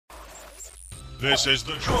This is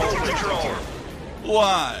the Troll Patrol.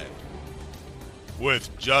 Live with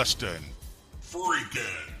Justin Freakin'.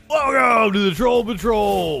 Welcome to the Troll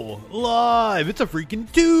Patrol. Live. It's a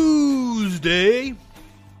freaking Tuesday.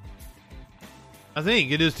 I think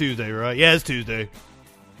it is Tuesday, right? Yeah, it's Tuesday.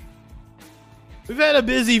 We've had a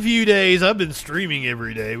busy few days. I've been streaming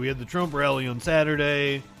every day. We had the Trump rally on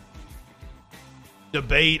Saturday.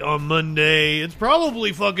 Debate on Monday. It's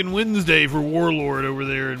probably fucking Wednesday for Warlord over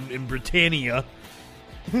there in Britannia.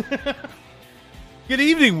 Good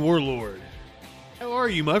evening, Warlord. How are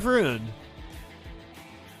you, my friend?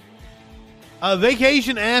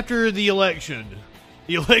 Vacation after the election.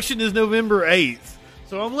 The election is November 8th,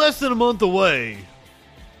 so I'm less than a month away.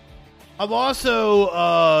 I've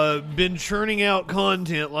also been churning out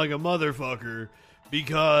content like a motherfucker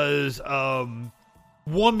because,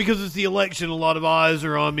 one, because it's the election, a lot of eyes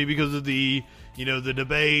are on me because of the, the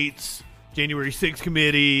debates, January 6th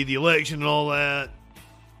committee, the election and all that.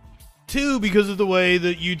 Two, because of the way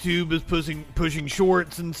that YouTube is pushing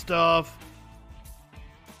shorts and stuff.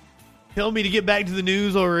 Tell me to get back to the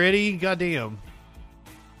news already? Goddamn.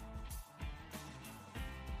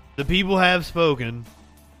 The people have spoken.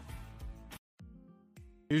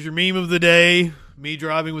 Here's your meme of the day. Me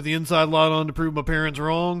driving with the inside light on to prove my parents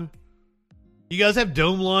wrong. You guys have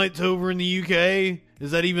dome lights over in the UK?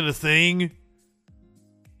 Is that even a thing?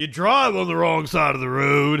 You drive on the wrong side of the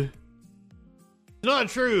road. It's not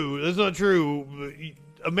true. That's not true.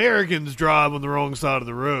 Americans drive on the wrong side of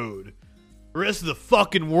the road. The rest of the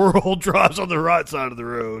fucking world drives on the right side of the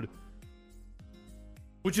road.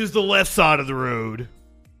 Which is the left side of the road.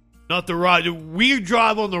 Not the right. We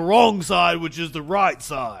drive on the wrong side, which is the right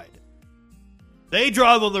side. They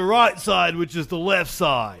drive on the right side, which is the left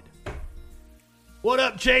side. What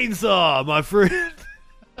up, Chainsaw, my friend?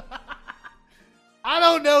 I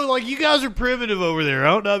don't know, like, you guys are primitive over there.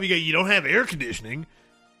 I don't know if you don't have air conditioning.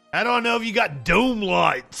 I don't know if you got dome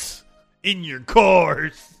lights in your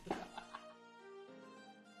cars.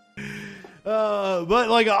 But,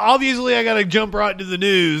 like, obviously I gotta jump right to the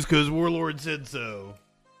news because Warlord said so.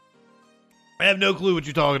 I have no clue what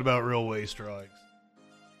you're talking about, railway strikes.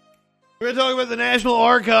 We're gonna talk about the National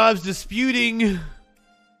Archives disputing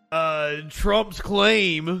Trump's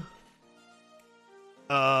claim.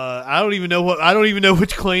 I don't even know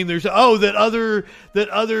which claim there's. Oh, that other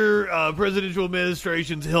presidential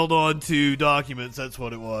administrations held on to documents. That's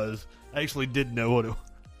what it was. I actually didn't know what it was.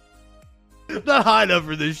 I'm not high enough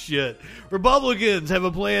for this shit. Republicans have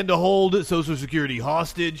a plan to hold Social Security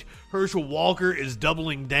hostage. Herschel Walker is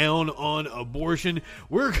doubling down on abortion.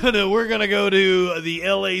 We're gonna go to the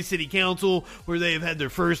LA City Council where they have had their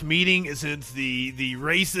first meeting since the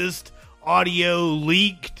racist audio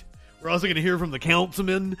leaked. We're also going to hear from the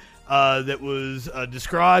councilman that was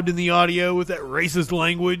described in the audio with that racist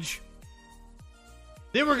language.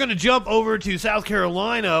 Then we're going to jump over to South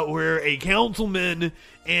Carolina where a councilman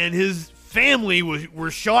and his family were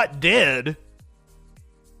shot dead.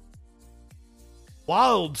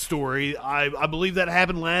 Wild story. I believe that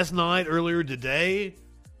happened last night, earlier today.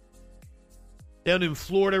 Down in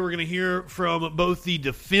Florida, we're going to hear from both the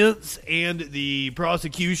defense and the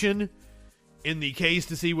prosecution in the case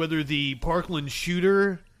to see whether the Parkland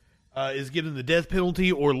shooter is getting the death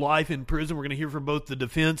penalty or life in prison. We're going to hear from both the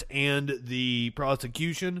defense and the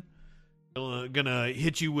prosecution. Going to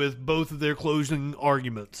hit you with both of their closing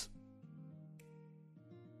arguments.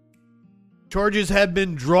 Charges have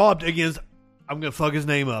been dropped against, I'm going to fuck his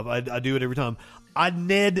name up. I do it every time.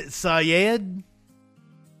 Adnan Syed.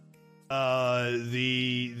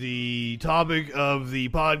 The topic of the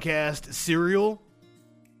podcast, Serial,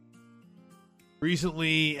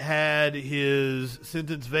 recently had his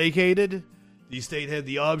sentence vacated. The state had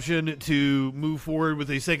the option to move forward with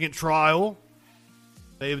a second trial.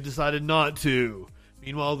 They have decided not to.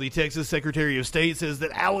 Meanwhile, the Texas Secretary of State says that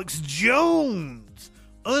Alex Jones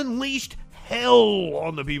unleashed hell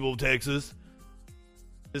on the people of Texas.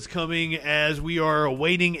 Is coming as we are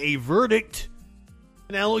awaiting a verdict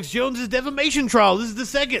in Alex Jones' defamation trial. This is the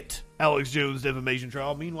second Alex Jones defamation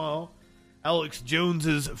trial. Meanwhile, Alex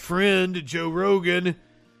Jones's friend, Joe Rogan,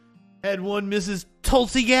 had one Mrs.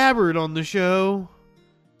 Tulsi Gabbard on the show.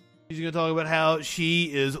 He's going to talk about how she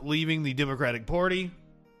is leaving the Democratic Party.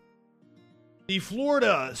 The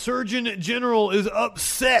Florida Surgeon General is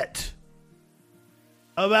upset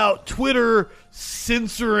about Twitter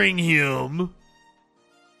censoring him.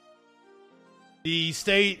 The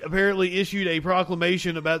state apparently issued a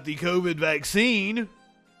proclamation about the COVID vaccine.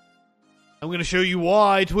 I'm going to show you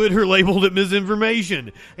why Twitter labeled it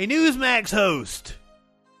misinformation. A Newsmax host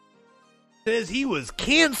says he was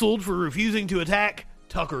canceled for refusing to attack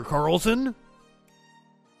Tucker Carlson.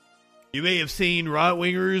 You may have seen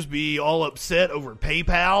right-wingers be all upset over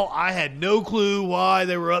PayPal. I had no clue why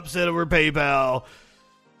they were upset over PayPal.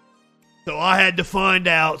 So I had to find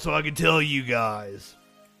out so I could tell you guys.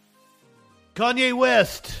 Kanye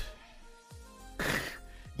West.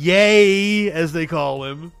 Yay, as they call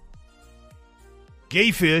him.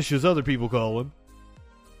 Gayfish, as other people call him.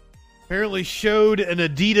 Apparently showed an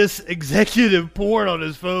Adidas executive porn on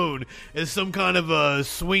his phone as some kind of a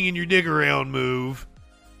swinging your dick around move.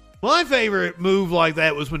 My favorite move like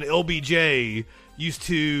that was when LBJ used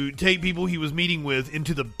to take people he was meeting with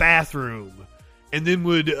into the bathroom and then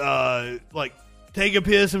would take a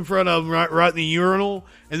piss in front of him right in the urinal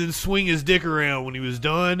and then swing his dick around when he was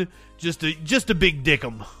done. Just a big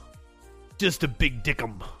dickum. Just a big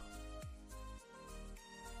dickum.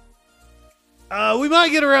 We might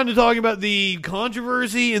get around to talking about the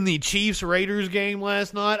controversy in the Chiefs-Raiders game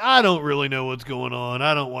last night. I don't really know what's going on.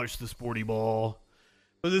 I don't watch the sporty ball.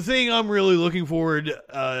 But the thing I'm really looking forward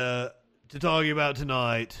to talking about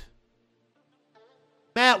tonight,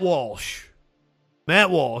 Matt Walsh.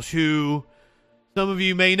 Matt Walsh, who some of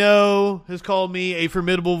you may know, has called me a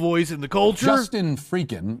formidable voice in the culture. Justin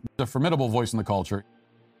Freakin, the formidable voice in the culture.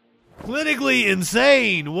 Clinically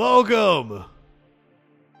insane. Welcome.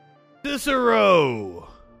 Cicero.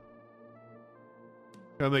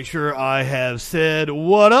 Gotta make sure I have said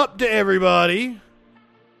what up to everybody.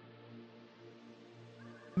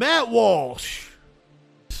 Matt Walsh.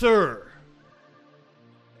 Sir.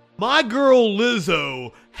 My girl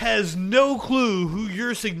Lizzo has no clue who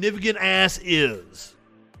your significant ass is.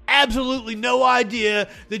 Absolutely no idea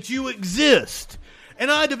that you exist. And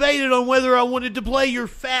I debated on whether I wanted to play your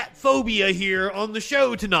fat phobia here on the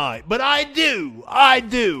show tonight. But I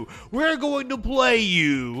do. We're going to play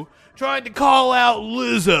you trying to call out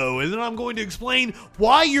Lizzo. And then I'm going to explain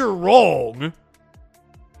why you're wrong.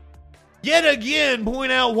 Yet again,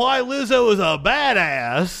 point out why Lizzo is a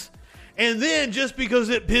badass. And then, just because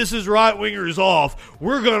it pisses right-wingers off,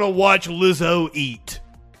 we're going to watch Lizzo eat.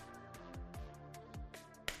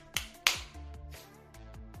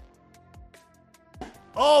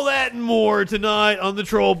 All that and more tonight on the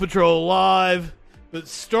Troll Patrol Live. But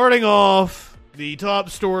starting off, the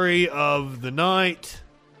top story of the night.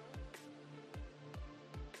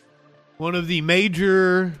 One of the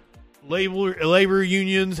major labor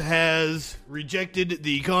unions has rejected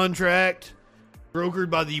the contract brokered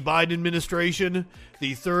by the Biden administration.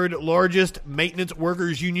 The third largest maintenance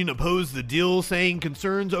workers union opposed the deal, saying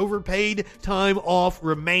concerns over paid time off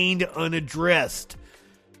remained unaddressed.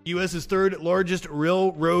 U.S.'s third largest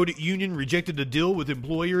railroad union rejected a deal with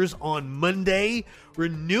employers on Monday,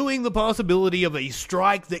 renewing the possibility of a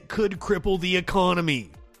strike that could cripple the economy.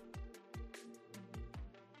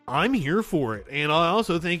 I'm here for it, and I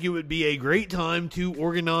also think it would be a great time to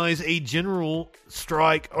organize a general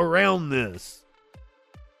strike around this.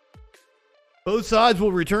 Both sides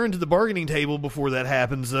will return to the bargaining table before that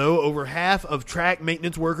happens, though. Over half of track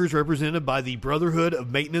maintenance workers represented by the Brotherhood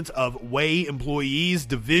of Maintenance of Way Employees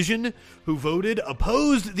Division, who voted,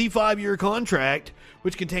 opposed the 5-year contract,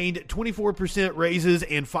 which contained 24% raises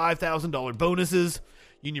and $5,000 bonuses.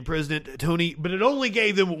 Union President Tony, but it only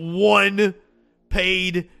gave them one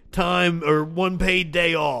paid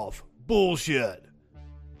day off. Bullshit.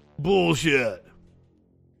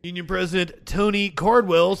 Union President Tony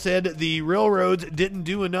Cardwell said the railroads didn't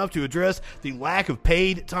do enough to address the lack of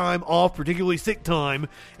paid time off, particularly sick time,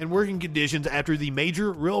 and working conditions after the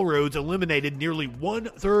major railroads eliminated nearly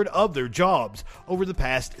 1/3 of their jobs over the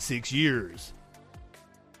past 6 years.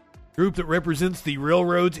 The group that represents the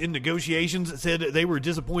railroads in negotiations said they were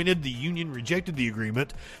disappointed the union rejected the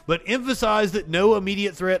agreement, but emphasized that no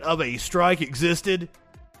immediate threat of a strike existed.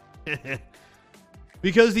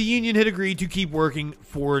 Because the union had agreed to keep working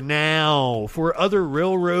for now. For other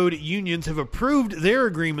railroad unions have approved their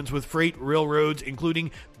agreements with freight railroads, including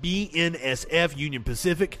BNSF, Union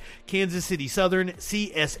Pacific, Kansas City Southern,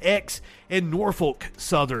 CSX, and Norfolk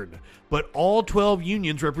Southern. But all 12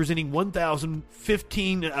 unions representing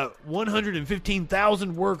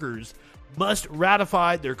 115,000 workers must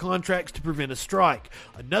ratify their contracts to prevent a strike.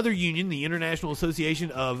 Another union, the International Association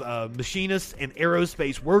of Machinists and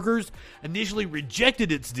Aerospace Workers, initially rejected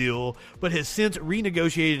its deal, but has since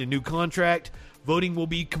renegotiated a new contract. Voting will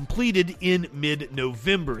be completed in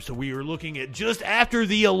mid-November, so we are looking at just after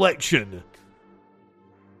the election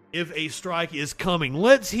if a strike is coming.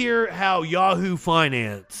 Let's hear how Yahoo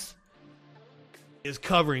Finance is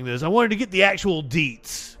covering this. I wanted to get the actual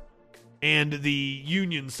deets and the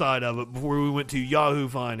union side of it before we went to Yahoo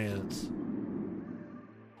Finance.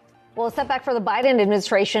 Well, a setback for the Biden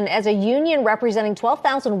administration as a union representing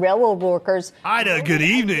 12,000 railroad workers. Ida, good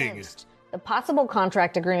evening. The possible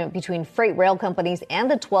contract agreement between freight rail companies and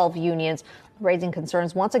the 12 unions raising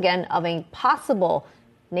concerns once again of a possible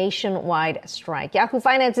nationwide strike. Yahoo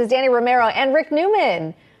Finance's Danny Romero and Rick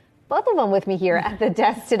Newman, both of them with me here at the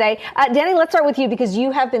desk today. Danny, let's start with you because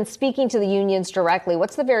you have been speaking to the unions directly.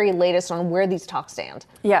 What's the very latest on where these talks stand?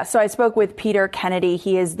 Yeah, so I spoke with Peter Kennedy.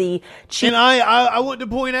 He is the chief. And I want to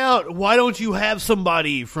point out, why don't you have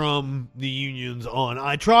somebody from the unions on?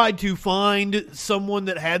 I tried to find someone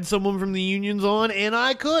that had someone from the unions on, and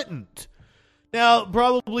I couldn't. Now,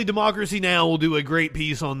 probably Democracy Now! Will do a great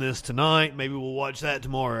piece on this tonight. Maybe we'll watch that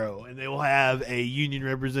tomorrow, and they will have a union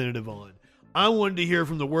representative on. I wanted to hear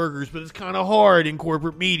from the workers, but it's kind of hard in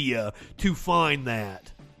corporate media to find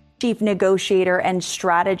that. Chief negotiator and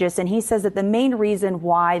strategist, and he says that the main reason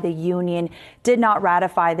why the union did not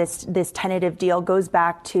ratify this tentative deal goes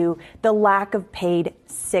back to the lack of paid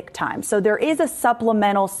sick time. So there is a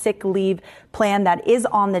supplemental sick leave plan that is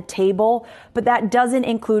on the table, but that doesn't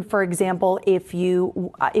include, for example, if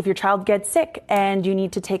your child gets sick and you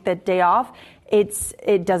need to take that day off.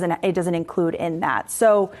 It doesn't include in that.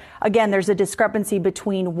 So again, there's a discrepancy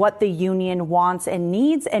between what the union wants and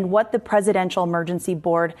needs and what the Presidential Emergency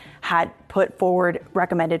Board had put forward,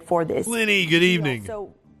 recommended for this. Lenny, good evening.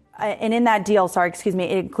 So, and in that deal, it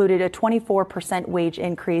included a 24% wage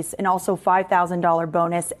increase and also $5,000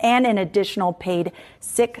 bonus and an additional paid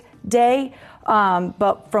sick day.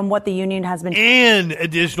 But from what the union has been and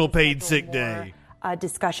additional paid sick day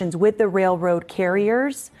discussions with the railroad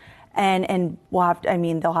carriers. And we'll have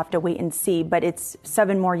to, they'll have to wait and see, but it's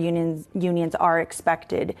 7 more unions are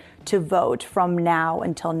expected to vote from now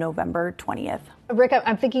until November 20th. Rick,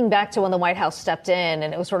 I'm thinking back to when the White House stepped in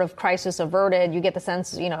and it was sort of crisis averted. You get the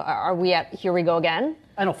sense, are we at here we go again?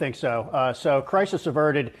 I don't think so. So crisis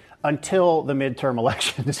averted until the midterm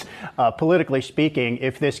elections. Politically speaking,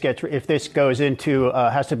 if this goes into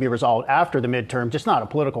has to be resolved after the midterm, just not a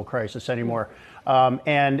political crisis anymore.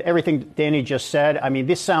 And everything Danny just said,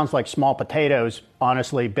 this sounds like small potatoes,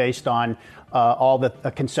 honestly, based on all the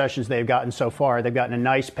concessions they've gotten so far. They've gotten a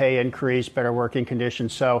nice pay increase, better working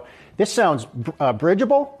conditions. So this sounds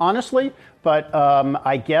bridgeable, honestly. But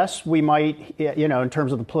I guess we might, in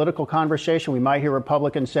terms of the political conversation, we might hear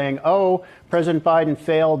Republicans saying, oh, President Biden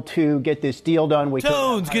failed to get this deal done.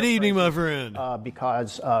 Tones, good evening, my friend.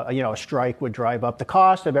 Because, a strike would drive up the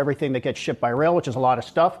cost of everything that gets shipped by rail, which is a lot of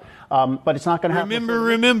stuff. But it's not going to happen.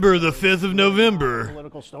 Remember the 5th of November.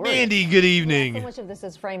 Political story. Andy, good evening. So much of this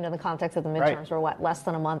is framed in the context of the midterms. Right. We're, less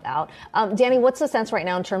than a month out. Danny, what's the sense right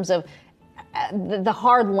now in terms of the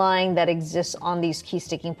hard line that exists on these key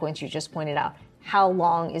sticking points you just pointed out? How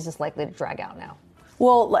long is this likely to drag out now?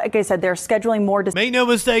 Well, like I said, they're scheduling more. Make no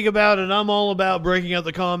mistake about it. I'm all about breaking out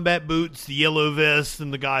the combat boots, the yellow vests,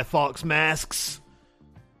 and the Guy Fawkes masks.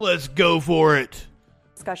 Let's go for it.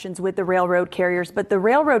 Discussions with the railroad carriers, but the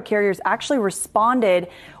railroad carriers actually responded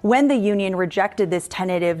when the union rejected this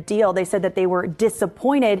tentative deal. They said that they were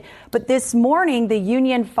disappointed, but this morning the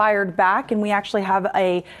union fired back, and we actually have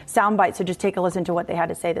a soundbite, so just take a listen to what they had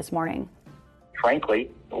to say this morning.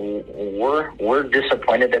 Frankly, we're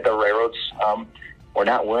disappointed that the railroads were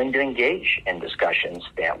not willing to engage in discussions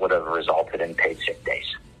that would have resulted in paid sick days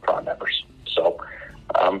for our members. So,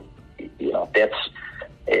 that's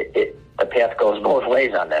it. The path goes both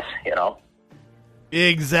ways on this,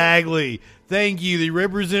 Exactly. Thank you, the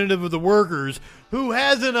representative of the workers, who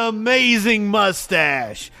has an amazing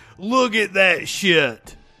mustache. Look at that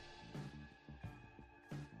shit.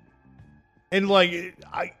 And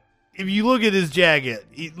if you look at his jacket,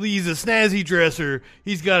 he's a snazzy dresser.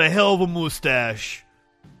 He's got a hell of a mustache.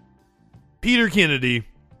 Peter Kennedy.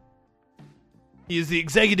 He is the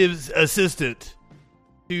executive assistant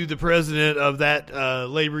to the president of that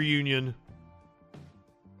labor union.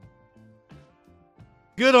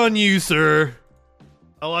 Good on you, sir.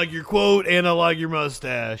 I like your quote and I like your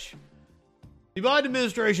mustache. The Biden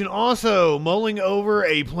administration also mulling over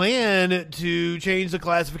a plan to change the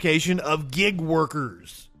classification of gig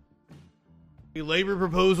workers. A labor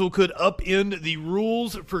proposal could upend the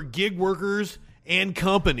rules for gig workers and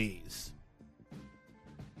companies.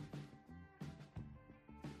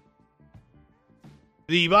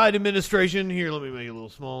 The Biden administration, here, let me make it a little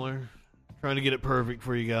smaller. Trying to get it perfect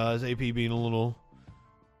for you guys. AP being a little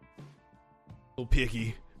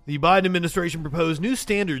picky. The Biden administration proposed new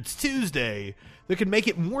standards Tuesday that could make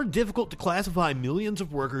it more difficult to classify millions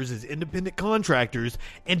of workers as independent contractors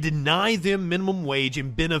and deny them minimum wage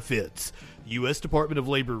and benefits. The U.S. Department of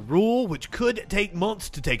Labor rule, which could take months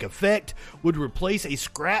to take effect, would replace a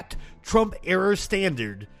scrapped Trump-era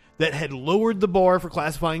standard that had lowered the bar for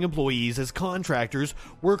classifying employees as contractors,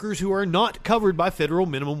 workers who are not covered by federal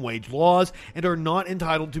minimum wage laws and are not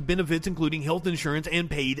entitled to benefits including health insurance and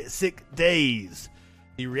paid sick days.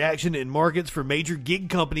 The reaction in markets for major gig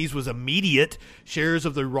companies was immediate. Shares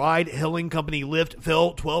of the ride-hailing company Lyft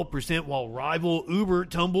fell 12%, while rival Uber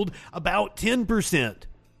tumbled about 10%.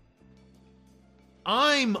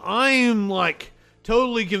 I'm like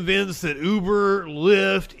totally convinced that Uber,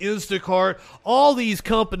 Lyft, Instacart, all these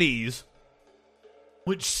companies,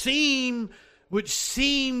 which seemed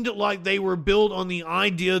like they were built on the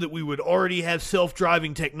idea that we would already have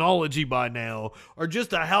self-driving technology by now, are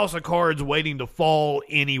just a house of cards waiting to fall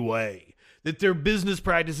anyway. That their business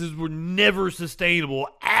practices were never sustainable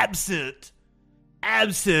absent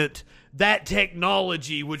that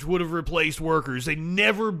technology which would have replaced workers. They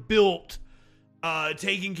never built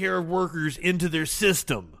taking care of workers into their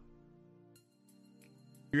system.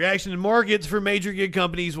 The reaction in markets for major gig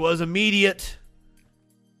companies was immediate.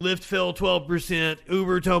 Lyft fell 12%,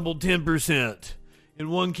 Uber tumbled 10%. In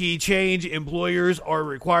one key change, employers are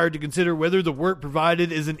required to consider whether the work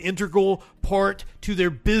provided is an integral part to their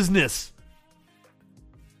business.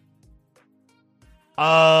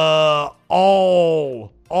 All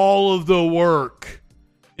of the work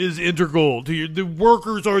is integral to the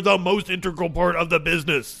workers are the most integral part of the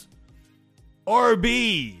business.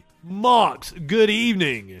 RB, Mox, good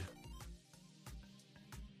evening.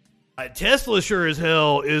 Tesla sure as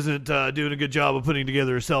hell isn't doing a good job of putting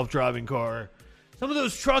together a self-driving car. Some of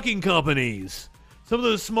those trucking companies, some of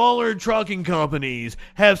those smaller trucking companies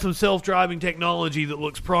have some self-driving technology that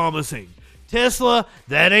looks promising. Tesla,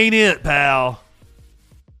 that ain't it, pal.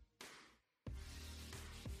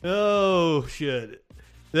 Oh, shit.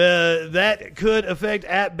 That could affect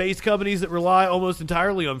app-based companies that rely almost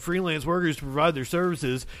entirely on freelance workers to provide their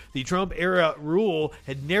services. The Trump-era rule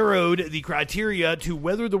had narrowed the criteria to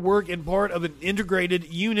whether the work in part of an integrated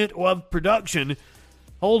unit of production.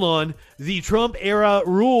 Hold on. The Trump-era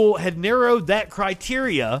rule had narrowed that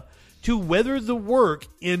criteria to whether the work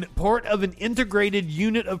in part of an integrated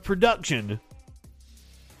unit of production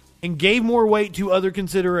and gave more weight to other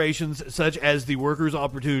considerations such as the worker's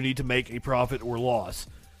opportunity to make a profit or loss.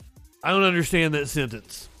 I don't understand that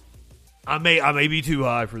sentence. I may be too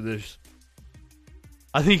high for this.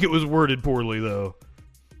 I think it was worded poorly, though.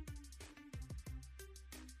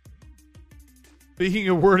 Speaking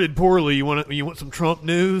of worded poorly, you want some Trump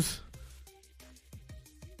news?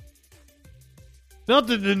 Not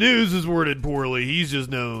that the news is worded poorly. He's just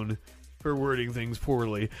known for wording things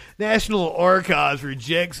poorly. National Archives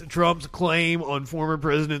rejects Trump's claim on former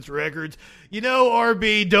president's records. You know,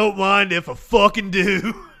 RB, don't mind if I fucking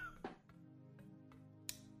do.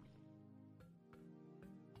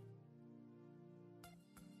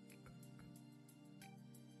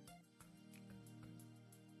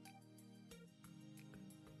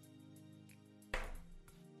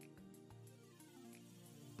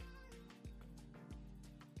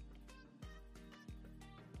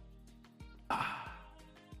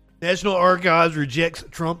 National Archives rejects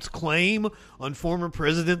Trump's claim on former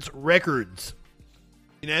president's records.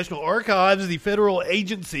 The National Archives, the federal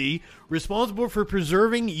agency responsible for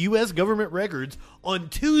preserving U.S. government records, on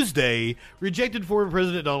Tuesday rejected former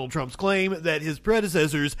President Donald Trump's claim that his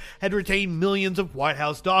predecessors had retained millions of White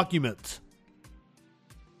House documents.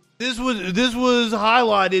 This was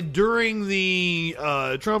highlighted during the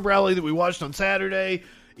Trump rally that we watched on Saturday.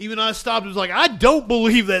 Even I stopped and was like, I don't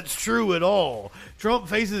believe that's true at all. Trump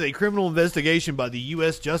faces a criminal investigation by the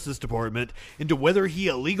U.S. Justice Department into whether he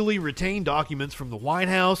illegally retained documents from the White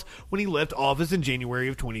House when he left office in January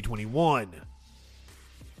of 2021.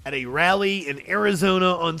 At a rally in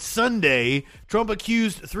Arizona on Sunday, Trump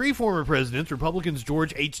accused three former presidents, Republicans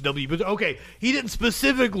George H.W. Bush. Okay, he didn't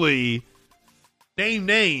specifically name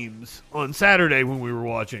names on Saturday when we were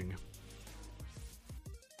watching.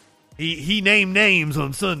 He named names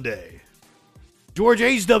on Sunday. George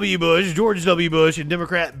H.W. Bush, George W. Bush, and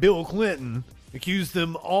Democrat Bill Clinton accused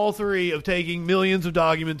them all three of taking millions of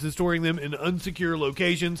documents and storing them in unsecure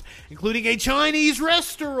locations, including a Chinese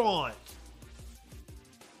restaurant,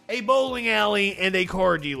 a bowling alley, and a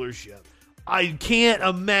car dealership. I can't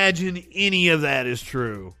imagine any of that is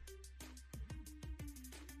true.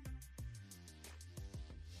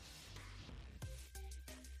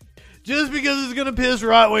 Just because it's going to piss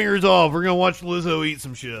right-wingers off, we're going to watch Lizzo eat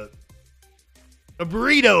some shit. A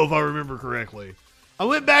burrito, if I remember correctly. I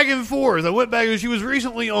went back and forth. She was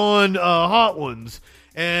recently on Hot Ones,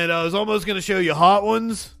 and I was almost going to show you Hot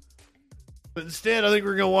Ones, but instead I think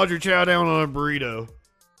we're going to watch her chow down on a burrito.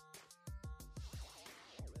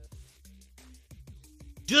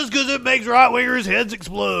 Just because it makes right-wingers' heads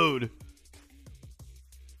explode.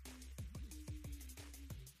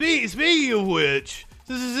 Speaking of which,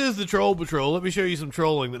 this is the Troll Patrol. Let me show you some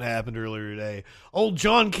trolling that happened earlier today. Old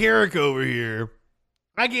John Carrick over here.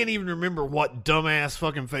 I can't even remember what dumbass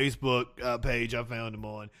fucking Facebook page I found him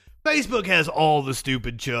on. Facebook has all the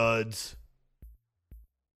stupid chuds.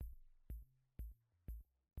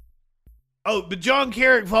 Oh, but John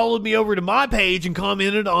Carrick followed me over to my page and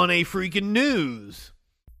commented on a freaking news.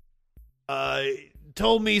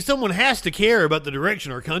 Told me someone has to care about the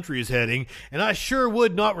direction our country is heading, and I sure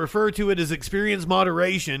would not refer to it as experience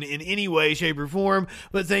moderation in any way, shape, or form,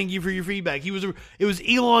 but thank you for your feedback. It was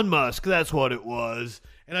Elon Musk, that's what it was.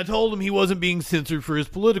 And I told him he wasn't being censored for his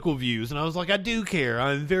political views. And I was like, I do care.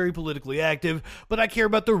 I'm very politically active, but I care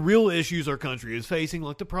about the real issues our country is facing,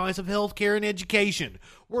 like the price of health care and education,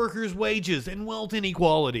 workers' wages, and wealth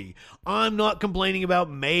inequality. I'm not complaining about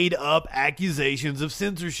made-up accusations of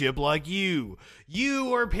censorship like you.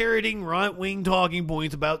 You are parroting right-wing talking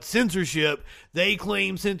points about censorship. They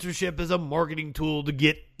claim censorship is a marketing tool to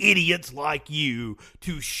get idiots like you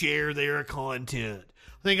to share their content.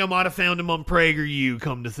 I think I might have found him on PragerU,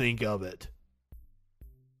 come to think of it.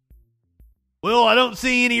 Well, I don't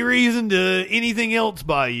see any reason to anything else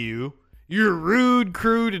by you. You're rude,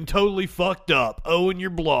 crude, and totally fucked up. Oh, and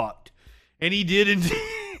you're blocked. And he did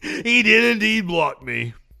indeed block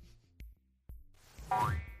me.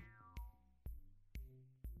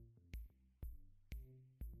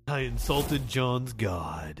 I insulted John's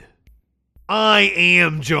God. I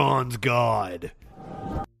am John's God.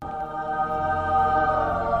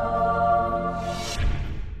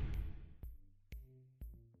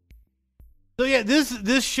 So yeah,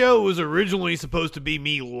 this show was originally supposed to be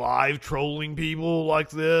me live trolling people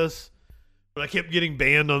like this, but I kept getting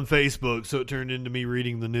banned on Facebook, so it turned into me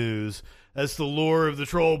reading the news. That's the lore of the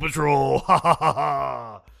Troll Patrol. Ha ha ha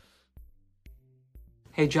ha.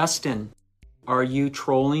 Hey Justin, are you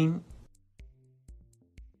trolling?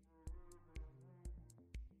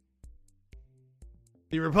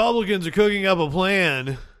 The Republicans are cooking up a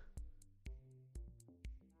plan.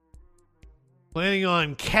 Planning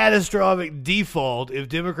on catastrophic default if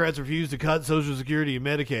Democrats refuse to cut Social Security and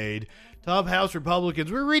Medicaid. Top House Republicans,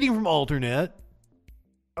 we're reading from Alternet,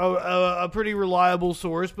 a pretty reliable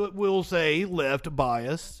source, but we'll say left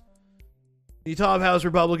biased. The top House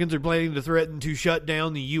Republicans are planning to threaten to shut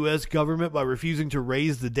down the U.S. government by refusing to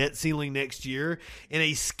raise the debt ceiling next year in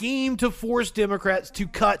a scheme to force Democrats to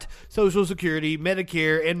cut Social Security,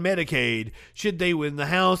 Medicare, and Medicaid should they win the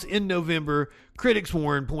House in November, critics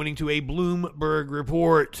warn, pointing to a Bloomberg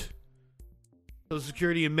report. Social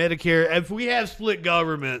Security and Medicare, if we have split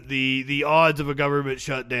government, the odds of a government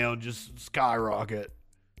shutdown just skyrocket.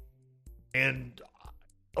 And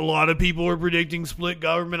a lot of people are predicting split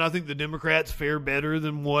government. I think the Democrats fare better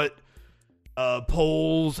than what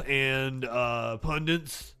polls and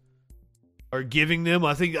pundits are giving them.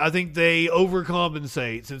 I think they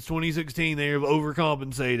overcompensate. Since 2016, they have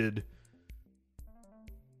overcompensated.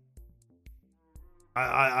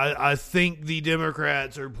 I think the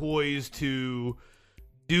Democrats are poised to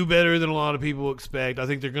do better than a lot of people expect. I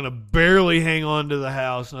think they're going to barely hang on to the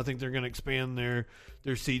House, and I think they're going to expand their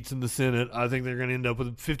seats in the Senate. I think they're going to end up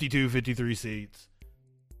with 52, 53 seats.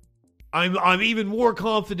 I'm even more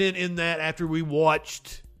confident in that after we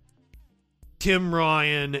watched Tim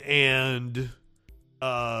Ryan and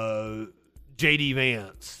J.D.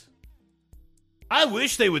 Vance. I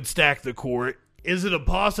wish they would stack the court. Is it a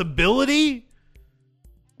possibility?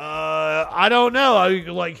 I don't know.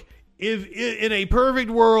 If in a perfect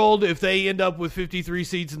world, if they end up with 53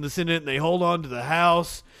 seats in the Senate and they hold on to the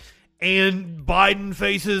House, and Biden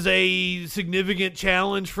faces a significant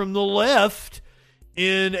challenge from the left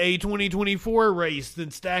in a 2024 race, then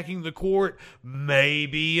stacking the court may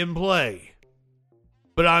be in play.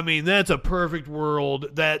 But I mean, that's a perfect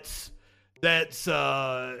world. That's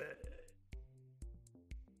a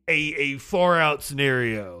far out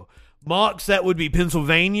scenario. Mox, that would be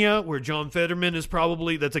Pennsylvania, where John Fetterman is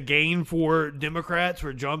that's a gain for Democrats,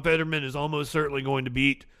 where John Fetterman is almost certainly going to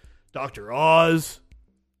beat Dr. Oz.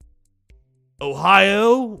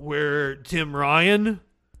 Ohio, where Tim Ryan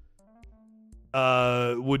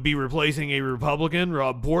would be replacing a Republican,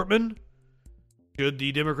 Rob Portman. Should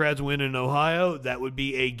the Democrats win in Ohio, that would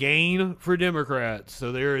be a gain for Democrats.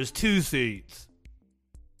 So there is 2 seats.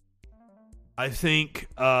 I think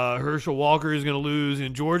Herschel Walker is going to lose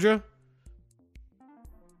in Georgia.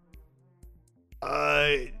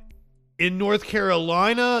 In North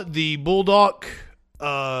Carolina, the Bulldog,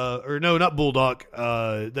 not Bulldog,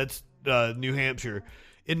 that's New Hampshire.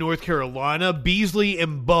 In North Carolina, Beasley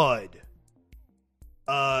and Bud.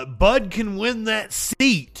 Bud can win that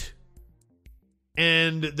seat.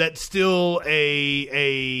 and that's still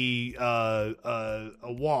a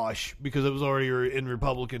wash because it was already in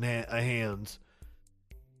Republican hands.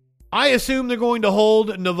 I assume they're going to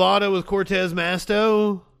hold Nevada with Cortez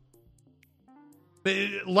Masto.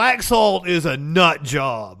 Laxalt is a nut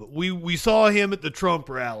job. We saw him at the Trump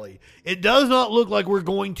rally. It does not look like we're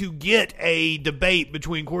going to get a debate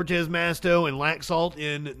between Cortez Masto and Laxalt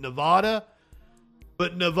in Nevada.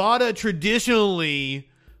 But Nevada traditionally,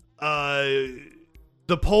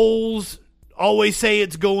 the polls always say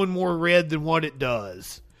it's going more red than what it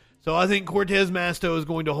does. So I think Cortez Masto is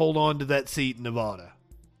going to hold on to that seat in Nevada.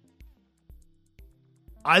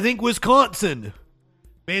 I think Wisconsin.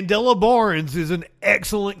 Mandela Barnes is an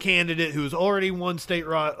excellent candidate who has already won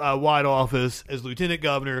statewide office as lieutenant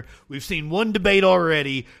governor. We've seen one debate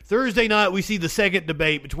already. Thursday night, we see the second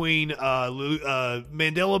debate between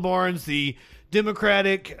Mandela Barnes, the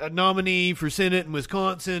Democratic nominee for Senate in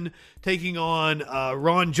Wisconsin, taking on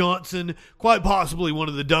Ron Johnson, quite possibly one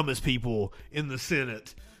of the dumbest people in the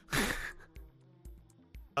Senate.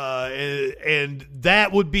 And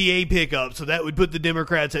that would be a pickup, so that would put the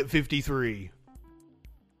Democrats at 53.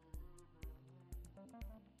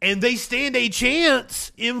 And they stand a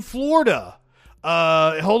chance in Florida.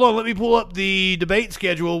 Hold on, let me pull up the debate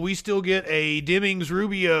schedule. We still get a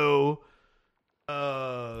Demings-Rubio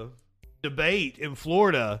debate in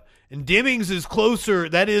Florida. And Demings is closer.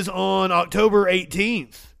 That is on October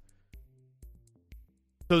 18th.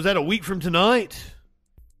 So is that a week from tonight?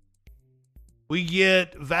 We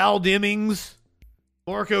get Val Demings,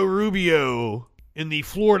 Marco Rubio in the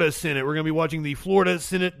Florida Senate. We're going to be watching the Florida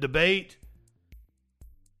Senate debate.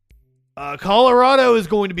 Colorado is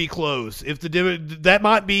going to be close. If that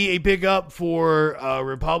might be a pickup for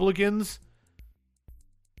Republicans.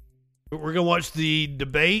 But we're going to watch the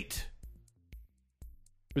debate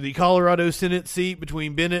for the Colorado Senate seat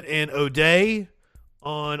between Bennett and O'Day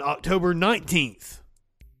on October 19th.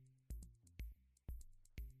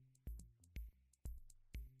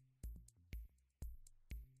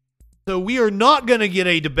 So we are not going to get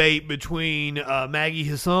a debate between Maggie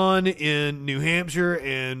Hassan in New Hampshire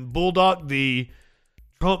and Bulldog, the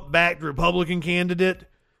Trump-backed Republican candidate.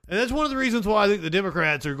 And that's one of the reasons why I think the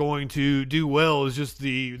Democrats are going to do well is just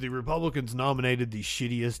the Republicans nominated the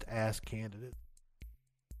shittiest ass candidate.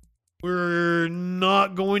 We're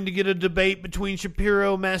not going to get a debate between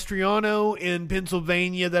Shapiro and Mastriano in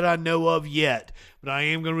Pennsylvania that I know of yet. But I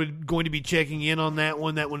am going to be checking in on that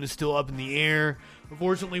one. That one is still up in the air.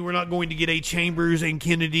 Unfortunately, we're not going to get a Chambers and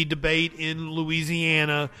Kennedy debate in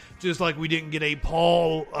Louisiana, just like we didn't get a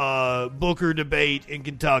Paul Booker debate in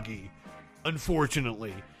Kentucky,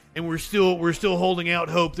 unfortunately. And we're still holding out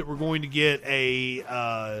hope that we're going to get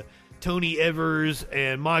a Tony Evers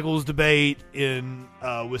and Michaels debate in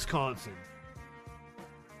Wisconsin.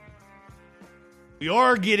 We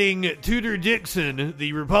are getting Tudor Dixon,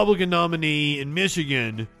 the Republican nominee in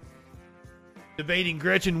Michigan, debating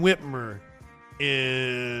Gretchen Whitmer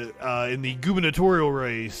in the gubernatorial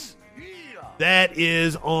race. That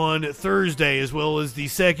is on Thursday, as well as the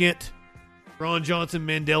second Ron Johnson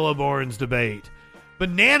Mandela Barnes debate.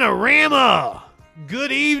 Bananarama!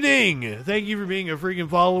 Good evening! Thank you for being a freaking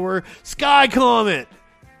follower. Sky Comet!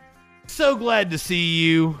 So glad to see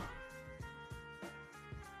you.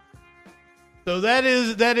 So that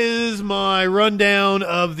is my rundown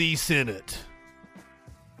of the Senate.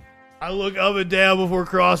 I look up and down before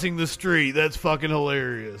crossing the street. That's fucking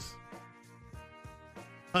hilarious.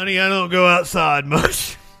 Honey, I don't go outside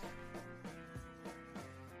much.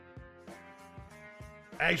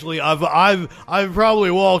 Actually, I've probably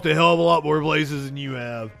walked a hell of a lot more places than you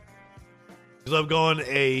have. Because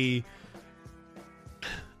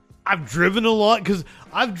I've driven a lot, because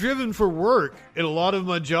I've driven for work in a lot of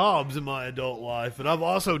my jobs in my adult life, and I've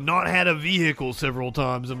also not had a vehicle several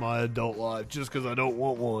times in my adult life, just because I don't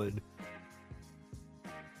want one.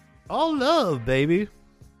 All love, baby.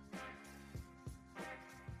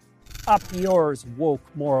 Up yours, woke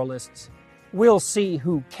moralists. We'll see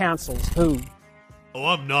who cancels who. Oh,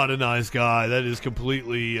 I'm not a nice guy. That is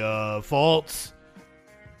completely false.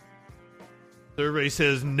 Survey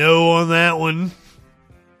says no on that one.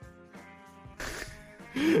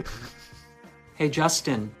 Hey,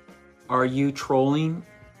 Justin, are you trolling?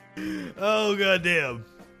 Oh, goddamn.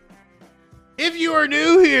 If you are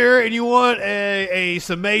new here and you want a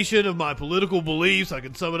summation of my political beliefs, I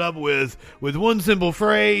can sum it up with one simple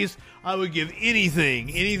phrase. I would give anything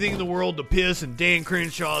in the world to piss in Dan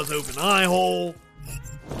Crenshaw's open eye hole.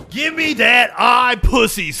 Give me that eye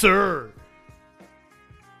pussy, sir.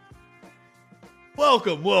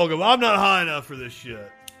 Welcome. I'm not high enough for this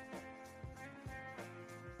shit.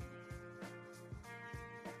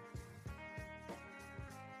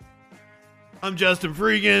 I'm Justin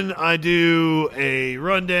Freakin. I do a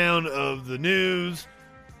rundown of the news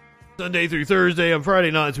Sunday through Thursday. On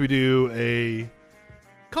Friday nights, we do a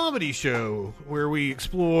comedy show where we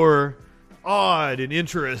explore odd and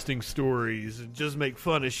interesting stories and just make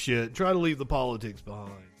fun of shit. Try to leave the politics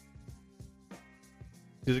behind.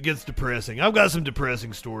 Because it gets depressing. I've got some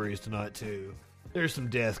depressing stories tonight, too. There's some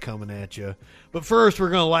death coming at you. But first,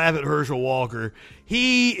 we're going to laugh at Herschel Walker.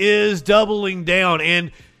 He is doubling down.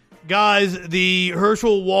 And, guys, the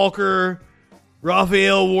Herschel Walker,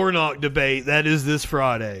 Raphael Warnock debate, that is this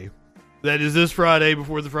Friday. That is this Friday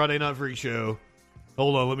before the Friday Night Freak Show.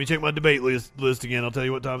 Hold on, let me check my debate list again. I'll tell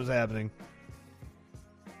you what time it's happening.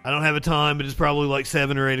 I don't have a time, but it's probably like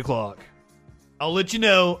 7 or 8 o'clock. I'll let you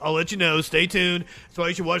know. Stay tuned. That's why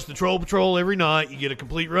you should watch the Troll Patrol every night. You get a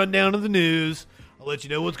complete rundown of the news. I'll let you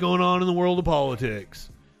know what's going on in the world of politics.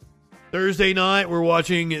 Thursday night, we're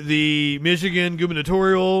watching the Michigan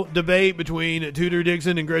gubernatorial debate between Tudor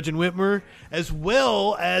Dixon and Gretchen Whitmer, as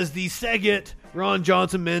well as the second Ron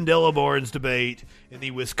Johnson-Mandela Barnes debate in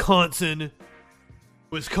the Wisconsin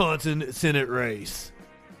Senate race.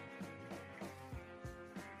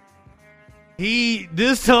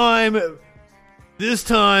 This time,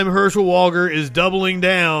 Herschel Walker is doubling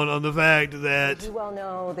down on the fact that, as you well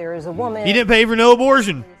know, there is a woman. He didn't pay for no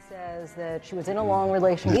abortion. Says that she was in a long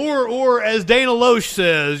relationship. Or as Dana Loesch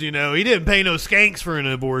says, he didn't pay no skanks for an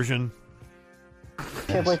abortion.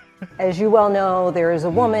 As you well know, there is a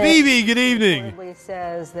woman. Phoebe, good evening.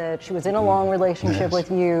 Says that she was in a long relationship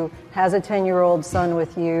with you, has a 10-year-old son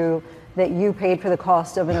with you, that you paid for the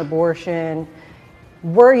cost of an abortion.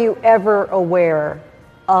 Were you ever aware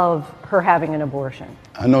of her having an abortion?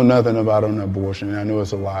 I know nothing about an abortion. I know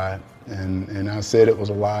it's a lie, and I said it was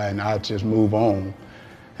a lie, and I just move on.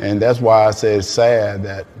 And that's why I say it's sad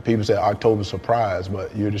that people say October surprise,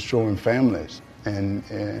 but you're destroying families. And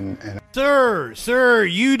Sir,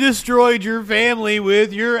 you destroyed your family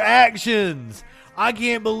with your actions. I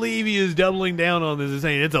can't believe he is doubling down on this and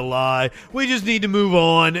saying it's a lie. We just need to move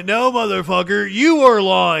on. No, motherfucker, you are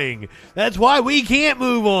lying. That's why we can't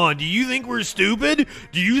move on. Do you think we're stupid?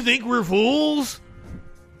 Do you think we're fools?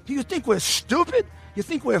 Do you think we're stupid? You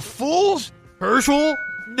think we're fools? Herschel?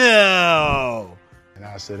 No. And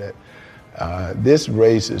I said that this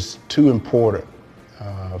race is too important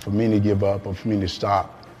for me to give up or for me to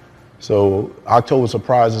stop. So October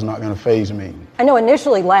surprise is not going to faze me. I know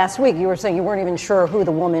initially last week you were saying you weren't even sure who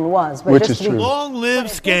the woman was. But which is true. Long live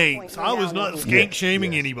skanks. I was not skank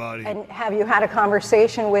shaming anybody. And have you had a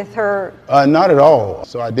conversation with her? Not at all.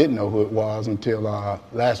 So I didn't know who it was until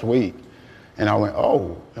last week. And I went,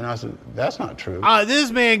 oh. And I said, that's not true. This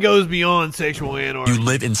man goes beyond sexual anarchy. You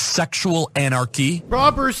live in sexual anarchy?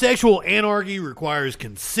 Proper sexual anarchy requires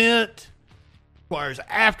consent. Requires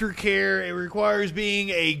aftercare. It requires being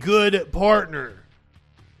a good partner.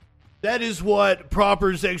 That is what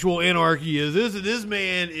proper sexual anarchy is. This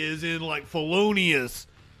man is in like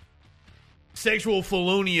sexual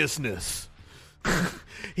feloniousness.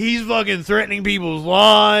 He's fucking threatening people's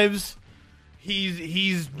lives.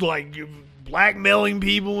 He's like blackmailing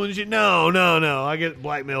people and shit. No. I get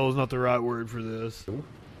blackmail is not the right word for this.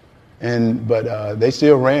 But they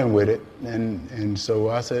still ran with it, and so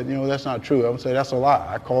I said, that's not true. I would say that's a lie.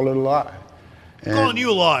 I call it a lie. I'm calling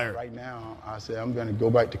you a liar. Right now, I said I'm going to go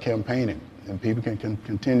back to campaigning, and people can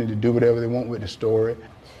continue to do whatever they want with the story.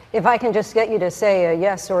 If I can just get you to say a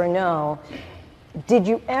yes or a no, did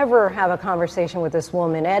you ever have a conversation with this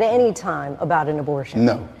woman at any time about an abortion?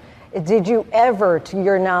 No. Did you ever, to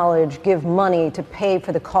your knowledge, give money to pay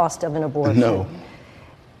for the cost of an abortion? No.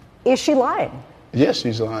 Is she lying? Yes,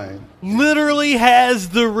 she's lying. Literally has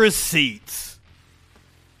the receipts.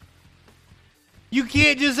 You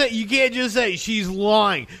can't just say she's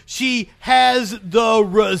lying. She has the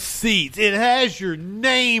receipts. It has your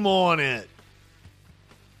name on it.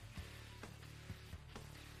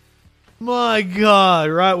 My God,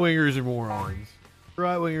 right-wingers are morons.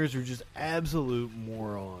 Right-wingers are just absolute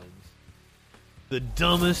morons. The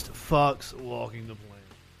dumbest fucks walking the planet.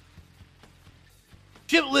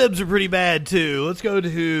 Chip libs are pretty bad, too. Let's go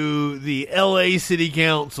to the L.A. City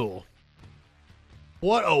Council.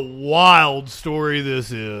 What a wild story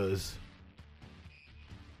this is.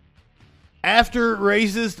 After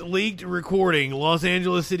racist leaked recording, Los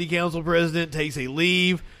Angeles City Council president takes a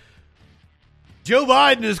leave. Joe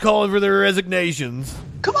Biden is calling for their resignations.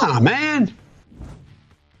 Come on, man.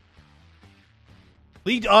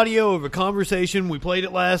 Leaked audio of a conversation, we played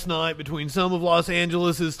it last night, between some of Los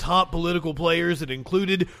Angeles' top political players that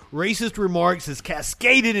included racist remarks, has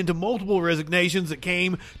cascaded into multiple resignations that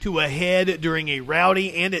came to a head during a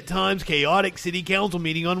rowdy and at times chaotic city council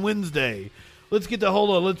meeting on Wednesday. let's get the, hold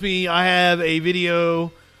on, I have a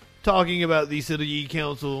video talking about the city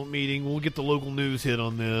council meeting. We'll get the local news hit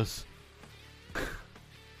on this.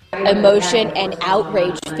 Emotion and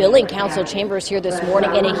outrage filling council chambers here this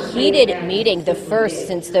morning in a heated meeting, the first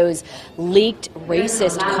since those leaked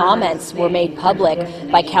racist comments were made public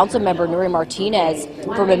by Councilmember Nury Martinez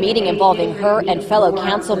from a meeting involving her and fellow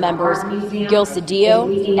council members Gil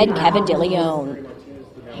Cedillo and Kevin DeLeon.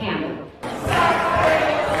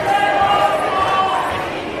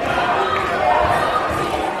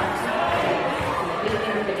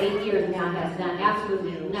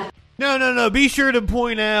 No. Be sure to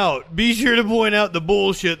point out the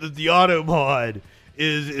bullshit that the auto mod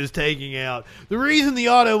is taking out. The reason the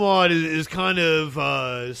auto mod is kind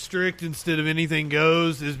of strict instead of anything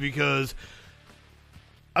goes is because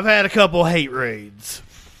I've had a couple hate raids.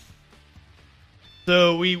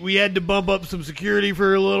 So we had to bump up some security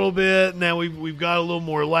for a little bit. Now we've got a little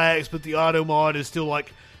more lax, but the auto mod is still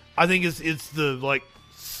like, I think it's the like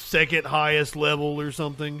second highest level or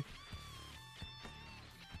something.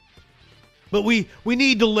 But we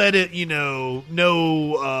need to let it, we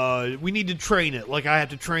need to train it. Like I have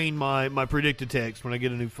to train my predicted text when I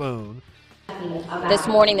get a new phone. This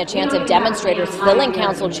morning, the chance of demonstrators filling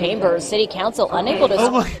council chambers, city council unable to...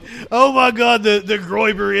 Oh my God, the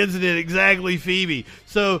Groyper incident, exactly, Phoebe.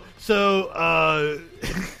 So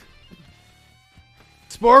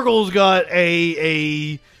Sparkles got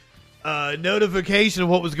a notification of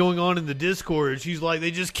what was going on in the Discord. She's like,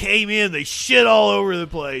 they just came in, they shit all over the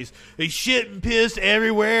place. They shit and pissed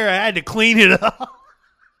everywhere. I had to clean it up.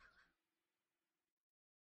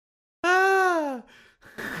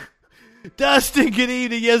 Dustin, good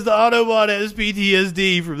evening. Yes, the Autobot has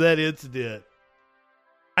PTSD from that incident.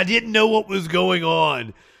 I didn't know what was going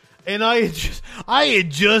on. And I had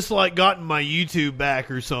just like gotten my YouTube back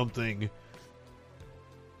or something.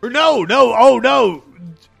 Or no.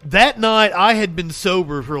 That night, I had been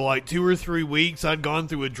sober for like 2 or 3 weeks. I'd gone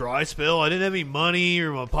through a dry spell. I didn't have any money,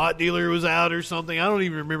 or my pot dealer was out or something. I don't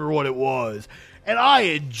even remember what it was. And I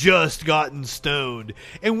had just gotten stoned.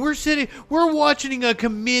 And we're watching a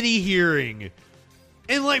committee hearing.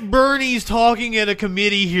 And like Bernie's talking at a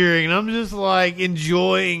committee hearing. And I'm just like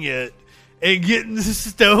enjoying it. And getting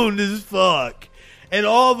stoned as fuck. And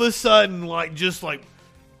all of a sudden,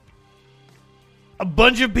 a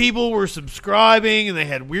bunch of people were subscribing, and they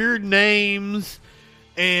had weird names,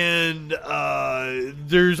 and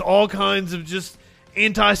there's all kinds of just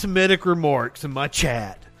anti-Semitic remarks in my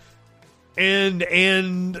chat. And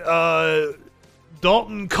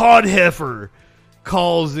Dalton Codheffer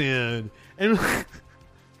calls in, and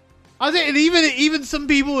I think, and even some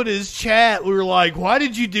people in his chat were like, "Why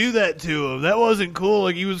did you do that to him? That wasn't cool.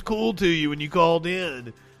 Like, he was cool to you when you called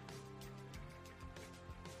in."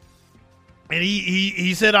 And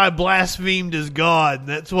he said I blasphemed his God, and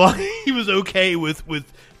that's why he was okay with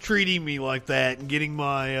treating me like that and getting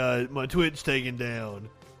my my Twitch taken down.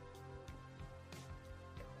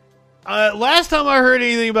 Last time I heard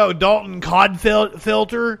anything about Dalton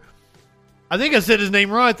Codfelter, I think I said his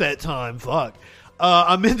name right that time. Fuck.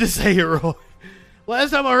 I meant to say it wrong.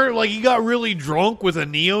 Last time I heard, like, he got really drunk with a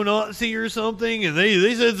neo-Nazi or something, and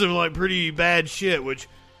they said some like pretty bad shit, which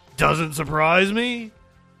doesn't surprise me.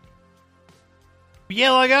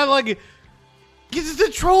 Yeah, it's the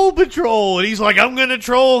troll patrol, and he's like, I'm gonna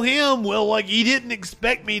troll him. Well, like, he didn't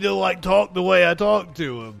expect me to like talk the way I talked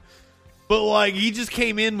to him, but like, he just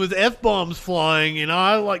came in with F-bombs flying, and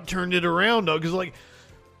I like turned it around, because like,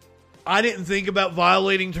 I didn't think about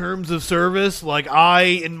violating terms of service. Like, I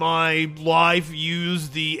in my life use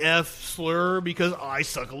the F slur because I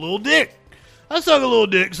suck a little dick. I suck a little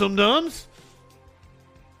dick sometimes.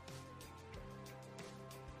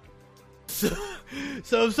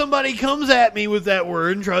 So if somebody comes at me with that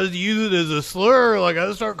word and tries to use it as a slur, like,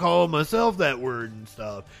 I start calling myself that word and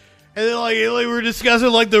stuff. And then like we're discussing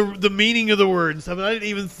like the meaning of the word and stuff, and I didn't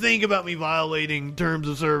even think about me violating terms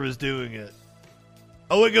of service doing it.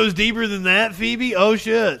 Oh, it goes deeper than that, Phoebe? Oh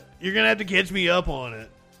shit. You're gonna have to catch me up on it.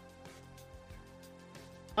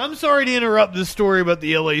 I'm sorry to interrupt this story about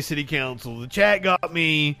the LA City Council. The chat got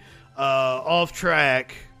me off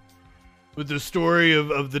track with the story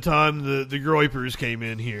of the time the Groypers came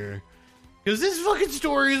in here. Because this fucking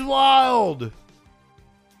story is wild.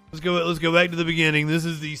 Let's go back to the beginning. This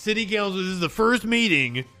is the city council. This is the first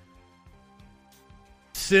meeting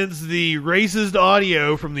since the racist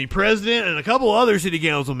audio from the president and a couple other city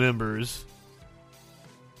council members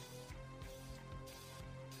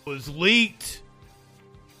was leaked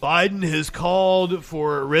Biden has called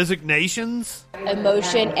for resignations.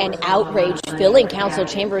 Emotion and outrage filling council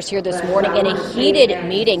chambers here this morning in a heated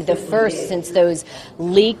meeting, the first since those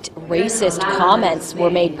leaked racist comments were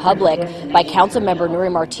made public by Councilmember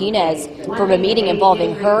Nury Martinez from a meeting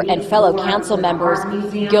involving her and fellow council members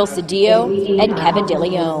Gil Cedillo and Kevin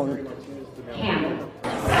DeLeon.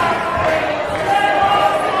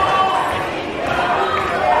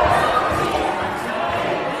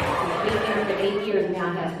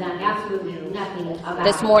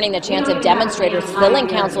 This morning, the chance of demonstrators filling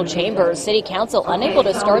council chambers, city council unable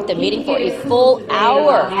to start the meeting for a full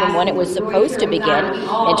hour from when it was supposed to begin.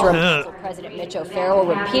 Interim Council President Mitch O'Farrell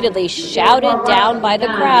repeatedly shouted down by the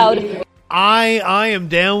crowd. I am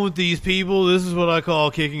down with these people. This is what I call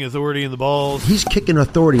kicking authority in the balls. He's kicking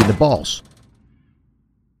authority in the balls.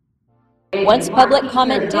 Once public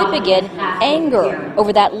comment did begin, anger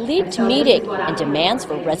over that leaked meeting and demands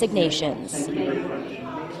for resignations.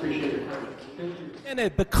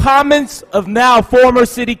 The comments of now former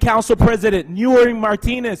City Council President Nury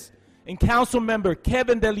Martinez and Council Member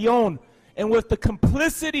Kevin DeLeon, and with the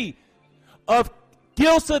complicity of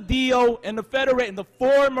Gil Cedillo and the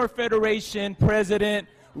former Federation President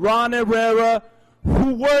Ron Herrera,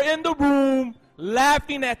 who were in the room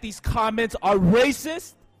laughing at these comments, are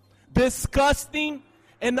racist, disgusting,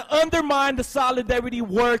 and undermine the solidarity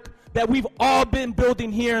work that we've all been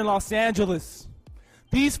building here in Los Angeles.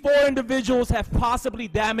 These four individuals have possibly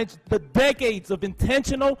damaged the decades of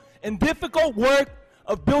intentional and difficult work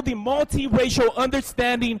of building multiracial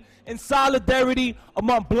understanding and solidarity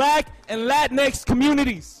among Black and Latinx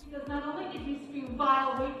communities. Because not only did you spew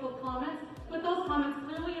vile, hateful comments, but those comments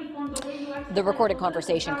clearly informed the way you exercise. The recorded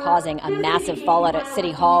conversation causing a massive fallout at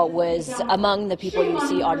City Hall was among the people you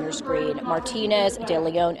see on your screen. Martinez,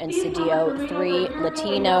 DeLeon, and Cedillo, three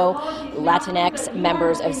Latino, Latinx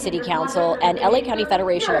members of City Council, and LA County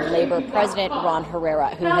Federation of Labor President Ron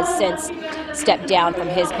Herrera, who has since stepped down from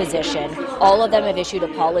his position. All of them have issued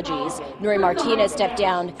apologies. Nury Martinez stepped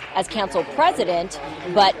down as council president,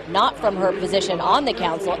 but not from her position on the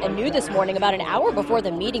council, and knew this morning, about an hour before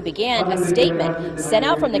the meeting began, a statement sent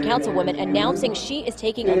out from the councilwoman announcing she is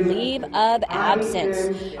taking a leave of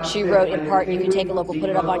absence. She wrote, in part, you can take a look, we'll put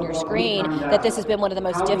it up on your screen, that this has been one of the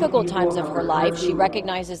most difficult times of her life. She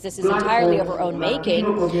recognizes this is entirely of her own making,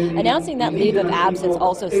 announcing that leave of absence,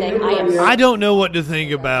 also saying, I don't know what to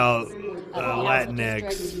think about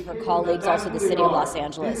Latinx. Her colleagues, also the city of Los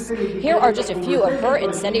Angeles. Here are just a few of her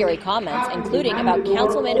incendiary comments, including about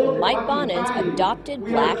Councilman Mike Bonin's adopted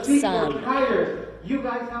black son.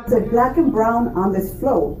 It's black and brown on this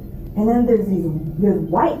float, and then there's this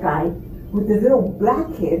white guy with this little black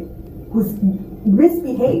kid who's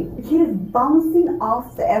misbehaved. The kid is bouncing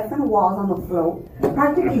off the effing walls on the float,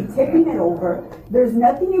 practically tipping it over. There's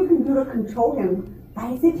nothing you can do to control him.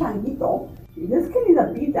 Parece changuito. This kid needs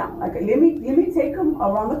a beat down. Like, let me take him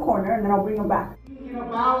around the corner and then I'll bring him back.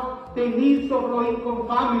 About the needs of low-income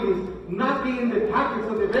families, not being the tactics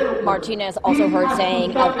of development. Martinez also heard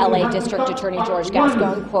saying of LA District Attorney George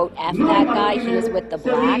Gascon, quote, F that guy, he is with the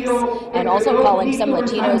blacks, and also calling some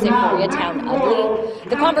Latinos in Koreatown ugly.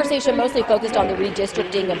 The conversation mostly focused on the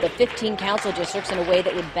redistricting of the 15 council districts in a way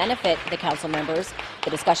that would benefit the council members. The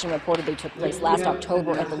discussion reportedly took place last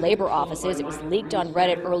October at the labor offices. It was leaked on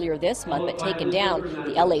Reddit earlier this month, but taken down.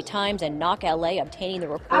 The LA Times and Knock LA obtaining the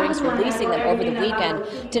recordings, releasing them over the weekend.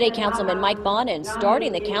 Today, Councilman Mike Bonin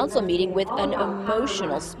starting the council meeting with an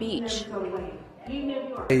emotional speech.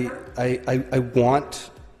 I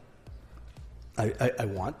want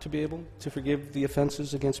to be able to forgive the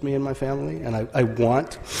offenses against me and my family, and I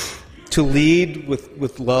want to lead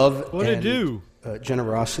with love and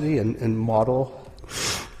generosity and model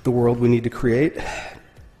the world we need to create,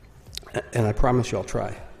 and I promise you I'll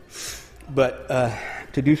try. But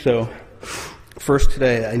to do so, first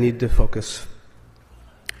today I need to focus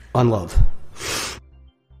on love.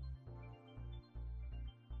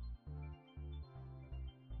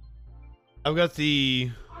 I've got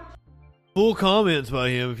the full comments by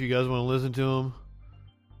him if you guys want to listen to them.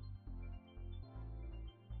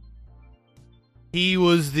 He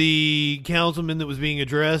was the councilman that was being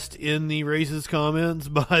addressed in the racist comments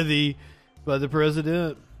by the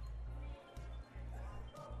president.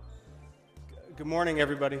 Good morning,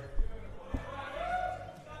 everybody.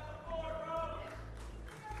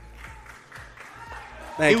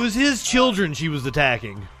 It was his children she was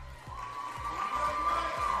attacking.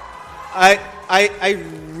 I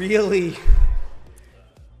really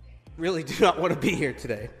do not want to be here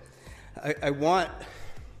today.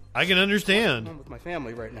 I can understand. I'm with my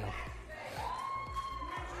family right now.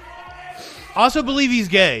 I also believe he's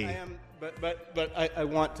gay. I am, but I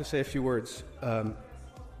want to say a few words.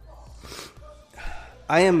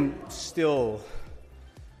 I am still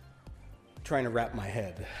trying to wrap my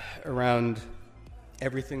head around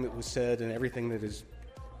everything that was said and everything that is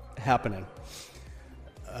happening.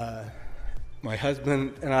 My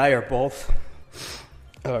husband and I are both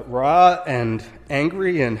raw and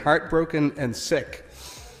angry and heartbroken and sick.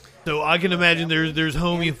 So I can imagine there's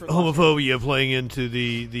homophobia playing into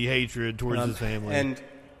the hatred towards his family. And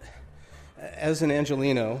as an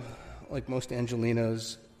Angelino, like most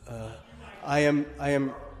Angelinos, I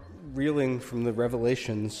am reeling from the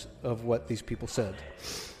revelations of what these people said.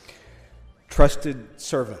 Trusted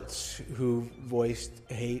servants who voiced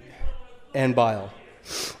hate and bile.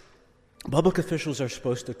 Public officials are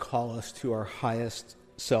supposed to call us to our highest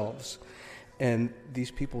selves. And these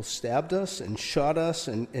people stabbed us and shot us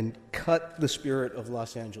and cut the spirit of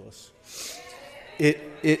Los Angeles. It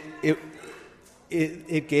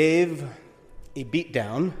gave a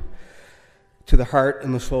beatdown to the heart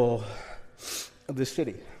and the soul of this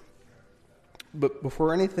city. But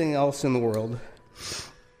before anything else in the world,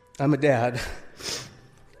 I'm a dad.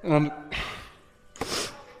 I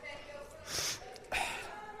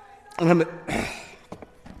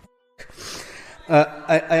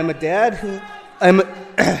am a dad who I'm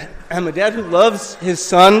a dad who loves his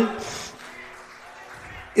son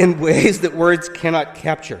in ways that words cannot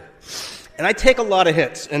capture. And I take a lot of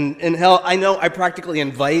hits, and hell, I know I practically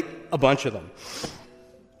invite a bunch of them.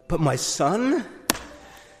 But my son,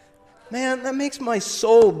 man, that makes my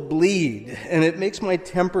soul bleed, and it makes my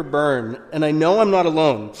temper burn. And I know I'm not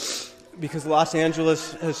alone, because Los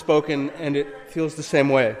Angeles has spoken, and it feels the same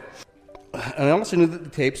way. And I also knew that the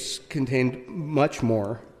tapes contained much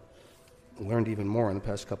more, learned even more in the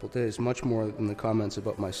past couple of days, much more than the comments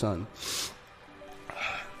about my son.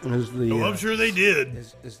 And as I'm sure they did.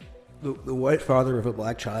 As the white father of a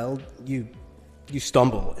black child, you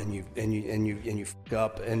stumble and you fuck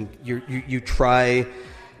up, and you try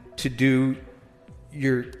to do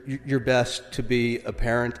your best to be a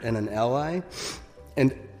parent and an ally.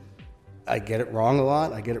 And I get it wrong a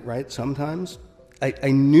lot. I get it right sometimes.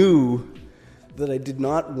 I knew that I did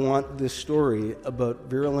not want this story about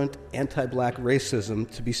virulent anti-black racism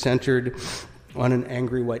to be centered on an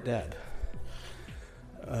angry white dad.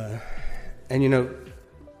 And, you know,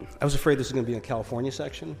 I was afraid this was going to be in the California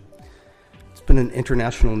section. It's been in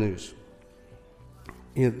international news.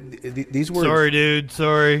 You know, these words... Sorry, dude.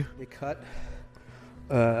 Sorry. They cut,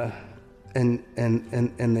 and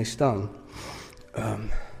they stung.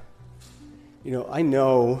 You know, I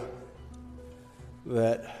know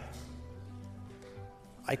that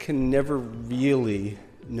I can never really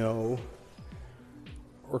know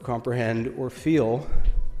or comprehend or feel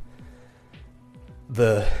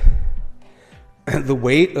the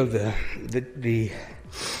weight of the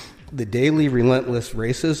daily relentless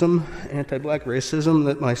racism, anti-black racism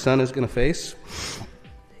that my son is going to face.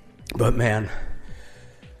 But man,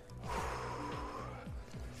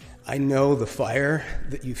 I know the fire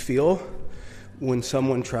that you feel when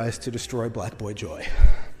someone tries to destroy Black Boy Joy.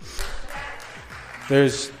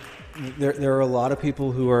 There are a lot of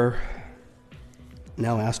people who are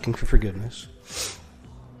now asking for forgiveness.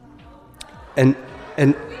 And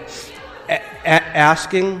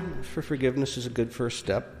asking for forgiveness is a good first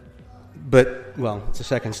step. But, well, it's a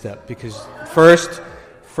second step, because first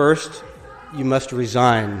you must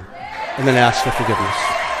resign and then ask for forgiveness.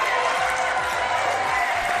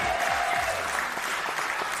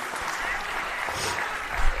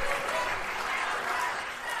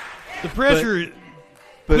 The pressure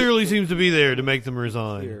clearly seems to be there to make them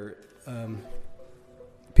resign.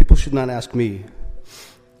 People should not ask me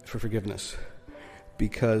for forgiveness,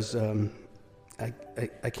 because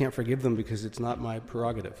I can't forgive them, because it's not my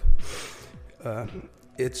prerogative.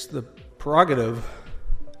 It's the prerogative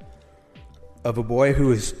of a boy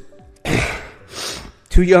who is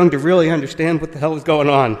too young to really understand what the hell is going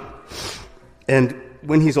on. And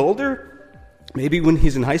when he's older, maybe when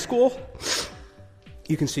he's in high school,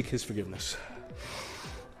 you can seek his forgiveness.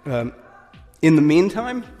 In the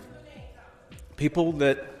meantime, people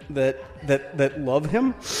that love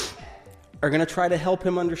him are going to try to help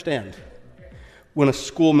him understand. When a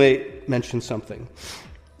schoolmate mentions something,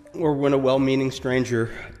 or when a well-meaning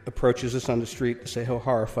stranger approaches us on the street to say how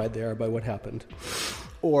horrified they are by what happened.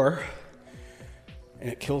 Or, and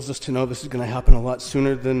it kills us to know this is going to happen a lot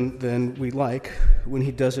sooner than we like, when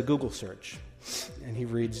he does a Google search and he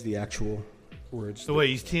reads the actual words. So wait,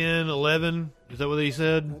 he's 10, 11? Is that what he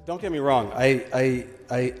said? Don't get me wrong. I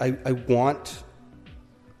want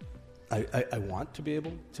to be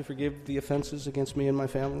able to forgive the offenses against me and my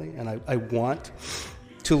family, and I want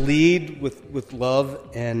to lead with love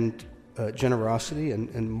and generosity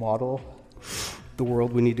and model the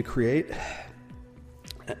world we need to create.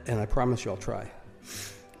 and I promise you I'll try.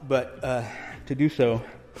 But to do so,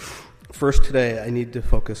 first today I need to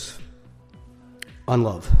focus on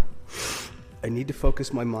love. I need to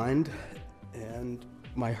focus my mind and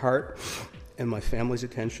my heart and my family's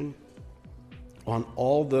attention on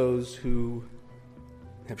all those who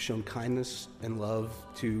have shown kindness and love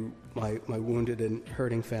to my wounded and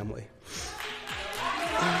hurting family.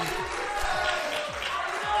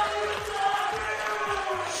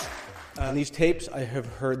 On these tapes, I have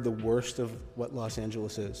heard the worst of what Los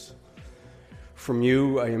Angeles is. From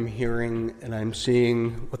you, I am hearing and I'm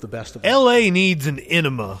seeing what the best of LA needs an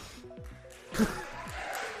enema.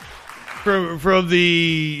 From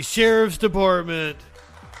the sheriff's department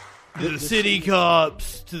to the city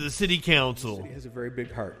cops to the city council. The city has a very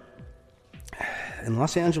big heart. And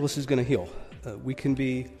Los Angeles is going to heal. We can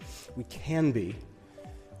be,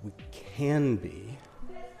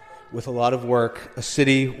 with a lot of work, a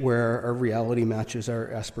city where our reality matches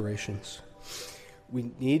our aspirations.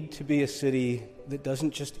 We need to be a city that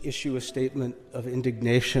doesn't just issue a statement of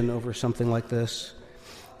indignation over something like this,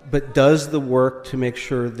 but does the work to make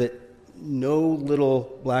sure that no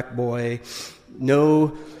little black boy,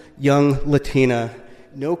 no young Latina,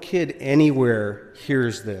 no kid anywhere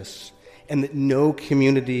hears this, and that no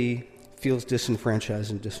community feels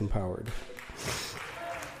disenfranchised and disempowered.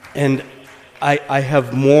 And I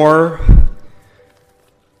have more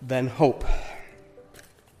than hope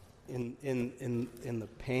in the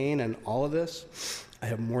pain and all of this. I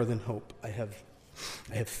have more than hope. I have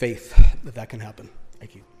faith that can happen.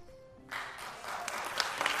 Thank you.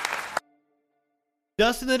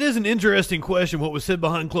 Dustin, that is an interesting question, what was said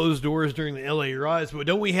behind closed doors during the LA riots, but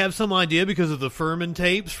don't we have some idea because of the Furman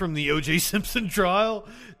tapes from the O.J. Simpson trial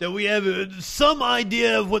that we have some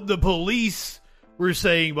idea of what the police were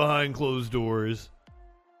saying behind closed doors?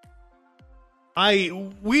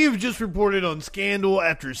 We've just reported on scandal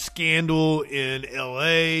after scandal in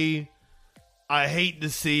LA. I hate to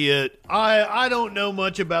see it. I don't know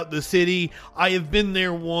much about the city. I have been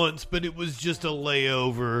there once, but it was just a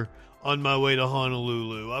layover on my way to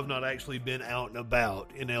Honolulu. I've not actually been out and about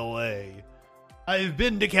in LA. I've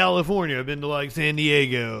been to California. I've been to like San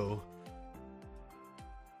Diego.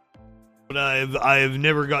 But I have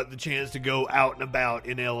never got the chance to go out and about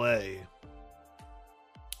in LA.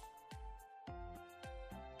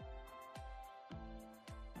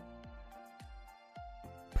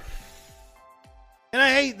 And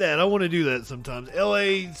I hate that. I want to do that sometimes.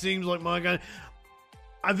 LA seems like my kind.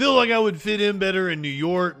 I feel like I would fit in better in New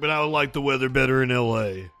York, but I would like the weather better in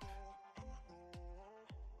LA.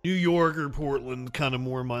 New York or Portland, kind of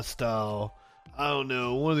more my style. I don't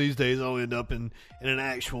know. One of these days I'll end up in an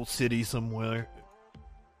actual city somewhere.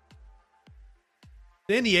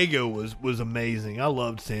 San Diego was amazing. I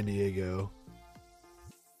loved San Diego.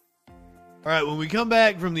 All right, when we come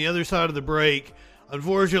back from the other side of the break,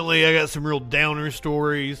 unfortunately, I got some real downer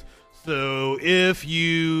stories. So if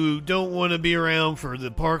you don't want to be around for the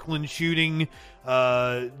Parkland shooting,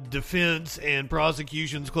 defense and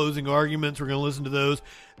prosecution's closing arguments, we're going to listen to those.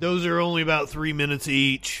 Those are only about 3 minutes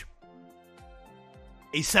each.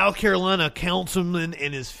 A South Carolina councilman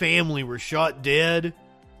and his family were shot dead.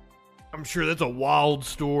 I'm sure that's a wild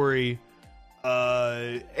story.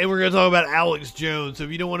 And we're going to talk about Alex Jones. So if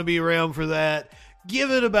you don't want to be around for that, give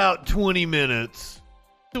it about 20 minutes,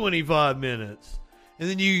 25 minutes. And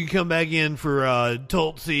then you can come back in for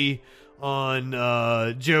Tulsi on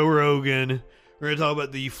Joe Rogan. We're going to talk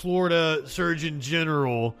about the Florida Surgeon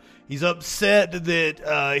General. He's upset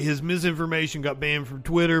that his misinformation got banned from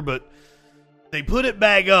Twitter, but they put it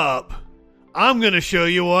back up. I'm going to show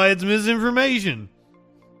you why it's misinformation.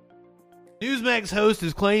 Newsmax host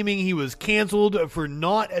is claiming he was canceled for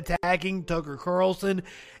not attacking Tucker Carlson,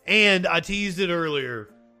 and I teased it earlier.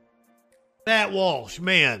 Matt Walsh,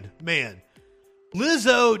 man.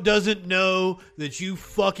 Lizzo doesn't know that you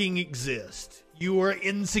fucking exist. You are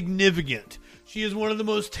insignificant. She is one of the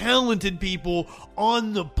most talented people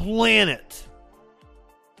on the planet.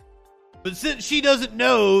 But since she doesn't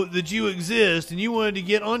know that you exist and you wanted to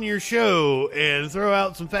get on your show and throw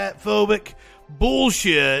out some fatphobic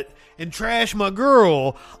bullshit and trash my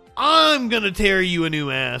girl, I'm going to tear you a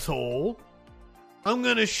new asshole. I'm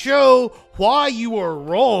going to show why you are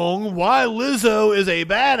wrong, why Lizzo is a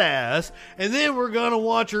badass, and then we're going to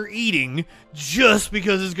watch her eating just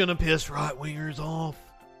because it's going to piss right-wingers off.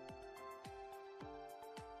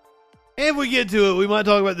 And if we get to it, we might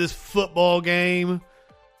talk about this football game.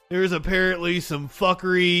 There's apparently some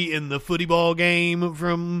fuckery in the footy ball game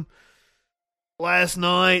from last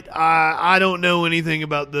night. I don't know anything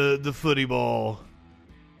about the footy ball.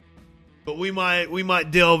 But we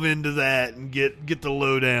might delve into that and get the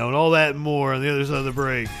lowdown, all that and more on the other side of the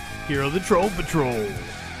break here on the Troll Patrol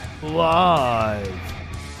live.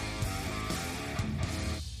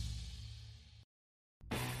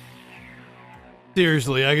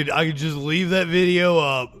 Seriously, I could just leave that video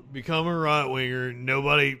up, become a right winger.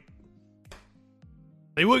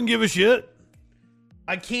 They wouldn't give a shit.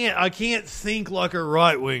 I can't think like a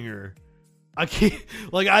right winger. I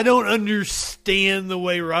don't understand the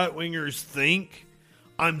way right wingers think.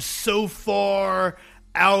 I'm so far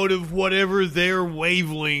out of whatever their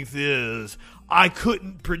wavelength is. I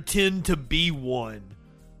couldn't pretend to be one.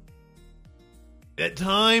 That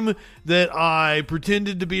time that I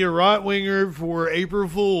pretended to be a right winger for April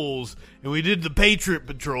Fools and we did the Patriot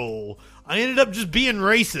Patrol, I ended up just being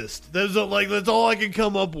racist. That's all I could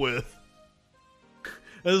come up with.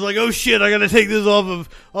 I was like, oh shit, I gotta take this off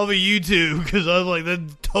of YouTube because I was like,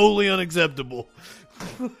 that's totally unacceptable.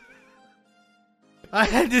 I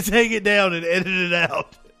had to take it down and edit it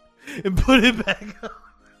out and put it back up.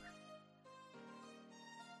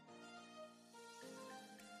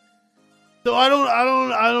 So I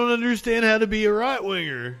don't understand how to be a right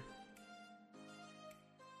winger.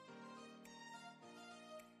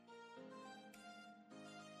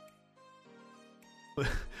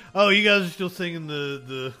 Oh, you guys are still singing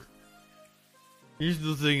you're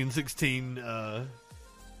still singing 16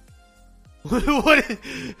 what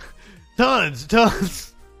tons.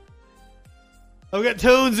 I've got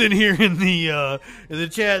tones in here in the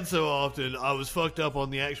chat so often I was fucked up on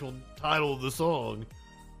the actual title of the song.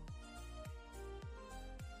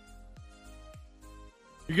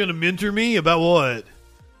 You're gonna mentor me about what?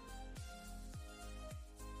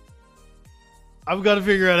 I've got to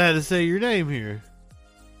figure out how to say your name here.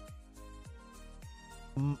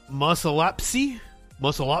 Musalapsi?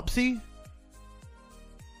 Mussalopsy?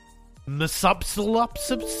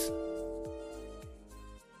 Musopsalopsips?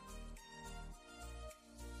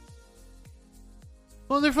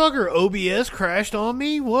 Motherfucker, OBS crashed on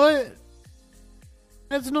me? What?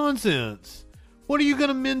 That's nonsense. What are you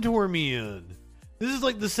gonna mentor me in? This is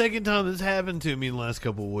like the second time this happened to me in the last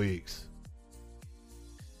couple of weeks.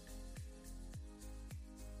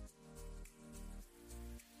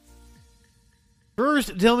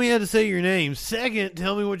 First, tell me how to say your name. Second,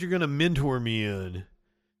 tell me what you're going to mentor me in.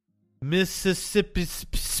 Mississippi.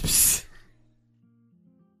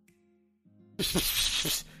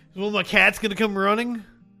 Is one of my cats going to come running?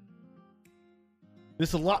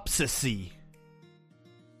 Missalopsisy.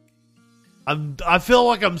 I feel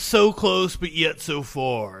like I'm so close, but yet so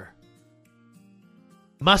far.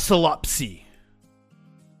 Mussalopsy.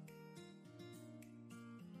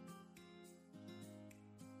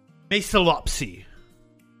 Mesalopsy.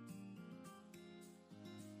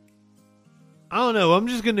 I don't know. I'm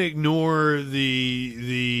just gonna ignore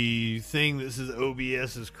the thing that says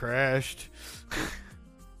OBS has crashed.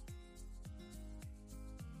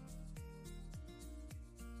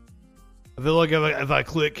 I feel like if I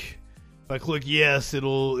click yes,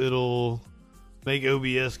 it'll make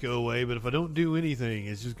OBS go away. But if I don't do anything,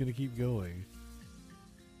 it's just gonna keep going.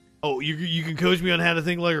 Oh, you can coach me on how to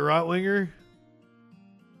think like a right winger.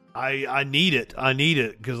 I need it. I need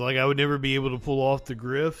it because I would never be able to pull off the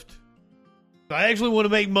grift. If I actually want to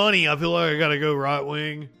make money, I feel like I gotta go right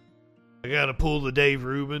wing. I gotta pull the Dave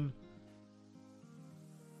Rubin.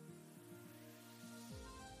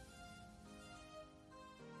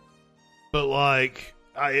 But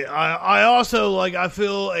I also I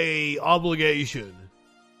feel a obligation.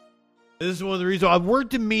 This is one of the reasons I've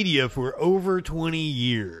worked in media for over 20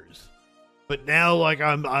 years. But now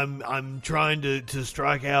I'm trying to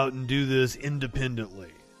strike out and do this independently.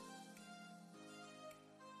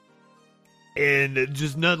 And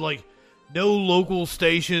just not no local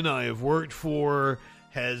station I have worked for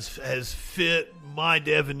has fit my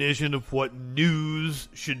definition of what news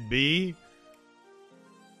should be.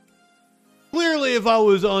 Clearly, if I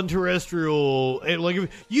was on terrestrial,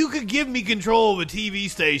 if you could give me control of a TV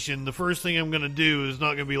station, the first thing I'm going to do is not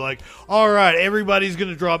going to be like, all right, everybody's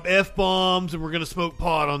going to drop F-bombs and we're going to smoke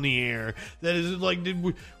pot on the air. That is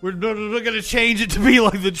we're not going to change it to be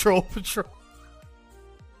like the Troll Patrol.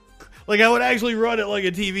 I would actually run it like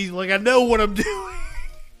a TV, I know what I'm doing.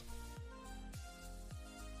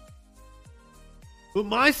 But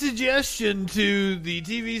my suggestion to the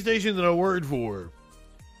TV station that I worked for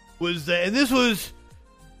was that, and this was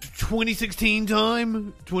 2016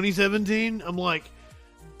 time, 2017, I'm like,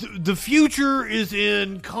 the future is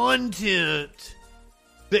in content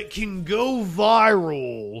that can go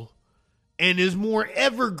viral and is more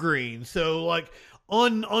evergreen. So,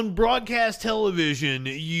 on broadcast television,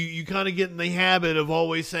 you kind of get in the habit of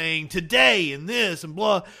always saying today and this and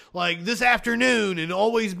blah, like this afternoon, and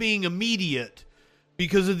always being immediate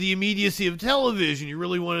because of the immediacy of television. You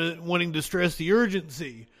really wanting to stress the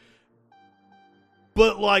urgency.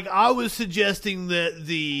 But like I was suggesting that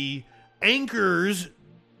the anchors,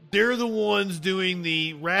 they're the ones doing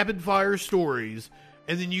the rapid fire stories,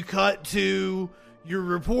 and then you cut to your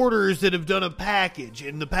reporters that have done a package,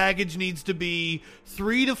 and the package needs to be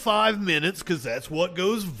 3 to 5 minutes because that's what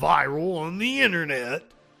goes viral on the internet,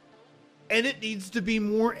 and it needs to be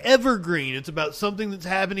more evergreen. It's about something that's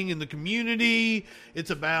happening in the community.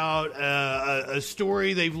 It's about a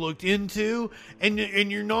story they've looked into, and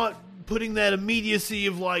you're not putting that immediacy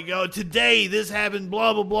of like, oh, today this happened,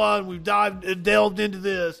 blah blah blah, and we've delved into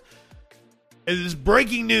this. And it's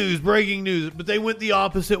breaking news, but they went the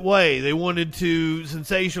opposite way. They wanted to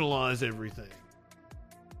sensationalize everything.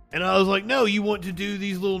 And I was like, no, you want to do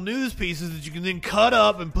these little news pieces that you can then cut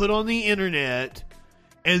up and put on the internet,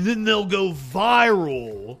 and then they'll go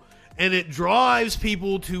viral, and it drives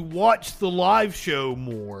people to watch the live show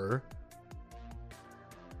more.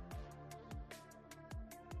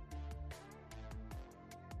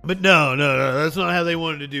 But no, that's not how they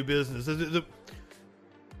wanted to do business.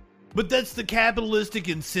 But that's the capitalistic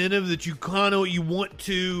incentive that you want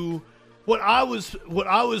to. What I was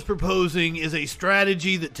proposing is a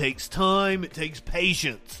strategy that takes time. It takes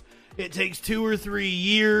patience. It takes 2 or 3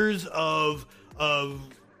 years of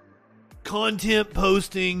content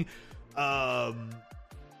posting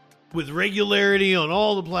with regularity on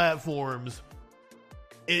all the platforms.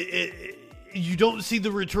 You don't see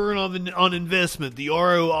the return on investment, the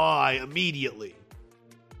ROI, immediately.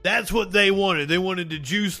 That's what they wanted. They wanted to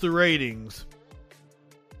juice the ratings.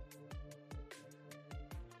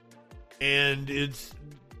 And it's...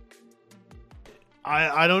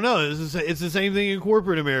 I don't know. It's the same thing in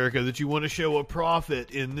corporate America, that you want to show a profit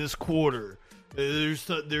in this quarter. There's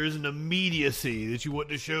an immediacy that you want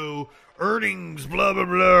to show earnings, blah, blah,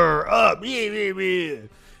 blah, up.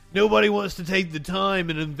 Nobody wants to take the time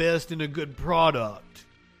and invest in a good product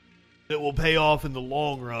that will pay off in the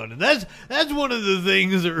long run. And that's one of the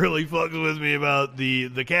things that really fucks with me about the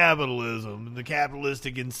capitalism and the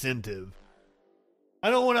capitalistic incentive. I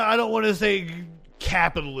don't want to say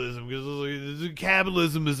capitalism, because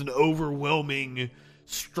capitalism is an overwhelming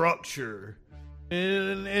structure.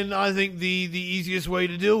 And I think the easiest way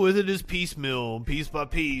to deal with it is piecemeal, piece by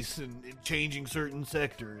piece, and changing certain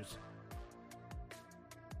sectors.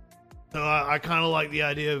 So I kind of like the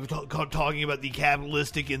idea of talking about the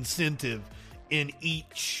capitalistic incentive in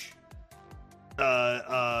each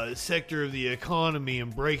sector of the economy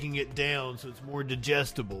and breaking it down so it's more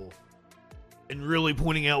digestible, and really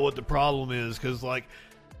pointing out what the problem is. Because like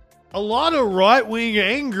a lot of right-wing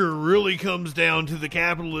anger really comes down to the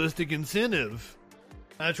capitalistic incentive.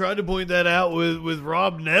 I tried to point that out with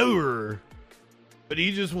Rob Neuer, but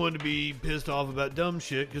he just wanted to be pissed off about dumb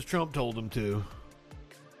shit because Trump told him to.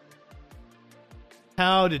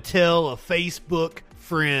 How to tell a Facebook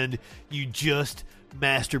friend you just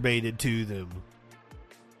masturbated to them.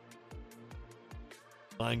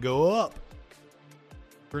 Line go up.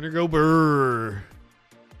 Burner go brrr.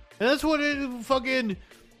 And that's what it fucking...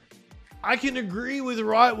 I can agree with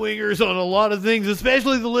right-wingers on a lot of things,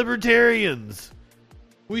 especially the libertarians.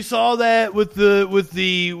 We saw that with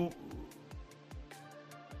the...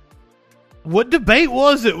 What debate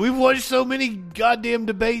was it? We've watched so many goddamn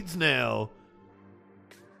debates now.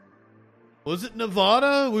 Was it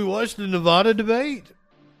Nevada? We watched the Nevada debate?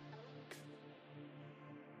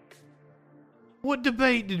 What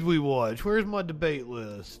debate did we watch? Where's my debate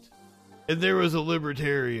list? And there was a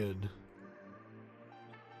libertarian.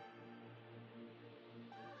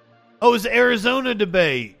 Oh, it was the Arizona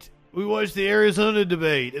debate. We watched the Arizona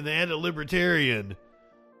debate, and they had a libertarian.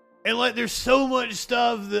 And like, there's so much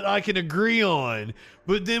stuff that I can agree on,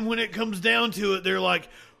 but then when it comes down to it, they're like,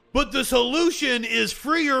 but the solution is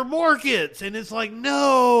freer markets. And it's like,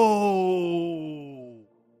 no.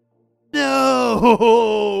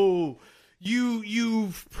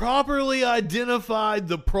 You've properly identified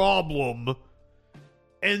the problem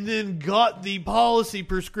and then got the policy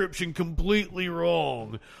prescription completely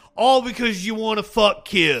wrong. All because you want to fuck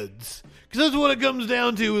kids. Because that's what it comes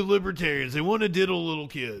down to with libertarians. They want to diddle little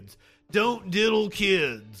kids. Don't diddle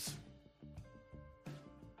kids.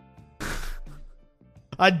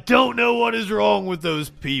 I don't know what is wrong with those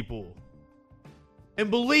people.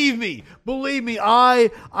 And believe me,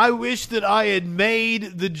 I wish that I had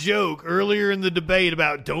made the joke earlier in the debate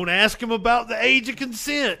about don't ask him about the age of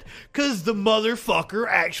consent, because the motherfucker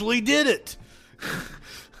actually did it.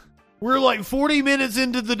 We're like 40 minutes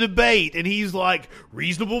into the debate, and he's like,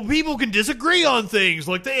 reasonable people can disagree on things,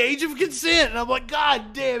 like the age of consent. And I'm like,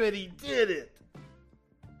 God damn it, he did it.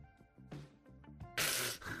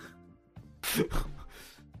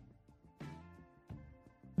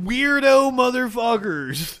 Weirdo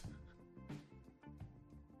motherfuckers.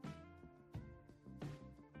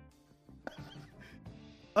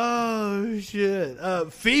 Oh, shit.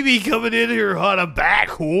 Phoebe coming in here on a back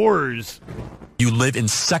whores. You live in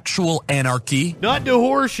sexual anarchy? Not to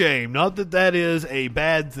whore shame. Not that that is a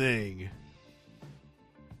bad thing.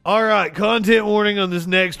 All right, content warning on this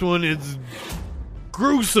next one. It's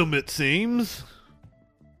gruesome, it seems.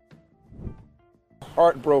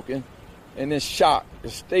 Heartbroken and in shock, a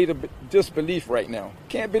state of disbelief right now.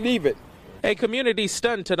 Can't believe it. A community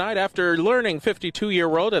stunned tonight after learning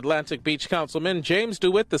 52-year-old Atlantic Beach Councilman James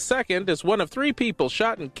DeWitt II is one of 3 people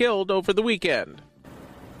shot and killed over the weekend.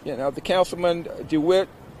 You know, the Councilman DeWitt,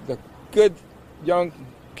 the good young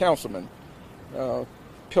councilman,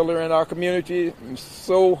 pillar in our community. I'm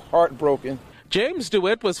so heartbroken. James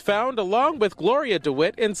DeWitt was found along with Gloria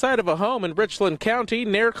DeWitt inside of a home in Richland County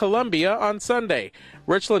near Columbia on Sunday.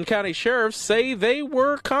 Richland County sheriffs say they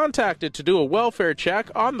were contacted to do a welfare check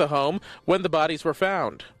on the home when the bodies were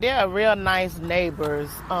found. They're real nice neighbors.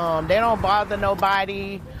 They don't bother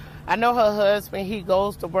nobody. I know her husband, he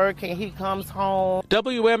goes to work and he comes home.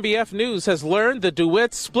 WMBF News has learned the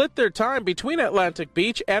DeWitts split their time between Atlantic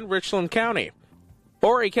Beach and Richland County.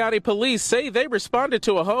 Horry County Police say they responded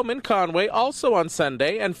to a home in Conway also on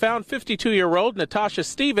Sunday and found 52-year-old Natasha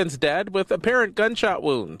Stevens dead with apparent gunshot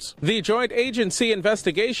wounds. The joint agency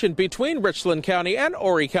investigation between Richland County and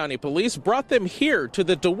Horry County Police brought them here to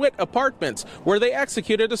the DeWitt apartments where they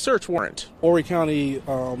executed a search warrant. Horry County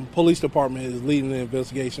Police Department is leading the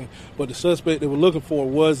investigation, but the suspect they were looking for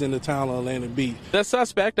was in the town of Atlantic Beach. The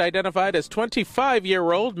suspect, identified as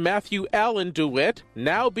 25-year-old Matthew Allen DeWitt,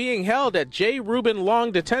 now being held at J. Reuben Long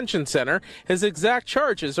Detention Center. His exact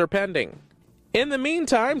charges are pending. In the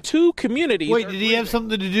meantime, 2 communities... Wait, did he have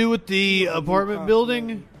something to do with the apartment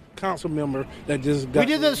building? Council member that just got... We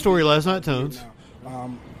did that story last night, Tones.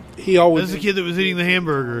 He always... That's the kid that was eating the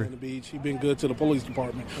hamburger. The beach. He's been good to the police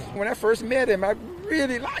department. When I first met him, I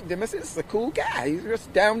really liked him. I said, this is a cool guy. He's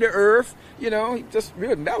just down to earth, you know. He's just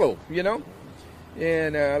real mellow, you know.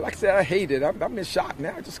 And like I said, I hate it. I'm in shock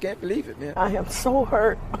now. I just can't believe it, man. I am so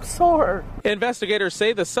hurt. I'm so hurt. Investigators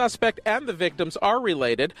say the suspect and the victims are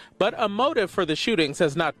related, but a motive for the shootings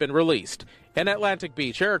has not been released. In Atlantic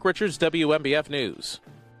Beach, Eric Richards, WMBF News.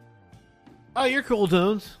 Oh, you're cool,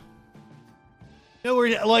 Tones. No,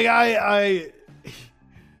 we're like I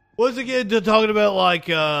once again talking about like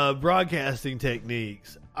broadcasting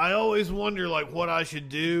techniques. I always wonder like what I should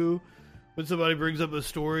do when somebody brings up a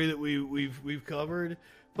story that we've covered.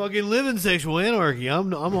 Fucking live in sexual anarchy.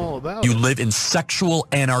 I'm all about You it. live in sexual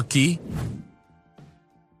anarchy?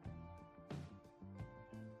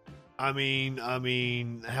 I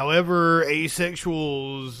mean, however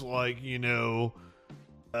asexuals like, you know,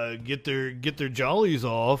 get their jollies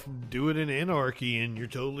off, do it in anarchy and you're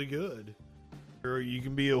totally good. Or you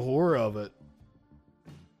can be a whore of it.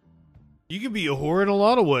 You can be a whore in a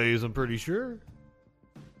lot of ways, I'm pretty sure.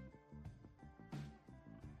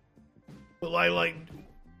 But like,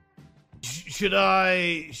 should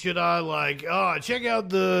I like, check out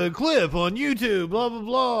the clip on YouTube, blah, blah,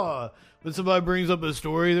 blah. When somebody brings up a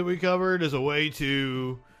story that we covered as a way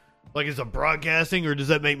to, like, as a broadcasting, or does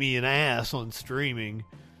that make me an ass on streaming?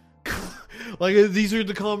 Like, these are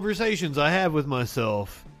the conversations I have with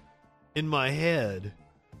myself in my head.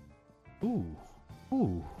 Ooh.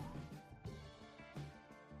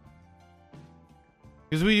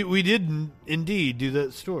 Because we did indeed do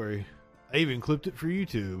that story. I even clipped it for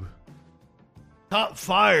YouTube. Cop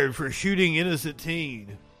fired for shooting innocent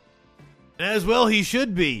teen. And as well he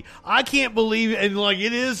should be. I can't believe, and like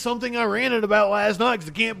it is something I ranted about last night because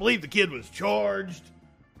I can't believe the kid was charged.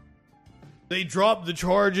 They dropped the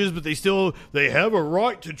charges, but they have a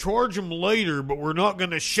right to charge him later, but we're not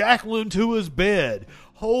going to shackle him to his bed.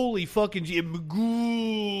 Holy fucking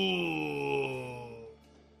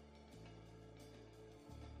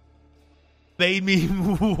made me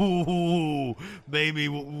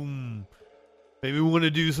want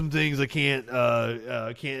to do some things I can't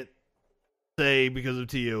say because of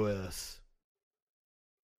TOS.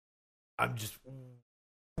 I'm just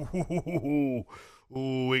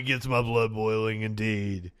ooh, it gets my blood boiling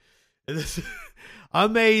indeed. I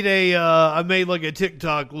made like a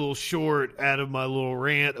TikTok little short out of my little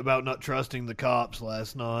rant about not trusting the cops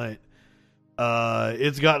last night.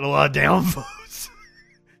 It's gotten a lot of downvotes.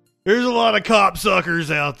 There's a lot of cop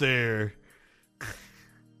suckers out there.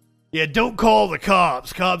 Yeah, don't call the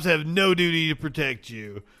cops. Cops have no duty to protect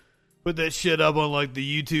you. Put that shit up on like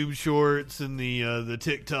the YouTube shorts and the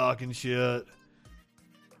TikTok and shit.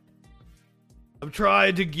 I'm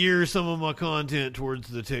trying to gear some of my content towards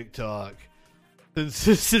the TikTok.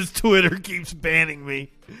 Since Twitter keeps banning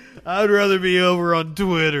me. I'd rather be over on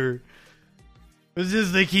Twitter. But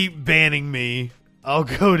since they keep banning me, I'll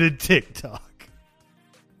go to TikTok.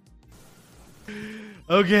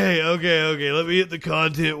 Okay. Let me hit the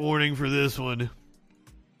content warning for this one.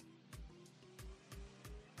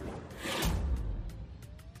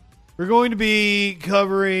 We're going to be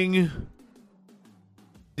covering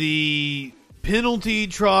the penalty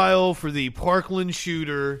trial for the Parkland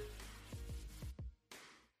shooter.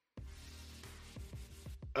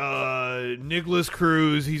 Nicholas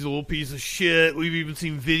Cruz, he's a little piece of shit. We've even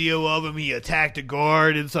seen video of him. He attacked a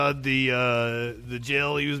guard inside the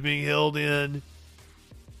jail he was being held in.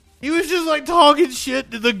 He was just like talking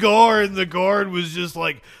shit to the guard, and the guard was just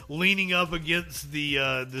like leaning up against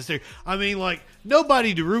the stair. I mean, like,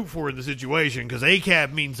 nobody to root for in the situation, because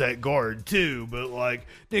ACAB means that guard too. But like,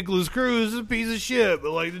 Nicholas Cruz is a piece of shit.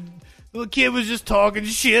 But like, the kid was just talking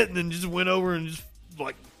shit, and then just went over and just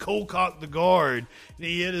like cold cocked the guard, and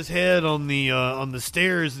he hit his head on the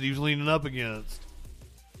stairs that he was leaning up against.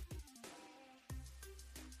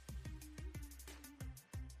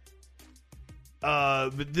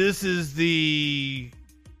 But this is the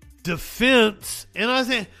defense, and I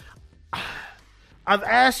think I've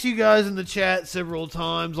asked you guys in the chat several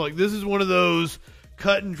times, like, this is one of those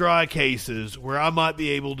cut and dry cases where I might be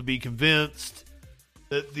able to be convinced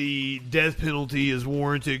that the death penalty is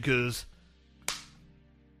warranted, because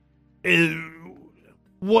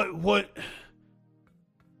what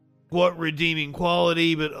redeeming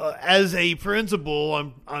quality, but as a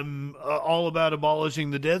principle, I'm all about abolishing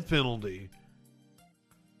the death penalty.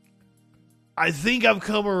 I think I've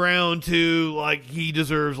come around to, like, he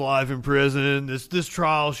deserves life in prison. This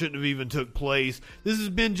trial shouldn't have even took place. This has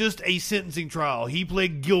been just a sentencing trial. He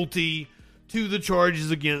pled guilty to the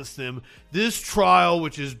charges against him. This trial,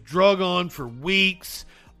 which is drug on for weeks,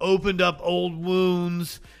 opened up old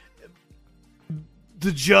wounds.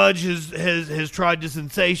 The judge has tried to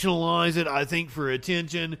sensationalize it, I think, for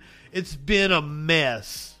attention. It's been a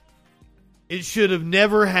mess. It should have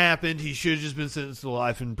never happened. He should have just been sentenced to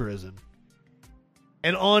life in prison.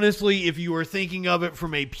 And honestly, if you are thinking of it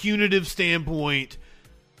from a punitive standpoint,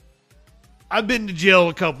 I've been to jail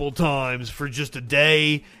a couple times for just a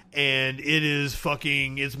day, and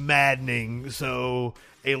it's maddening. So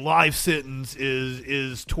a life sentence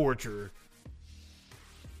is torture.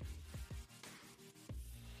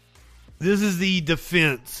 This is the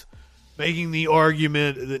defense making the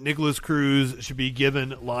argument that Nicholas Cruz should be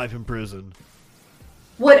given life in prison.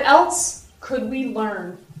 What else could we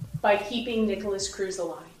learn by keeping Nicholas Cruz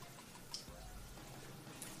alive?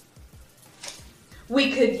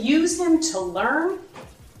 We could use him to learn,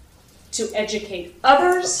 to educate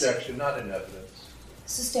others. Objection, not in evidence.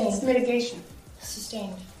 Sustained. It's mitigation.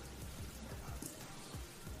 Sustained.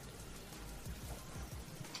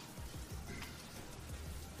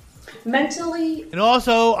 Mentally. And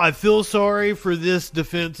also, I feel sorry for this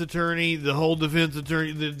defense attorney, the whole defense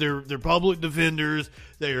attorney. They're public defenders.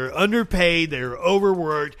 They are underpaid. They are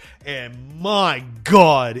overworked. And my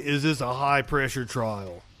God, is this a high-pressure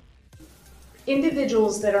trial.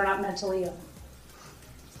 Individuals that are not mentally ill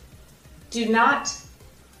do not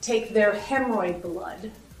take their hemorrhoid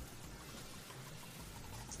blood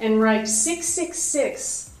and write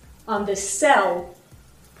 666 on the cell,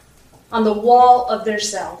 on the wall of their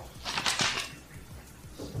cell.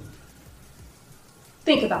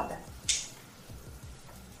 Think about that.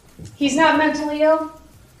 He's not mentally ill.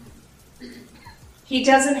 He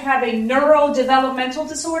doesn't have a neurodevelopmental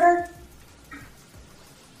disorder.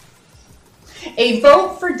 A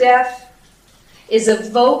vote for death is a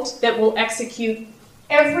vote that will execute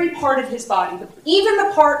every part of his body, even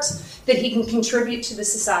the parts that he can contribute to the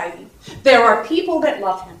society. There are people that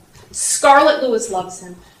love him. Scarlett Lewis loves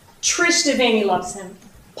him. Trish Devaney loves him.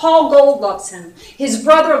 Paul Gold loves him. His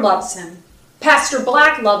brother loves him. Pastor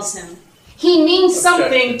Black loves him. He means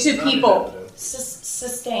something to people.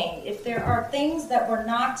 Sustained. If there are things that were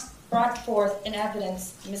not brought forth in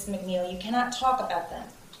evidence, Ms. McNeil, you cannot talk about them.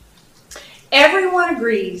 Everyone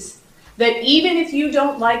agrees that even if you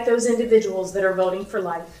don't like those individuals that are voting for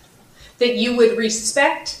life, that you would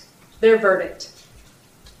respect their verdict.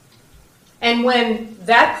 And when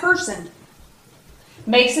that person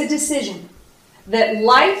makes a decision that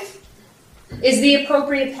life is the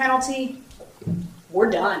appropriate penalty, we're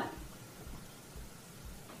done.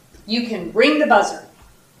 You can ring the buzzer.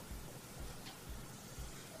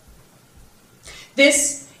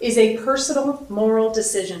 This is a personal moral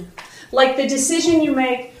decision, like the decision you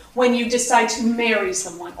make when you decide to marry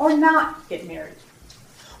someone or not get married.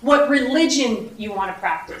 What religion you want to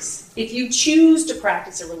practice, if you choose to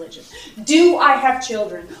practice a religion. Do I have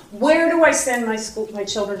children? Where do I send my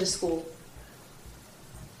children to school?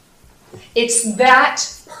 It's that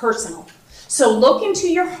personal. So look into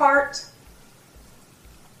your heart,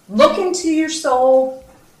 look into your soul.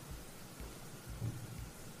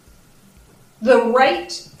 The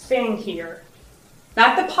right thing here,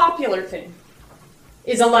 not the popular thing,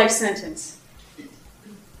 is a life sentence.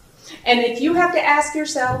 And if you have to ask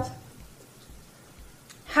yourself,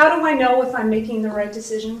 how do I know if I'm making the right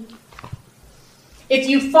decision? If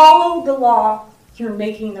you follow the law, you're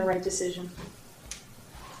making the right decision.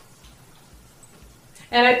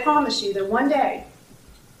 And I promise you that one day,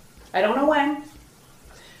 I don't know when,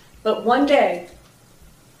 but one day,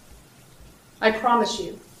 I promise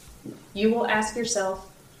you, you will ask yourself,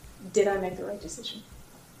 did I make the right decision?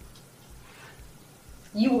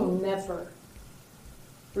 You will never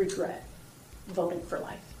regret voting for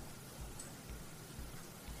life.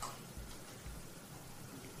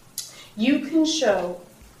 You can show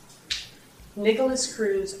Nikolas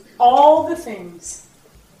Cruz all the things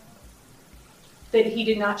that he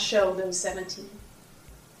did not show those 17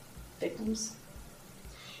 victims.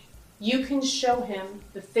 You can show him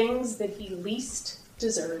the things that he least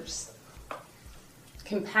deserves: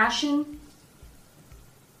 compassion,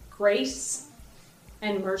 grace,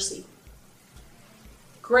 and mercy.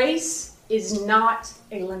 Grace is not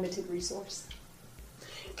a limited resource.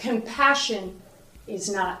 Compassion is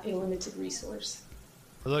not a limited resource.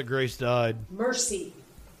 I thought Grace died. Mercy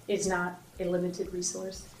is not a limited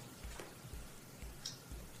resource.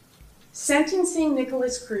 Sentencing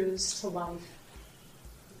Nikolas Cruz to life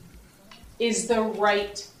is the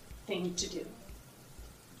right thing to do.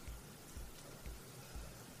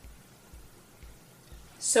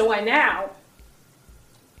 So I now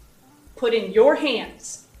put in your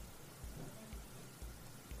hands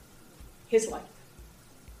his life.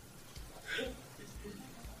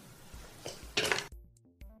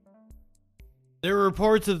 There were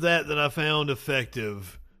parts of that I found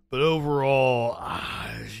effective, but overall,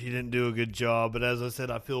 she didn't do a good job. But as I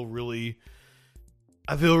said, I feel really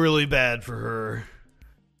bad for her.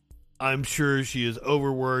 I'm sure she is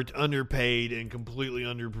overworked, underpaid, and completely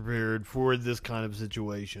underprepared for this kind of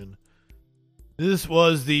situation. This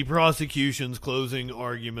was the prosecution's closing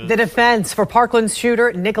argument. The defense for Parkland's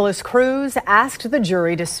shooter, Nikolas Cruz, asked the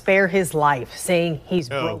jury to spare his life, saying he's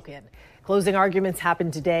broken. Closing arguments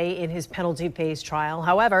happened today in his penalty phase trial.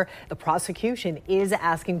 However, the prosecution is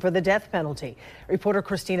asking for the death penalty. Reporter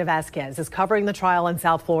Christina Vasquez is covering the trial in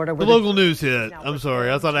South Florida. The local news hit. I'm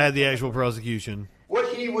sorry. I thought I had the actual prosecution.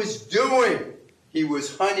 What he was doing, he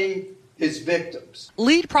was hunting his victims.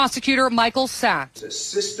 Lead prosecutor Michael Sachs. It's a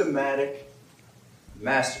systematic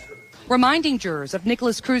massacre. Reminding jurors of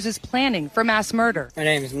Nikolas Cruz's planning for mass murder. My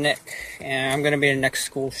name is Nick, and I'm going to be the next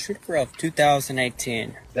school shooter of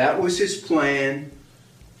 2018. That was his plan.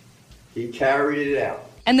 He carried it out.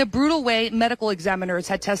 And the brutal way medical examiners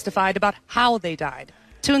had testified about how they died,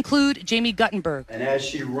 to include Jamie Guttenberg. And as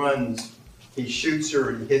she runs, he shoots her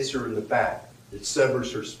and hits her in the back. It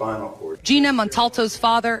severs her spinal cord. Gina Montalto's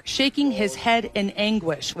father shaking his head in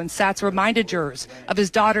anguish when Satz reminded jurors of his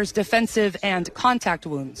daughter's defensive and contact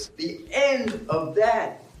wounds. The end of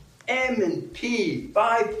that M&P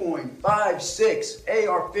 5.56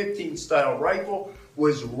 AR-15 style rifle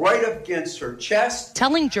was right up against her chest.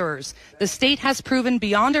 Telling jurors the state has proven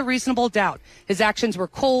beyond a reasonable doubt his actions were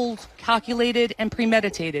cold, calculated, and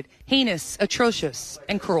premeditated, heinous, atrocious,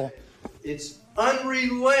 and cruel. It's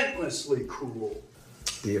unrelentlessly cruel.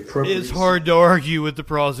 It's hard to argue with the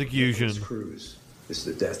prosecution. Cruz is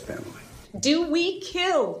the death penalty. Do we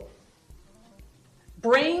kill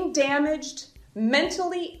brain damaged,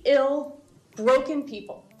 mentally ill, broken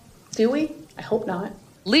people? Do we? I hope not.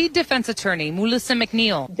 Lead defense attorney Melissa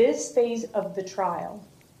McNeil. This phase of the trial,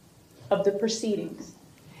 of the proceedings,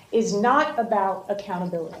 is not about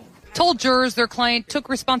accountability. Told jurors their client took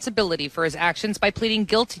responsibility for his actions by pleading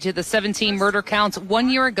guilty to the 17 murder counts 1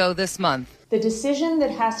 year ago this month. The decision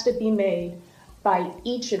that has to be made by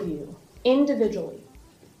each of you individually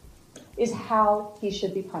is how he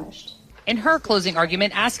should be punished. In her closing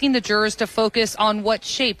argument, asking the jurors to focus on what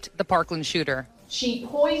shaped the Parkland shooter. She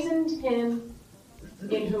poisoned him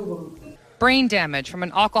in her womb. Brain damage from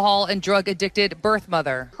an alcohol and drug addicted birth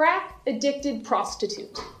mother. Crack addicted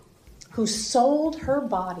prostitute who sold her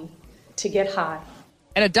body to get high.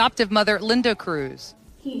 An adoptive mother, Linda Cruz.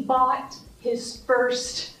 He bought his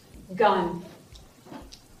first gun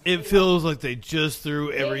It feels like they just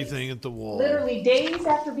threw everything at the wall. Literally days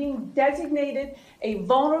after being designated a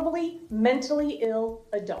vulnerably mentally ill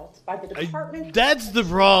adult by the department. That's the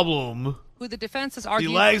problem. Who the defense has He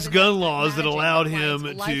argued lacks gun laws that allowed him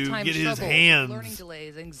to get his hands learning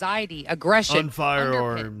delays, anxiety, aggression, on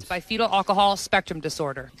firearms underpinned by fetal alcohol spectrum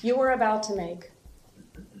disorder. You are about to make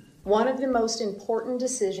one of the most important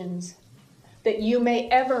decisions that you may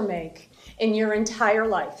ever make in your entire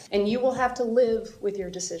life, and you will have to live with your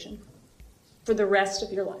decision for the rest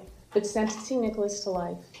of your life. But sentencing Nicholas to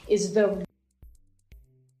life is the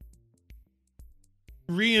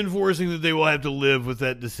reinforcing that they will have to live with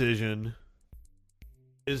that decision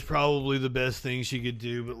is probably the best thing she could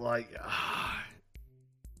do, but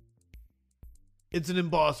it's an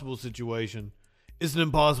impossible situation. It's an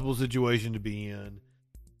impossible situation to be in.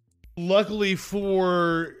 Luckily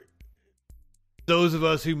for those of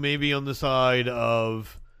us who may be on the side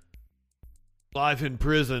of life in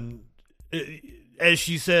prison, as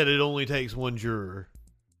she said, it only takes one juror.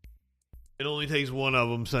 It only takes one of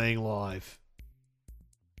them saying life.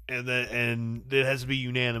 And it has to be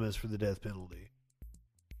unanimous for the death penalty.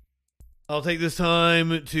 I'll take this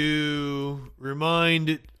time to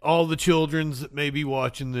remind all the children that may be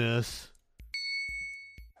watching this.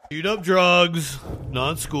 Shoot up drugs,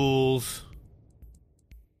 not schools.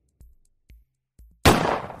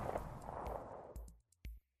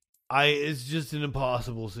 It's just an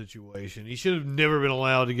impossible situation. He should have never been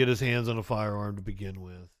allowed to get his hands on a firearm to begin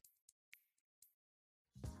with.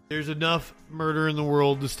 There's enough murder in the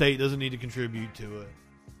world. The state doesn't need to contribute to it.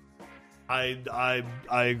 I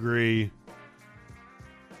agree.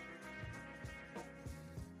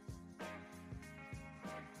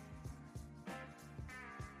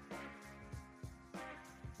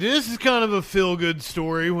 This is kind of a feel-good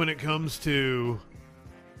story when it comes to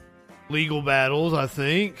legal battles, I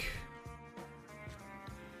think.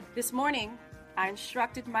 This morning, I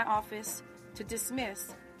instructed my office to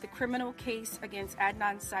dismiss the criminal case against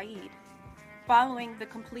Adnan Syed following the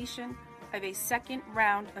completion of a second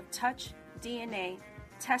round of touch DNA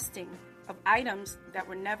testing of items that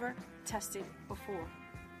were never tested before.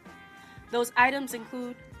 Those items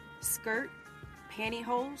include skirt,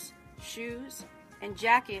 pantyhose, shoes, and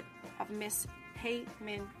jacket of Miss Hae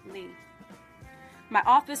Min Lee. My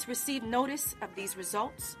office received notice of these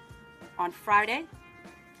results on Friday.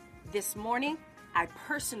 This morning, I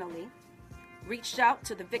personally reached out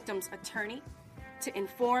to the victim's attorney to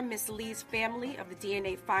inform Miss Lee's family of the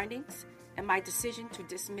DNA findings and my decision to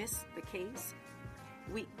dismiss the case.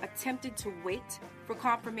 We attempted to wait for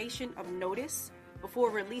confirmation of notice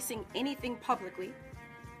before releasing anything publicly,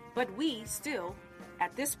 but we still,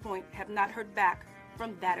 at this point, have not heard back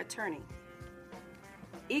from that attorney.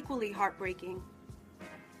 Equally heartbreaking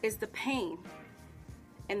is the pain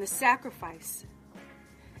and the sacrifice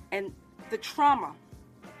and the trauma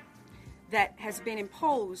that has been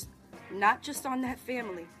imposed not just on that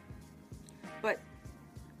family, but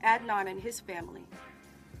Adnan and his family,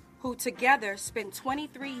 who together spent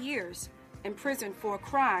 23 years in prison for a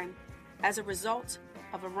crime as a result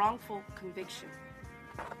of a wrongful conviction.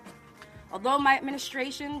 Although my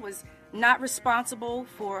administration was not responsible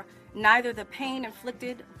for neither the pain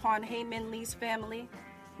inflicted upon Hae Min Lee's family,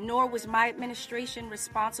 nor was my administration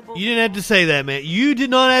responsible. You didn't have to say that, man. You did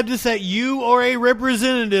not have to say. You are a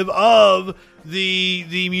representative of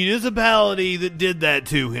the municipality that did that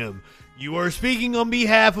to him. You are speaking on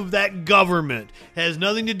behalf of that government. It has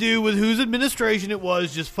nothing to do with whose administration it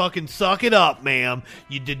was. Just fucking suck it up, ma'am.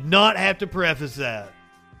 You did not have to preface that.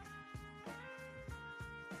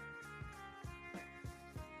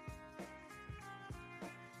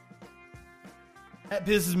 That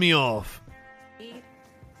pisses me off.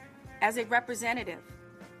 As a representative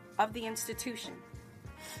of the institution,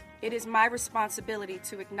 it is my responsibility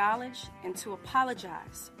to acknowledge and to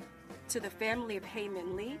apologize to the family of Hae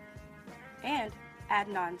Min Lee and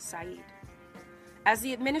Adnan Syed. As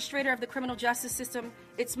the administrator of the criminal justice system,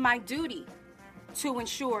 it's my duty to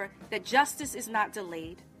ensure that justice is not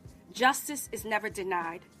delayed, justice is never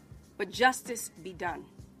denied, but justice be done.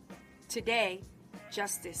 Today,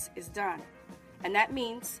 justice is done. And that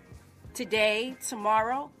means today,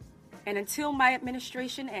 tomorrow, and until my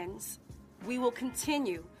administration ends, we will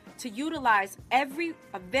continue to utilize every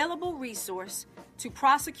available resource to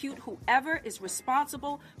prosecute whoever is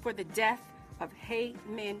responsible for the death of Hae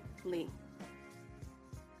Min Lee.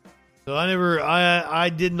 So I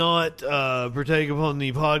did not partake upon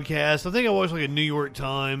the podcast. I think I watched like a New York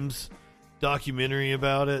Times documentary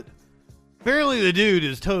about it. Apparently the dude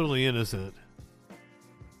is totally innocent.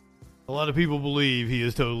 A lot of people believe he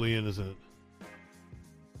is totally innocent.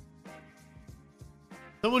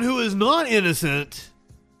 Someone who is not innocent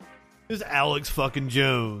is Alex fucking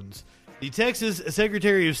Jones. The Texas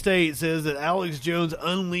Secretary of State says that Alex Jones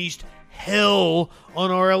unleashed hell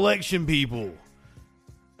on our election people.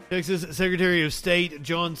 Texas Secretary of State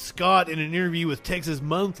John Scott, in an interview with Texas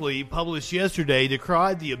Monthly published yesterday,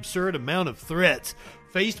 decried the absurd amount of threats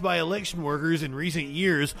faced by election workers in recent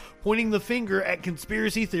years, pointing the finger at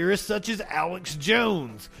conspiracy theorists such as Alex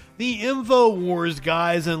Jones. The InfoWars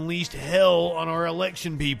guys unleashed hell on our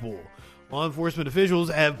election people. Law enforcement officials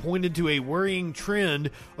have pointed to a worrying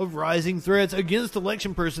trend of rising threats against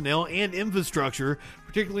election personnel and infrastructure,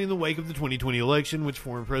 particularly in the wake of the 2020 election, which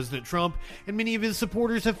former President Trump and many of his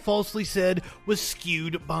supporters have falsely said was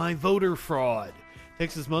skewed by voter fraud.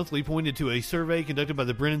 Texas Monthly pointed to a survey conducted by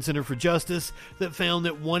the Brennan Center for Justice that found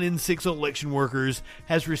that 1 in 6 election workers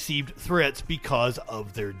has received threats because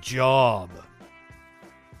of their job.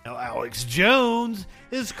 Now, Alex Jones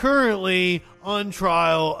is currently on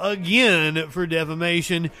trial again for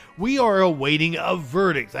defamation. We are awaiting a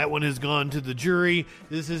verdict. That one has gone to the jury.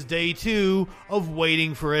 This is day 2 of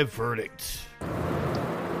waiting for a verdict.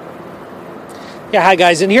 Yeah, hi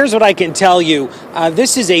guys, and here's what I can tell you.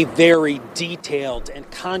 This is a very detailed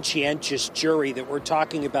and conscientious jury that we're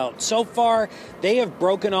talking about. So far, they have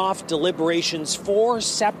broken off deliberations 4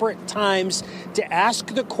 separate times to ask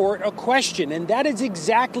the court a question, and that is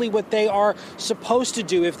exactly what they are supposed to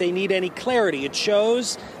do if they need any clarity. It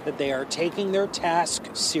shows that they are taking their task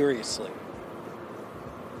seriously.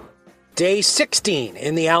 Day 16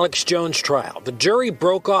 in the Alex Jones trial. The jury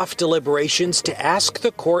broke off deliberations to ask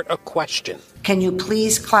the court a question. Can you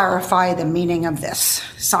please clarify the meaning of this?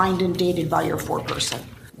 Signed and dated by your foreperson.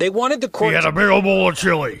 They wanted the court to a barrel bowl of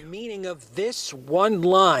chili. The meaning of this one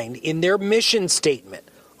line in their mission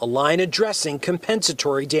statement, a line addressing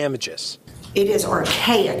compensatory damages. It is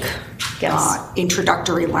archaic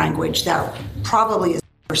introductory language that probably is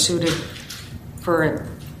better suited for a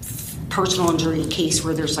personal injury case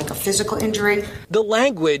where there's like a physical injury. The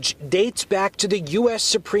language dates back to the U.S.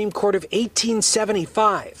 Supreme Court of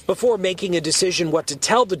 1875. Before making a decision what to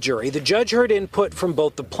tell the jury, the judge heard input from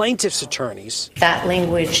both the plaintiff's attorneys. That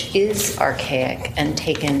language is archaic and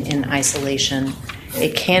taken in isolation.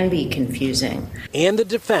 It can be confusing. And the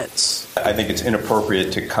defense. I think it's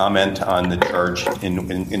inappropriate to comment on the charge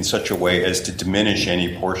in such a way as to diminish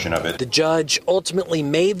any portion of it. The judge ultimately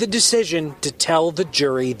made the decision to tell the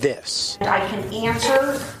jury this. I can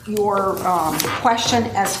answer your question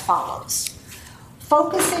as follows.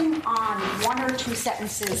 Focusing on 1 or 2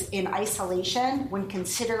 sentences in isolation when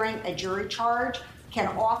considering a jury charge can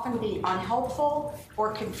often be unhelpful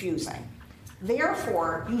or confusing.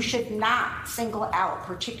 Therefore, you should not single out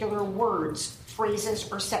particular words, phrases,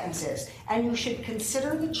 or sentences, and you should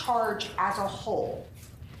consider the charge as a whole.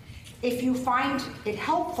 If you find it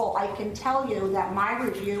helpful, I can tell you that my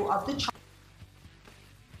review of the charge...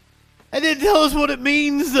 I didn't tell us what it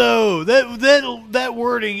means, though. That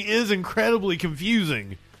wording is incredibly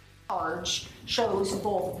confusing. Charge shows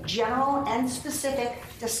both general and specific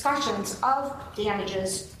discussions of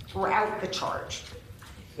damages throughout the charge.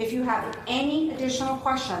 If you have any additional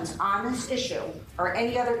questions on this issue, or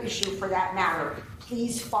any other issue for that matter,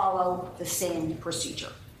 please follow the same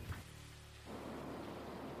procedure.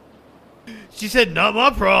 She said, not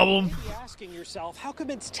my problem. You're asking yourself, how come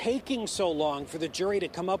it's taking so long for the jury to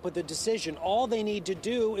come up with a decision? All they need to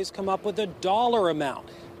do is come up with a dollar amount.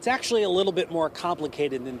 It's actually a little bit more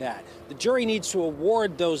complicated than that. The jury needs to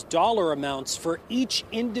award those dollar amounts for each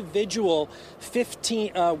individual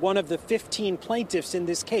one of the 15 plaintiffs in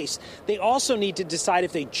this case. They also need to decide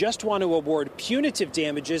if they just want to award punitive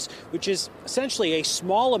damages, which is essentially a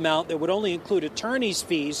small amount that would only include attorney's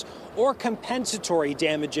fees, or compensatory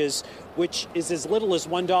damages, which is as little as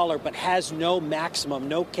 $1 but has no maximum,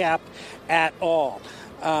 no cap at all.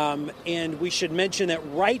 And we should mention that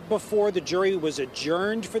right before the jury was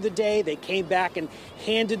adjourned for the day, they came back and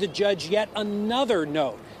handed the judge yet another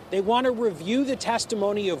note. They want to review the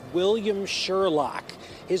testimony of William Sherlock.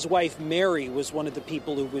 His wife, Mary, was one of the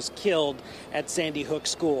people who was killed at Sandy Hook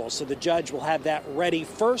School. So the judge will have that ready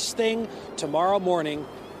first thing tomorrow morning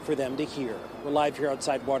for them to hear. We're live here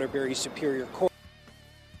outside Waterbury Superior Court.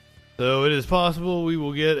 So it is possible we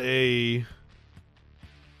will get a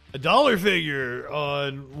dollar figure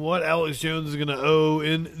on what Alex Jones is going to owe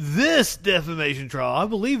in this defamation trial. I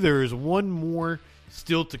believe there is one more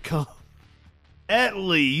still to come. At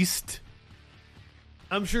least.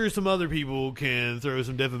 I'm sure some other people can throw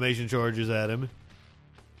some defamation charges at him.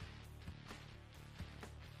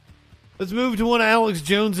 Let's move to one of Alex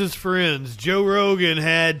Jones's friends. Joe Rogan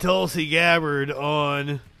had Tulsi Gabbard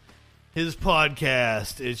on his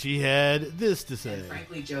podcast, and she had this to say. And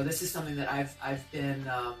frankly, Joe, this is something that I've been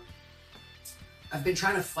I've been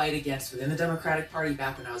trying to fight against within the Democratic Party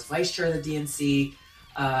back when I was vice chair of the DNC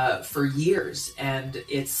for years, and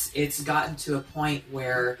it's gotten to a point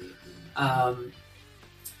where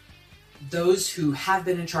those who have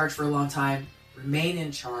been in charge for a long time remain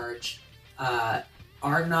in charge,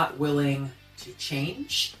 are not willing to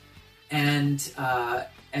change, and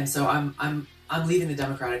so I'm leaving the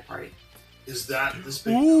Democratic Party. Is that this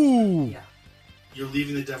big? Ooh. Yeah. You're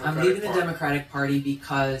leaving the Democratic I'm leaving Party. the Democratic Party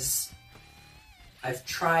because I've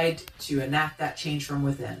tried to enact that change from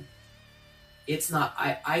within. It's not.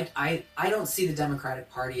 I don't see the Democratic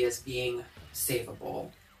Party as being savable,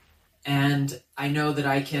 and I know that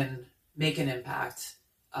I can make an impact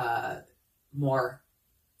more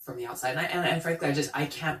from the outside. And frankly, I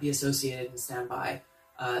can't be associated and stand by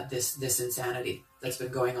this insanity that's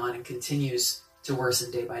been going on and continues to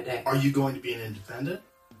worsen day by day. Are you going to be an independent?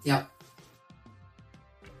 Yep.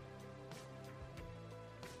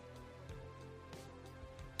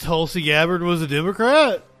 Tulsi Gabbard was a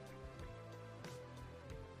Democrat?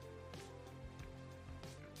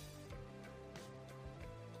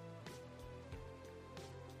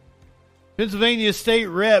 Pennsylvania State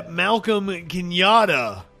Rep Malcolm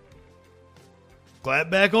Kenyatta clapped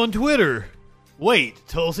back on Twitter. Wait,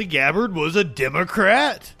 Tulsi Gabbard was a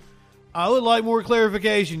Democrat? I would like more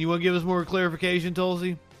clarification. You want to give us more clarification,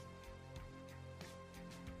 Tulsi?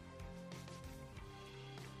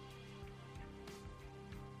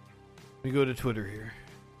 Let me go to Twitter here.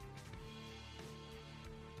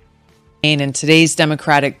 In today's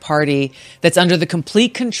Democratic Party that's under the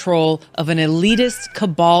complete control of an elitist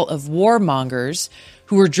cabal of warmongers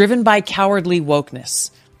who are driven by cowardly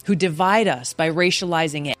wokeness, who divide us by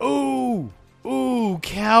racializing it. Ooh,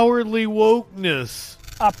 cowardly wokeness.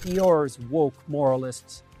 Up yours, woke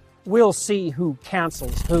moralists. We'll see who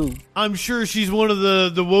cancels who. I'm sure she's one of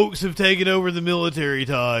the wokes have taken over the military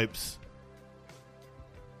types.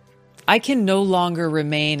 I can no longer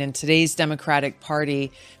remain in today's Democratic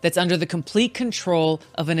Party that's under the complete control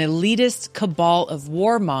of an elitist cabal of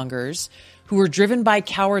warmongers who are driven by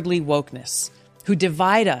cowardly wokeness, who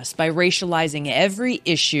divide us by racializing every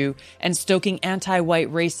issue and stoking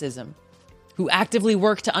anti-white racism, who actively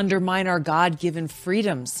work to undermine our God-given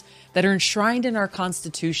freedoms that are enshrined in our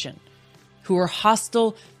Constitution, who are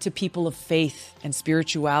hostile to people of faith and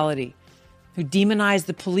spirituality, who demonize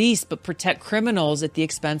the police but protect criminals at the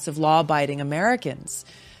expense of law-abiding Americans,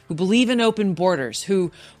 who believe in open borders,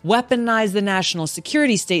 who weaponize the national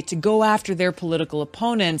security state to go after their political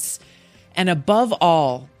opponents, and above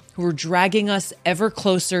all, who are dragging us ever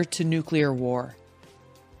closer to nuclear war.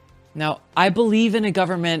 Now, I believe in a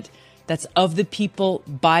government that's of the people,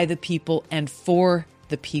 by the people, and for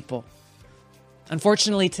the people.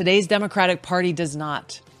 Unfortunately, today's Democratic Party does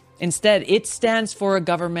not. Instead, it stands for a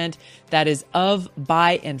government that is of,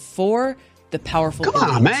 by, and for the powerful. Come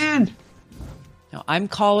on, man! Now, I'm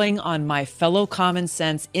calling on my fellow common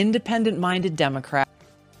sense, independent-minded Democrats.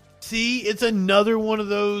 See, it's another one of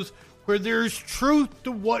those where there's truth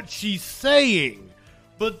to what she's saying,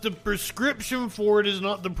 but the prescription for it is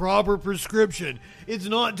not the proper prescription. It's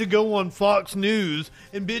not to go on Fox News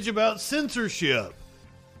and bitch about censorship.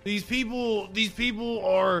 These people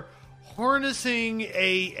are harnessing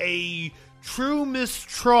a true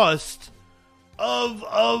mistrust of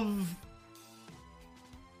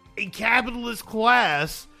a capitalist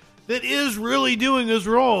class that is really doing us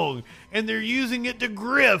wrong, and they're using it to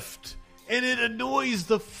grift, and it annoys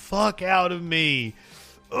the fuck out of me.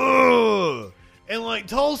 Ugh. And like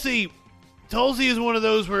Tulsi is one of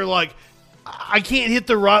those where like I can't hit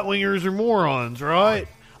the right wingers or morons, right?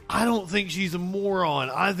 I don't think she's a moron.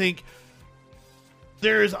 I think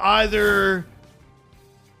there's either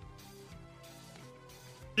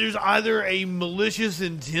a malicious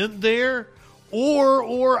intent there,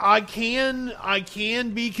 or I can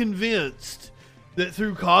be convinced that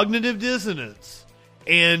through cognitive dissonance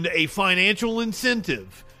and a financial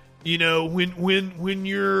incentive, you know, when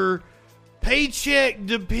your paycheck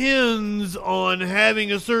depends on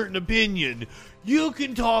having a certain opinion, you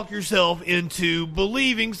can talk yourself into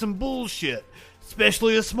believing some bullshit,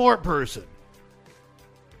 especially a smart person.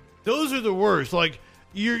 Those are the worst. Like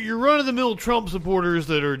your run-of-the-mill Trump supporters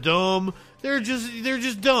that are dumb, they're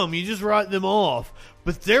just dumb. You just write them off.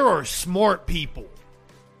 But there are smart people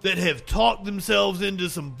that have talked themselves into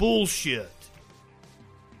some bullshit.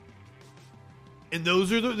 And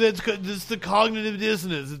those are that's the cognitive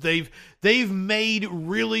dissonance that they've made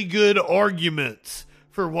really good arguments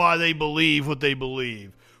for why they believe what they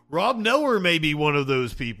believe. Rob Noer may be one of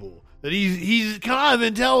those people that he's kind of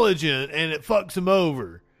intelligent and it fucks him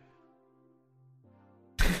over.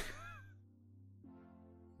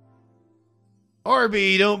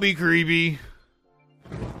 RB, don't be creepy.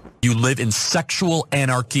 You live in sexual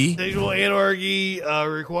anarchy? Sexual anarchy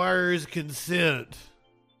requires consent.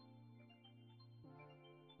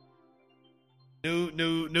 No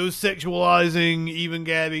sexualizing. Even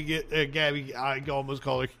Gabby, I almost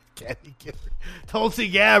call her Gabby Gifford. Tulsi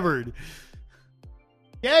Gabbard.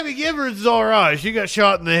 Gabby Giffords is all right. She got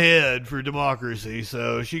shot in the head for democracy,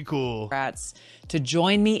 so she cool. To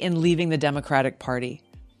join me in leaving the Democratic Party.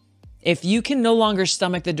 If you can no longer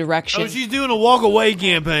stomach the direction... Oh, she's doing a walk-away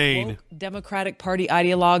campaign. Democratic Party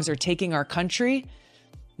ideologues are taking our country,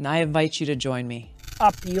 and I invite you to join me.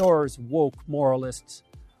 Up yours, woke moralists.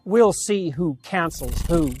 We'll see who cancels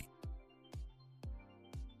who.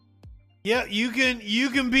 Yeah, you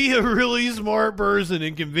can be a really smart person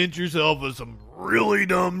and convince yourself of some really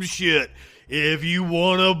dumb shit if you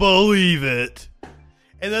want to believe it.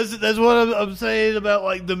 And that's what I'm saying about,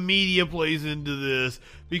 like, the media plays into this,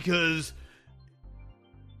 because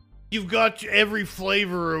you've got every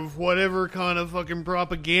flavor of whatever kind of fucking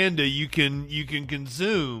propaganda you can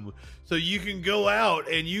consume. So you can go out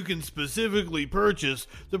and you can specifically purchase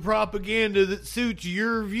the propaganda that suits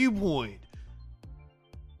your viewpoint.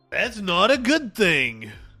 That's not a good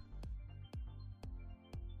thing.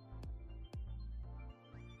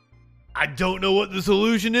 I don't know what the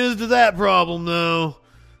solution is to that problem, though.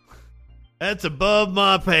 That's above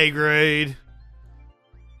my pay grade.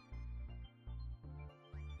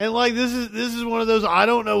 And like this is one of those, I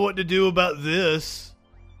don't know what to do about this.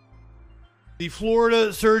 The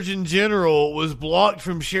Florida Surgeon General was blocked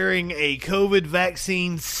from sharing a COVID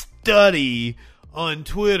vaccine study on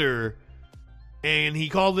Twitter, and he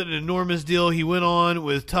called it an enormous deal. He went on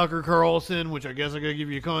with Tucker Carlson, which I guess I gotta give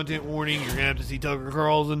you a content warning. You're gonna have to see Tucker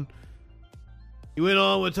Carlson. He went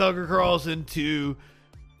on with Tucker Carlson to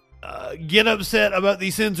get upset about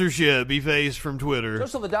the censorship he faced from Twitter.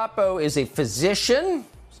 Joseph Ladapo is a physician.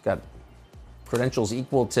 He's got credentials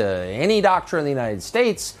equal to any doctor in the United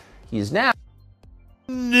States. He is now...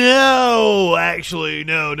 No, actually,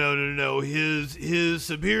 no. His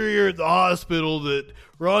superior at the hospital that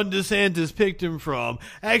Ron DeSantis picked him from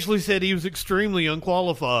actually said he was extremely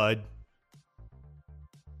unqualified.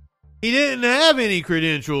 He didn't have any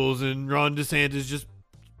credentials, and Ron DeSantis just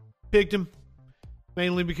picked him.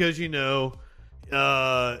 Mainly because,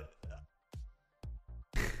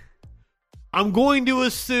 I'm going to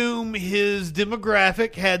assume his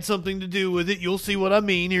demographic had something to do with it. You'll see what I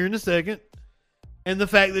mean here in a second. And the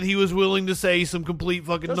fact that he was willing to say some complete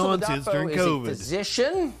fucking nonsense during COVID. Is a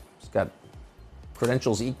physician. He's got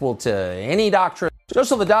credentials equal to any doctor.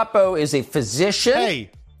 Joseph Ladapo is a physician.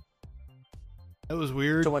 Hey. That was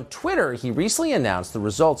weird. So on Twitter, he recently announced the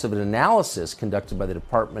results of an analysis conducted by the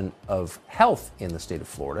Department of Health in the state of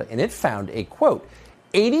Florida, and it found a, quote,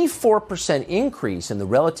 84% increase in the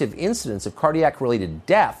relative incidence of cardiac-related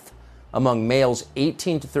death among males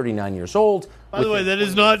 18 to 39 years old. By the way, that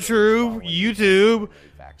is not true. YouTube,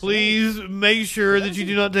 please make sure that you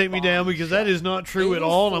do not take me down, because that is not true at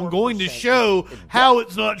all, and I'm going to show how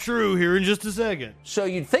it's not true here in just a second. So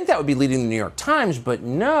you'd think that would be leading the New York Times, but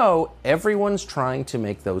no, everyone's trying to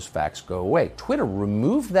make those facts go away. Twitter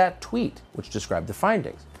removed that tweet, which described the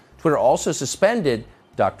findings. Twitter also suspended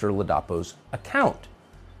Dr. Ladapo's account.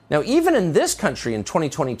 Now, even in this country in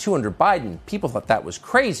 2022 under Biden, people thought that was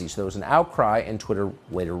crazy, so there was an outcry, and Twitter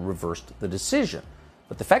later reversed the decision.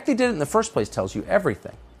 But the fact they did it in the first place tells you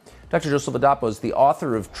everything. Dr. Joseph Ladapo is the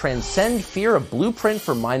author of Transcend Fear, a blueprint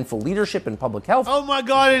for mindful leadership in public health. Oh my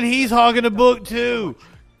God, and he's hogging a book too.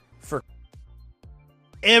 For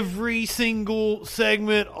every single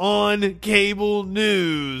segment on cable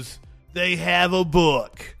news, they have a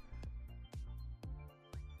book.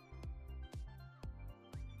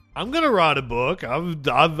 I'm gonna write a book.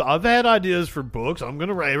 I've had ideas for books. I'm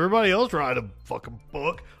gonna write. Everybody else write a fucking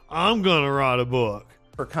book. I'm gonna write a book.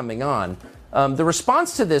 For coming on, the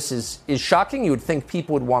response to this is shocking. You would think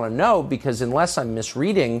people would want to know, because unless I'm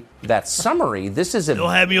misreading that summary, this is a... They'll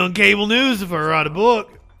have me on cable news if I write a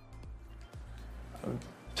book.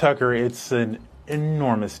 Tucker, it's an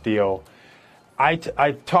enormous deal. I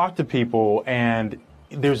talked to people, and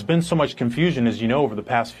there's been so much confusion, as you know, over the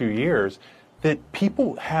past few years, that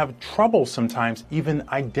people have trouble sometimes even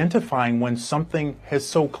identifying when something has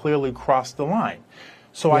so clearly crossed the line.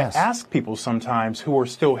 So yes. I ask people sometimes who are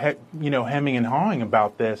still, hemming and hawing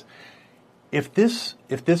about this, if this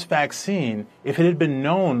vaccine, if it had been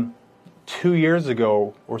known 2 years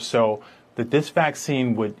ago or so that this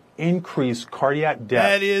vaccine would increase cardiac death.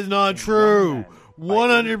 That is not true.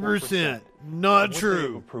 100% not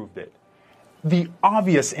true. Approved it. The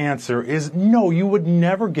obvious answer is no, you would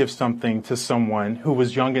never give something to someone who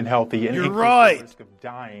was young and healthy and You're right. the risk of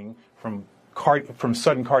dying from from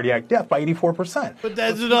sudden cardiac death by 84%. But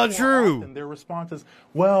that's not true. And their response is,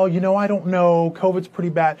 well, I don't know. COVID's pretty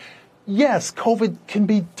bad. Yes, COVID can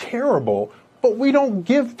be terrible, but we don't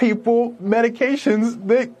give people medications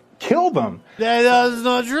that kill them. That's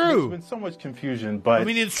not true. There's been so much confusion, but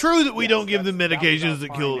it's true that we don't give them medications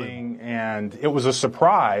that kill them. And it was a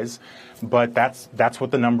surprise, but that's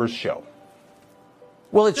what the numbers show.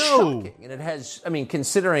 Well, it's shocking, and it has.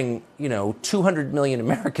 Considering 200 million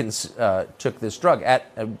Americans took this drug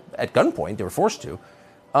at gunpoint, they were forced to.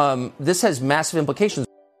 This has massive implications.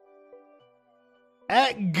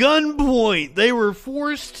 At gunpoint, they were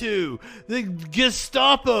forced to. The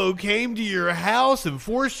Gestapo came to your house and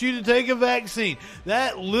forced you to take a vaccine.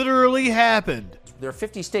 That literally happened. There are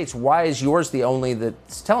 50 states. Why is yours the only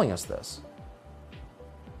that's telling us this?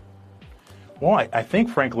 Well, I think,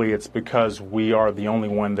 frankly, it's because we are the only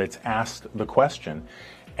one that's asked the question.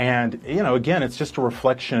 And, again, it's just a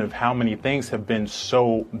reflection of how many things have been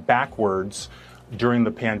so backwards during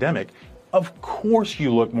the pandemic. Of course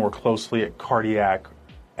you look more closely at cardiac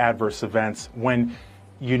adverse events when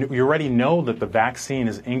you already know that the vaccine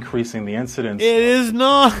is increasing the incidence. It is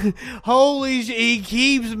not. Holy shit. He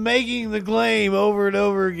keeps making the claim over and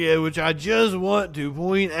over again, which I just want to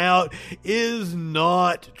point out is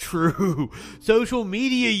not true. Social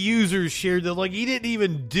media users shared that like he didn't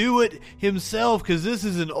even do it himself because this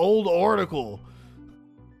is an old article.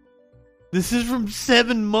 This is from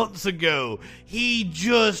 7 months ago. He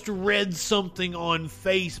just read something on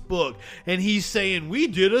Facebook and he's saying, we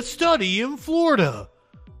did a study in Florida.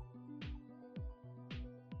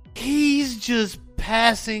 He's just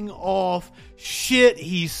passing off shit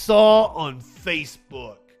he saw on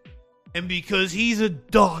Facebook. And because he's a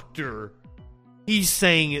doctor, he's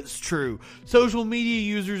saying it's true. Social media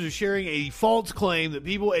users are sharing a false claim that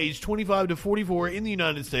people aged 25 to 44 in the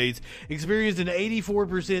United States experienced an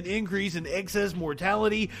 84% increase in excess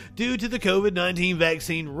mortality due to the COVID-19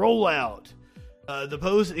 vaccine rollout. The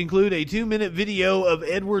posts include a 2-minute video of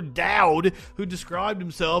Edward Dowd, who described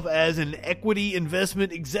himself as an equity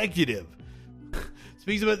investment executive.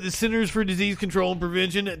 Speaks about the Centers for Disease Control and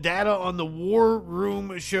Prevention, data on the War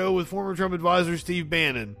Room show with former Trump advisor Steve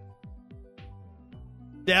Bannon.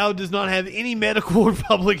 Dowd does not have any medical or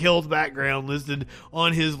public health background listed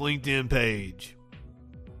on his LinkedIn page.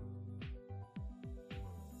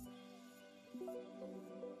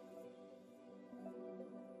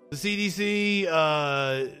 The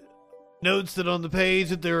CDC notes that on the page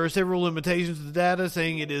that there are several limitations to the data,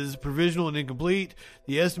 saying it is provisional and incomplete.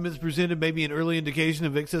 The estimates presented may be an early indication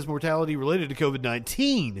of excess mortality related to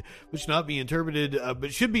COVID-19, which not be interpreted,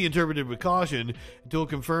 but should be interpreted with caution until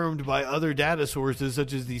confirmed by other data sources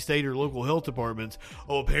such as the state or local health departments.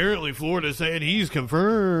 Oh, apparently Florida's saying he's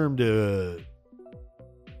confirmed it.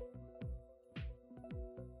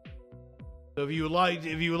 So if you would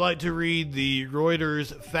like to read the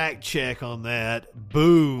Reuters fact check on that,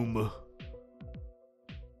 boom,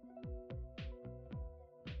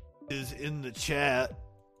 is in the chat.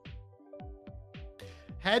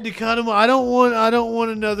 Had to cut him. I don't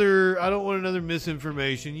want another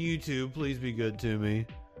misinformation. YouTube, please be good to me.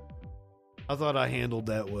 I thought I handled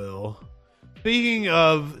that well. Speaking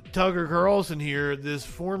of Tucker Carlson here, this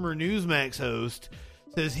former Newsmax host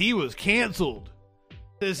says he was canceled.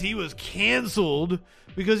 Says he was canceled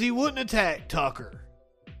because he wouldn't attack Tucker.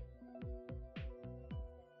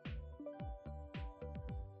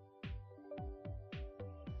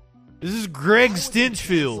 This is Greg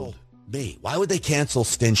Stinchfield. Me. Why would they cancel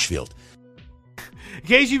Stinchfield? In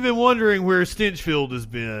case you've been wondering where Stinchfield has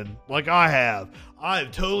been, like I have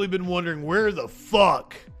totally been wondering where the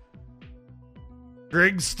fuck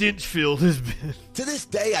Greg Stinchfield has been. To this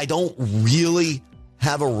day, I don't really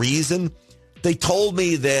have a reason. They told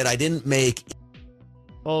me that I didn't make...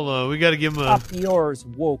 Hold on, we got to give him a... Up yours,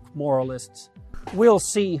 woke moralists. We'll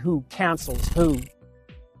see who cancels who.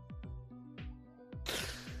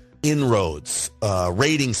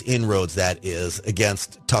 Ratings inroads, that is,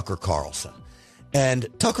 against Tucker Carlson. And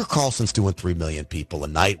Tucker Carlson's doing 3 million people a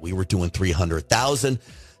night. We were doing 300,000.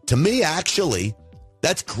 To me, actually,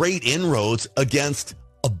 that's great inroads against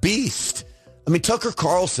a beast. I mean, Tucker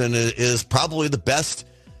Carlson is probably the best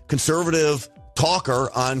conservative talker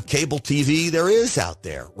on cable TV there is out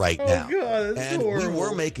there right now. God, and horrible. We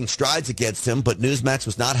were making strides against him, but Newsmax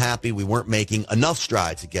was not happy we weren't making enough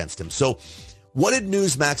strides against him. So what did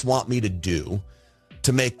Newsmax want me to do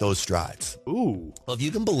to make those strides? Ooh. Well, if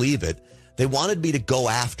you can believe it, they wanted me to go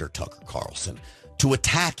after Tucker Carlson, to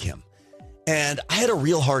attack him. And I had a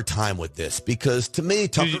real hard time with this because to me,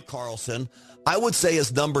 Tucker Carlson, I would say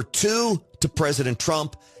is number 2 to President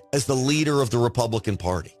Trump as the leader of the Republican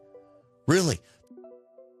Party. Really.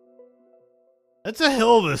 That's a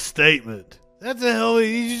hell of a statement.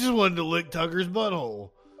 He just wanted to lick Tucker's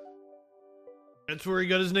butthole. That's where he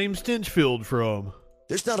got his name Stinchfield from.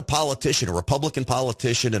 There's not a politician, a Republican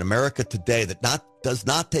politician in America today that does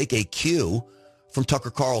not take a cue from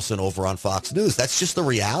Tucker Carlson over on Fox News. That's just the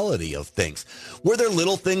reality of things. Were there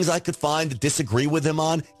little things I could find to disagree with him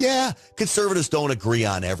on? Yeah, conservatives don't agree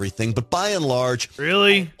on everything, but by and large,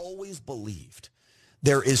 really, I've always believed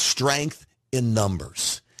there is strength in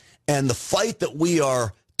numbers. And the fight that we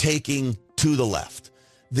are taking to the left,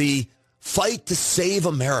 the fight to save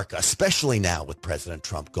America, especially now with President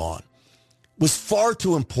Trump gone, was far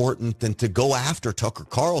too important than to go after Tucker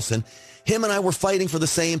Carlson. Him and I were fighting for the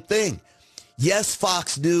same thing. Yes,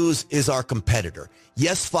 Fox News is our competitor.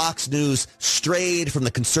 Yes, Fox News strayed from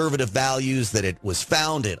the conservative values that it was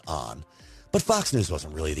founded on. But Fox News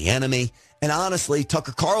wasn't really the enemy. And honestly,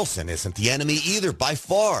 Tucker Carlson isn't the enemy either, by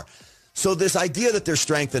far. So this idea that there's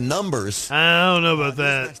strength in numbers... I don't know about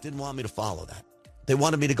that. Newsmax didn't want me to follow that. They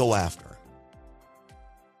wanted me to go after him.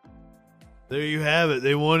 There you have it.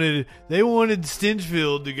 They wanted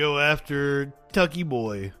Stinchfield to go after Tucky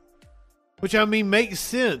Boy. Which, I mean, makes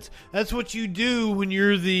sense. That's what you do when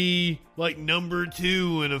you're the, number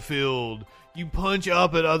 2 in a field. You punch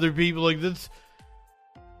up at other people. That's...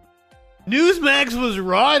 Newsmax was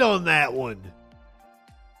right on that one.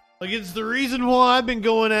 It's the reason why I've been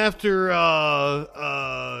going after,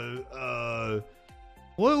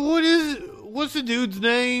 what's the dude's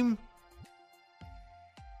name?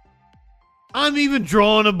 I'm even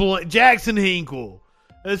drawing a blank. Jackson Hinkle.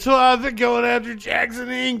 That's why I've been going after Jackson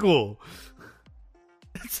Hinkle.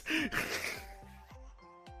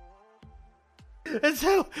 That's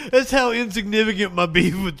how insignificant my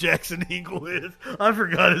beef with Jackson Hinkle is. I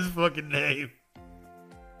forgot his fucking name.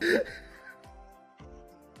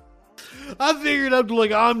 I figured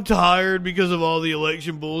I'm tired because of all the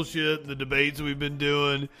election bullshit and the debates we've been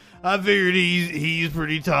doing. I figured he's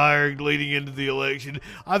pretty tired leading into the election.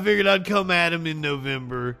 I figured I'd come at him in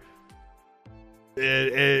November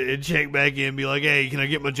and check back in and be like, hey, can I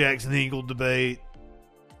get my Jackson Hinkle debate?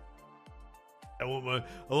 I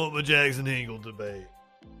want my Jackson Hinkle debate.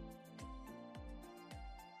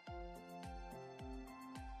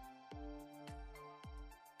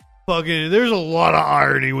 Fucking, there's a lot of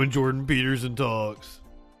irony when Jordan Peterson talks.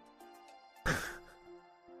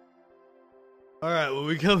 All right, when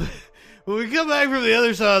we come back from the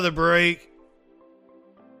other side of the break.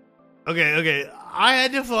 Okay, I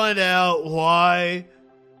had to find out why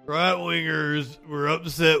right-wingers were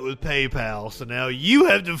upset with PayPal. So now you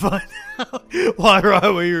have to find out why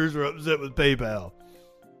right-wingers were upset with PayPal.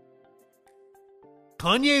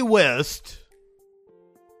 Kanye West,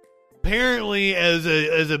 apparently as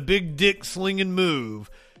a big dick slinging move,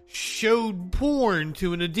 showed porn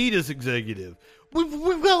to an Adidas executive.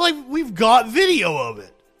 We've got video of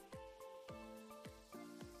it.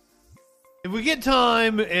 If we get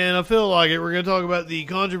time, and I feel like it, we're going to talk about the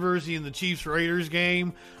controversy in the Chiefs-Raiders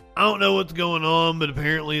game. I don't know what's going on, but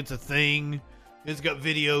apparently it's a thing. It's got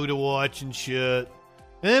video to watch and shit.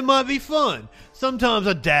 And it might be fun. Sometimes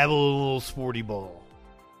I dabble in a little sporty ball.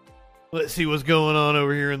 Let's see what's going on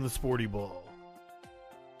over here in the sporty ball.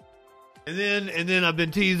 And then I've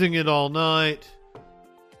been teasing it all night.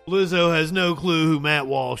 Lizzo has no clue who Matt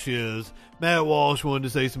Walsh is. Matt Walsh wanted to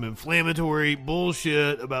say some inflammatory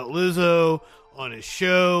bullshit about Lizzo on his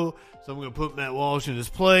show. So I'm going to put Matt Walsh in his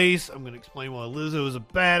place. I'm going to explain why Lizzo is a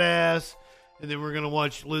badass. And then we're going to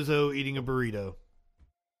watch Lizzo eating a burrito.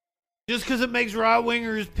 Just because it makes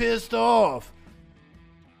right-wingers pissed off.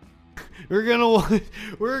 We're gonna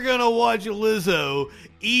watch Lizzo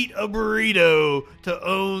eat a burrito to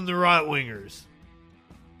own the right-wingers.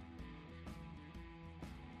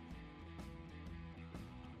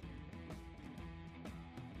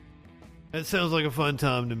 That sounds like a fun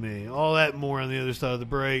time to me. All that and more on the other side of the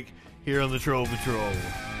break here on the Troll Patrol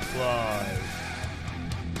live.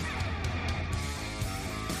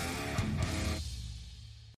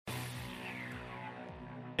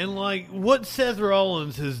 And what Seth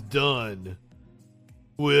Rollins has done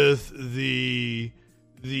with the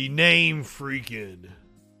name freaking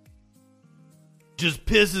just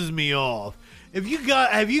pisses me off. Have you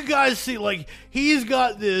guys seen, he's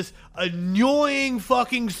got this annoying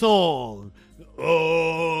fucking song.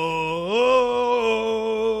 Oh,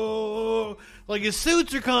 his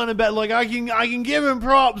suits are kind of bad. I can give him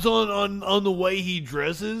props on the way he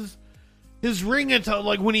dresses. His ring attire,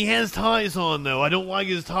 when he has ties on, though, I don't like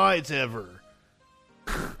his ties ever.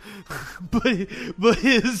 but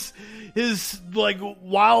his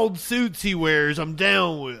wild suits he wears, I'm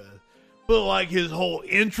down with. But his whole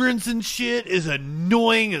entrance and shit is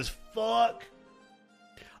annoying as fuck.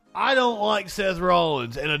 I don't like Seth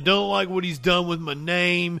Rollins, and I don't like what he's done with my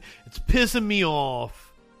name. It's pissing me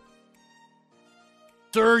off.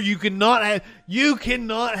 Sir, you cannot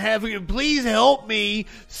have, please help me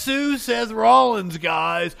sue Seth Rollins,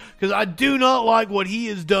 guys, because I do not like what he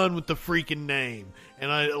has done with the freaking name.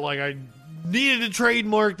 And I needed to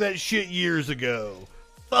trademark that shit years ago.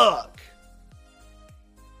 Fuck.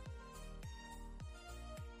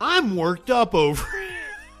 I'm worked up over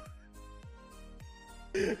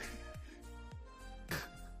it.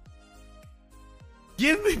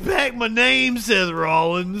 Give me back my name, Seth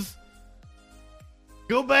Rollins.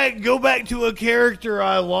 Go back to a character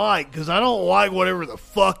I like, because I don't like whatever the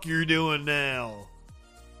fuck you're doing now.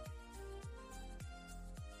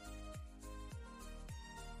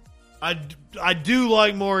 I do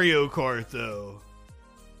like Mario Kart, though.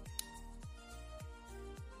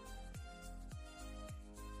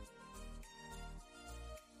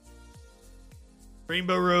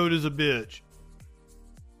 Rainbow Road is a bitch.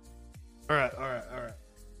 All right.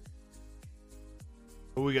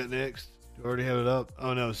 What we got next? Do I already have it up?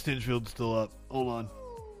 Oh no, Stinchfield's still up. Hold on.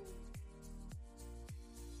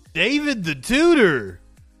 David the Tutor.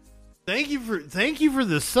 Thank you for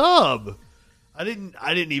the sub. I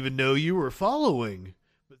didn't even know you were following.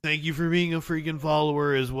 But thank you for being a freaking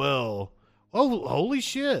follower as well. Oh, holy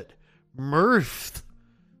shit. Murph.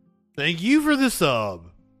 Thank you for the sub.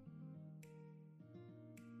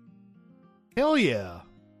 Hell yeah.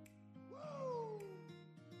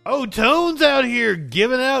 Oh, Tones out here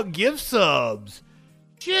giving out gift subs.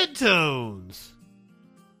 Shit, Tones.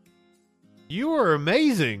 You are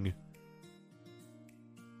amazing.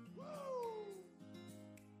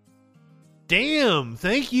 Damn,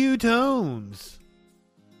 thank you, Tones.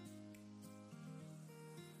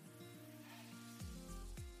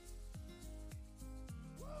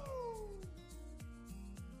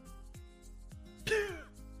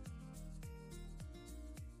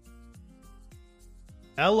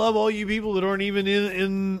 I love all you people that aren't even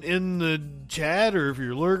in the chat, or if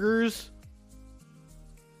you're lurkers.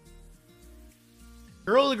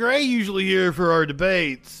 Girl of the Gray usually here for our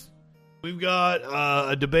debates. We've got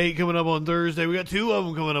a debate coming up on Thursday. We got 2 of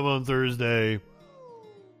them coming up on Thursday.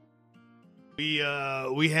 We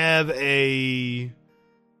have a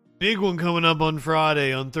big one coming up on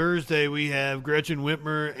Friday. On Thursday, we have Gretchen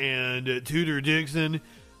Whitmer and Tudor Dixon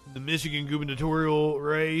in the Michigan gubernatorial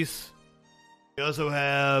race. We also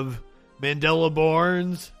have Mandela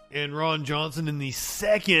Barnes and Ron Johnson in the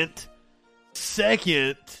second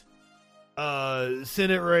Senate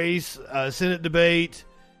race, Senate debate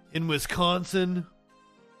in Wisconsin.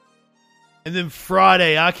 And then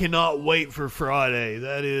Friday, I cannot wait for Friday.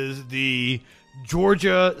 That is the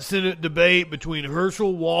Georgia Senate debate between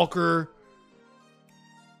Herschel Walker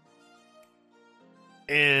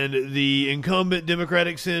and the incumbent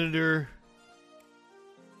Democratic Senator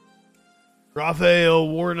Raphael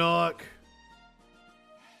Warnock.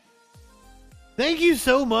 Thank you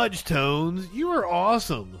so much, Tones. You are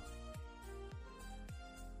awesome.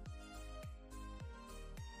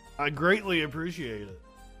 I greatly appreciate it.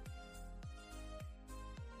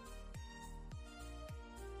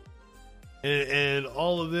 And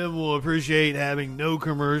all of them will appreciate having no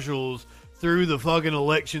commercials through the fucking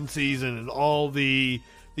election season and all the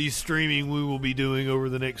streaming we will be doing over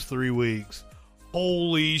the next 3 weeks.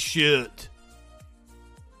 Holy shit.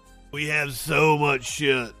 We have so much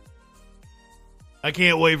shit. I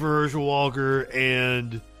can't wait for Herschel Walker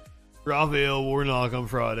and Raphael Warnock on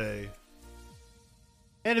Friday.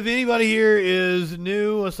 And if anybody here is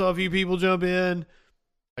new, I saw a few people jump in.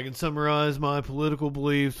 I can summarize my political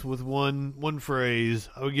beliefs with one phrase.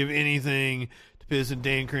 I would give anything to piss in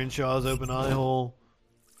Dan Crenshaw's open eye hole.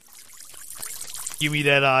 Give me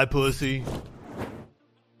that eye, pussy.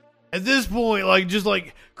 At this point,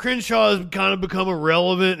 Crenshaw has kind of become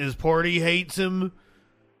irrelevant. His party hates him.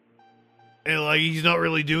 And, he's not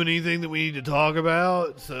really doing anything that we need to talk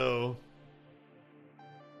about, so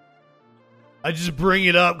I just bring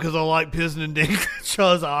it up because I like pissing in Dan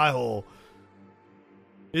Crenshaw's eye hole.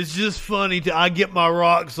 It's just funny. I get my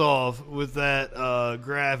rocks off with that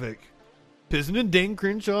graphic. Pissing in Dan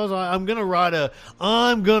Crenshaw's eye. I'm gonna write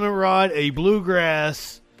a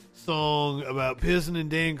bluegrass song about pissing in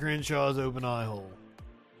Dan Crenshaw's open eye hole.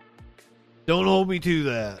 Don't hold me to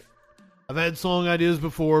that. I've had song ideas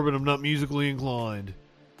before, but I'm not musically inclined.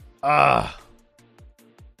 Don't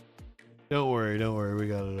worry. We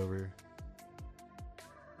got it over here.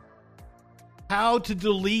 How to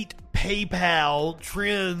delete PayPal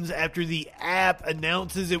trends after the app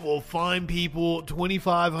announces it will fine people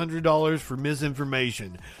 $2,500 for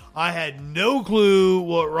misinformation. I had no clue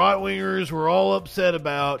what right-wingers were all upset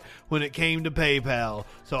about when it came to PayPal,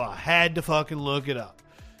 so I had to fucking look it up.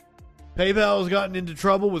 PayPal has gotten into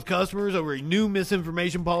trouble with customers over a new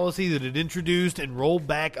misinformation policy that it introduced and rolled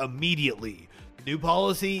back immediately. The new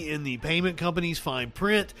policy in the payment company's fine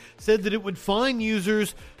print said that it would fine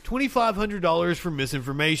users $2,500 for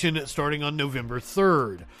misinformation starting on November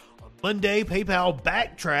 3rd. On Monday, PayPal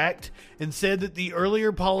backtracked and said that the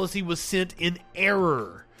earlier policy was sent in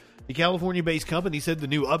error. The California-based company said the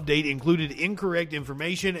new update included incorrect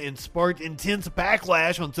information and sparked intense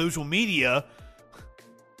backlash on social media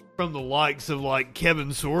from the likes of Kevin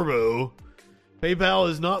Sorbo. PayPal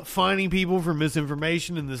is not fining people for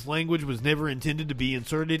misinformation, and this language was never intended to be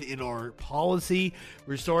inserted in our policy.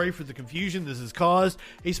 We're sorry for the confusion this has caused,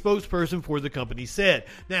 a spokesperson for the company said.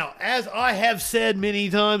 Now, as I have said many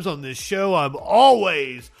times on this show, I'm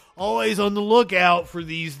always on the lookout for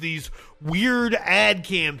these weird ad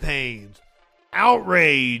campaigns.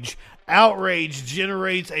 Outrage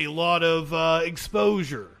generates a lot of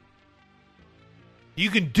exposure. You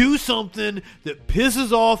can do something that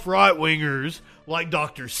pisses off right-wingers, like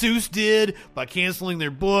Dr. Seuss did by canceling their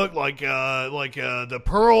book, like the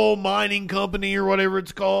Pearl Mining Company or whatever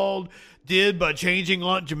it's called did by changing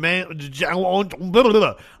Aunt Jemima.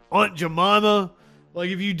 Like,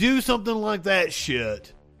 if you do something like that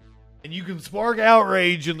shit, and you can spark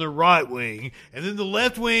outrage in the right wing, and then the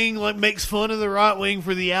left wing makes fun of the right wing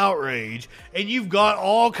for the outrage, and you've got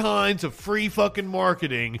all kinds of free fucking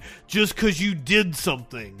marketing just because you did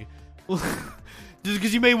something. Just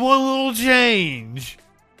because you made one little change.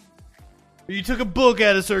 Or you took a book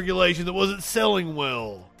out of circulation that wasn't selling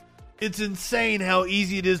well. It's insane how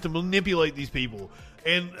easy it is to manipulate these people.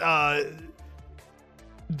 And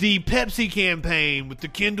the Pepsi campaign with the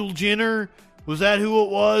Kendall Jenner, was that who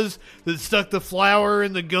it was that stuck the flower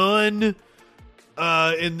in the gun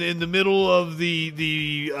in the middle of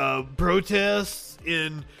the protests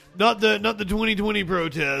in not the 2020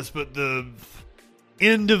 protests, but the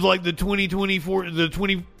end of the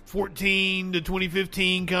 2014 to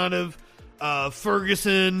 2015 kind of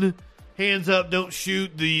Ferguson hands up, don't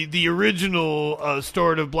shoot, the original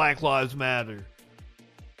start of Black Lives Matter.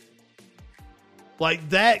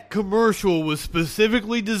 That commercial was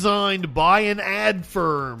specifically designed by an ad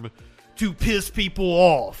firm to piss people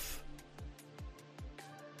off.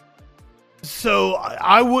 So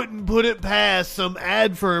I wouldn't put it past some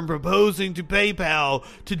ad firm proposing to PayPal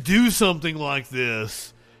to do something like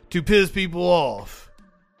this to piss people off.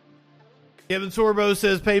 Kevin Sorbo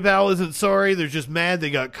says PayPal isn't sorry, they're just mad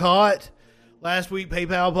they got caught. Last week,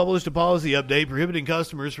 PayPal published a policy update prohibiting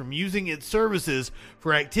customers from using its services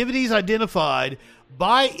for activities identified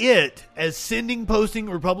by it as sending, posting,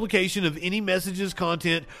 or publication of any messages,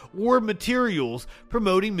 content, or materials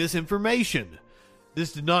promoting misinformation.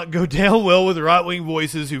 This did not go down well with right-wing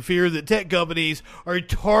voices who fear that tech companies are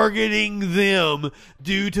targeting them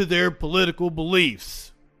due to their political beliefs.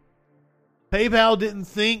 PayPal didn't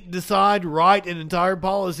think, decide, write an entire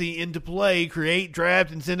policy into play, create,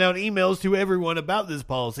 draft, and send out emails to everyone about this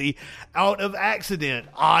policy out of accident.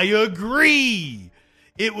 I agree.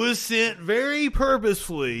 It was sent very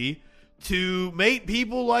purposefully to make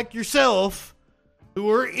people like yourself,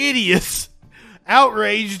 who are idiots,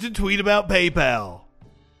 outraged to tweet about PayPal.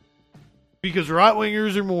 Because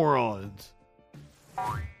right-wingers are morons.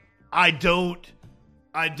 I don't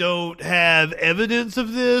have evidence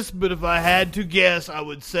of this, but if I had to guess, I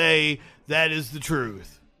would say that is the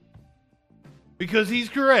truth. Because he's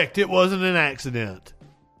correct. It wasn't an accident.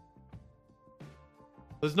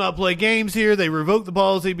 Let's not play games here. They revoked the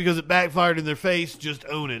policy because it backfired in their face. Just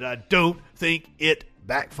own it. I don't think it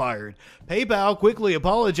backfired. PayPal quickly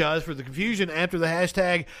apologized for the confusion after the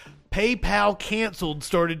hashtag PayPal canceled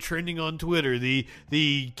started trending on Twitter. The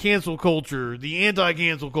cancel culture, the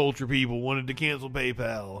anti-cancel culture people wanted to cancel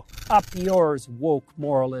PayPal. Up yours, woke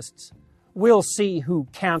moralists. We'll see who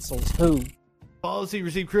cancels who. Policy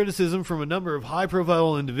received criticism from a number of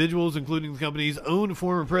high-profile individuals, including the company's own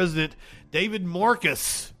former president, David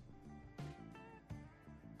Marcus.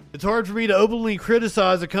 It's hard for me to openly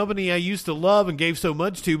criticize a company I used to love and gave so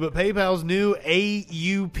much to, but PayPal's new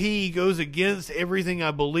AUP goes against everything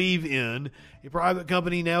I believe in. A private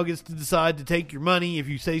company now gets to decide to take your money if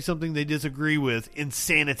you say something they disagree with.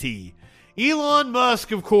 Insanity. Elon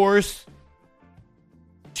Musk, of course,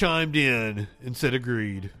 chimed in and said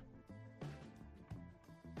agreed.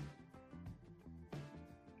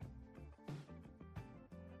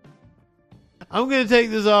 I'm going to take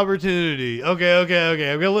this opportunity. Okay. I'm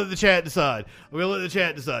going to let the chat decide.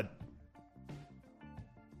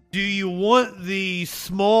 Do you want the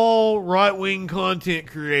small right-wing content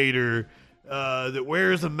creator that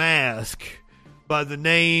wears a mask by the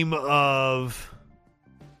name of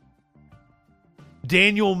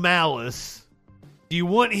Daniel Malice? Do you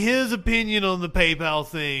want his opinion on the PayPal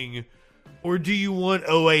thing, or do you want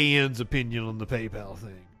OAN's opinion on the PayPal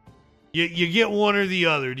thing? You get one or the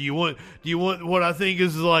other. Do you want what I think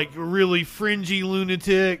is like a really fringy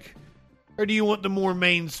lunatic, or do you want the more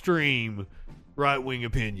mainstream right-wing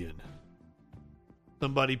opinion?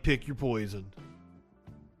 Somebody pick your poison.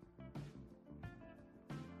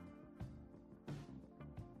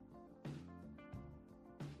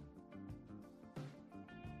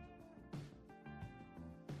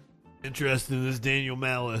 Interesting, this Daniel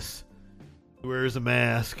Malice who wears a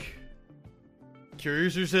mask.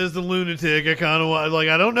 Curiouser says the lunatic. I kind of like.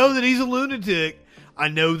 I don't know that he's a lunatic. I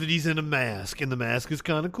know that he's in a mask, and the mask is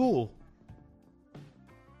kind of cool.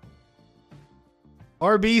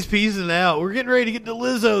 RB's peacing out. We're getting ready to get to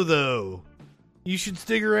Lizzo, though. You should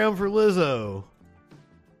stick around for Lizzo.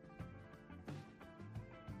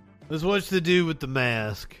 Let's watch the dude with the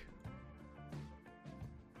mask.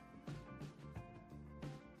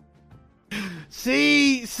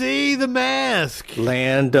 See the mask.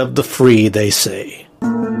 Land of the free, they say.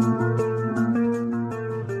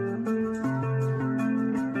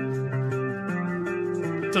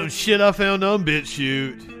 Some shit I found on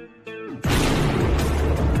BitChute.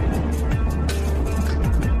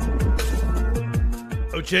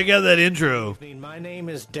 Oh, check out that intro. My name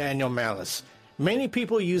is Daniel Malice. Many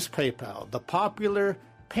people use PayPal, the popular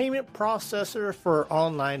payment processor for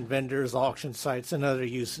online vendors, auction sites, and other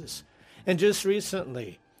uses. And just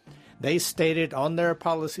recently, they stated on their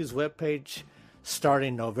policies webpage,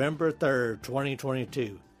 starting November 3rd,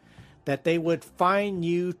 2022, that they would fine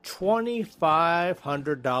you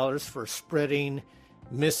 $2,500 for spreading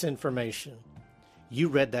misinformation. You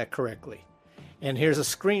read that correctly. And here's a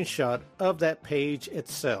screenshot of that page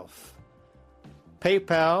itself.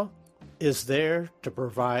 PayPal is there to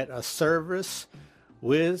provide a service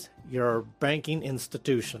with your banking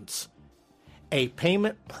institutions. A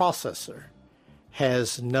payment processor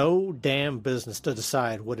has no damn business to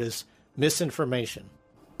decide what is misinformation,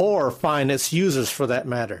 or fine its users for that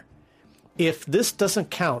matter. If this doesn't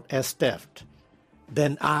count as theft,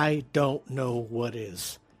 then I don't know what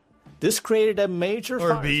is. This created a major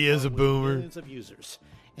RB is a boomer. Millions of users,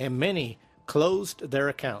 and many closed their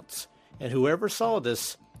accounts. And whoever saw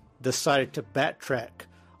this decided to backtrack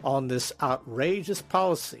on this outrageous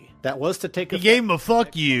policy that was to take effect. He gave him a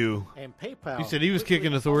fuck you. And PayPal, he said he was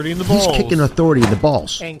kicking authority in the balls. He's kicking authority in the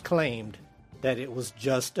balls. And claimed that it was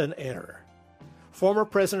just an error. Former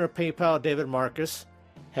president of PayPal, David Marcus,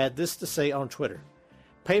 had this to say on Twitter.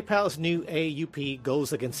 PayPal's new AUP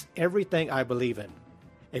goes against everything I believe in.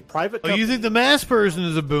 A private company. Oh, you think the mass person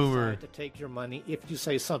is a boomer? To take your money if you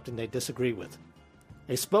say something they disagree with.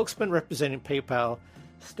 A spokesman representing PayPal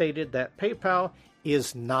stated that PayPal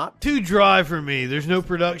is not too dry for me. There's no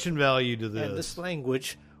production value to this. And this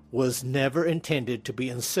language was never intended to be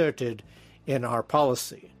inserted in our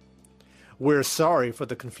policy. We're sorry for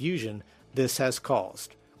the confusion this has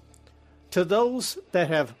caused. To those that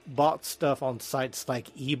have bought stuff on sites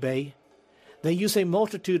like eBay, they use a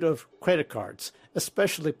multitude of credit cards,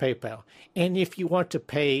 especially PayPal. And if you want to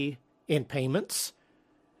pay in payments,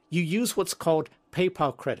 you use what's called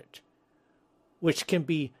PayPal Credit, which can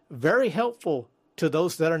be very helpful to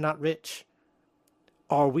those that are not rich.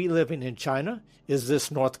 Are we living in China? Is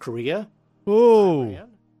this North Korea? Oh.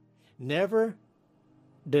 Never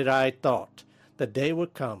did I thought the day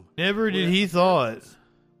would come. Never did he thought.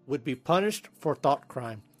 Would be punished for thought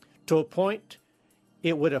crime to a point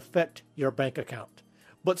it would affect your bank account.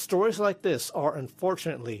 But stories like this are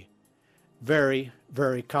unfortunately very,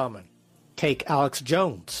 very common. Take Alex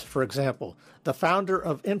Jones, for example. The founder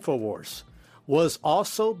of InfoWars was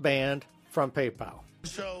also banned from PayPal.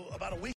 So about a week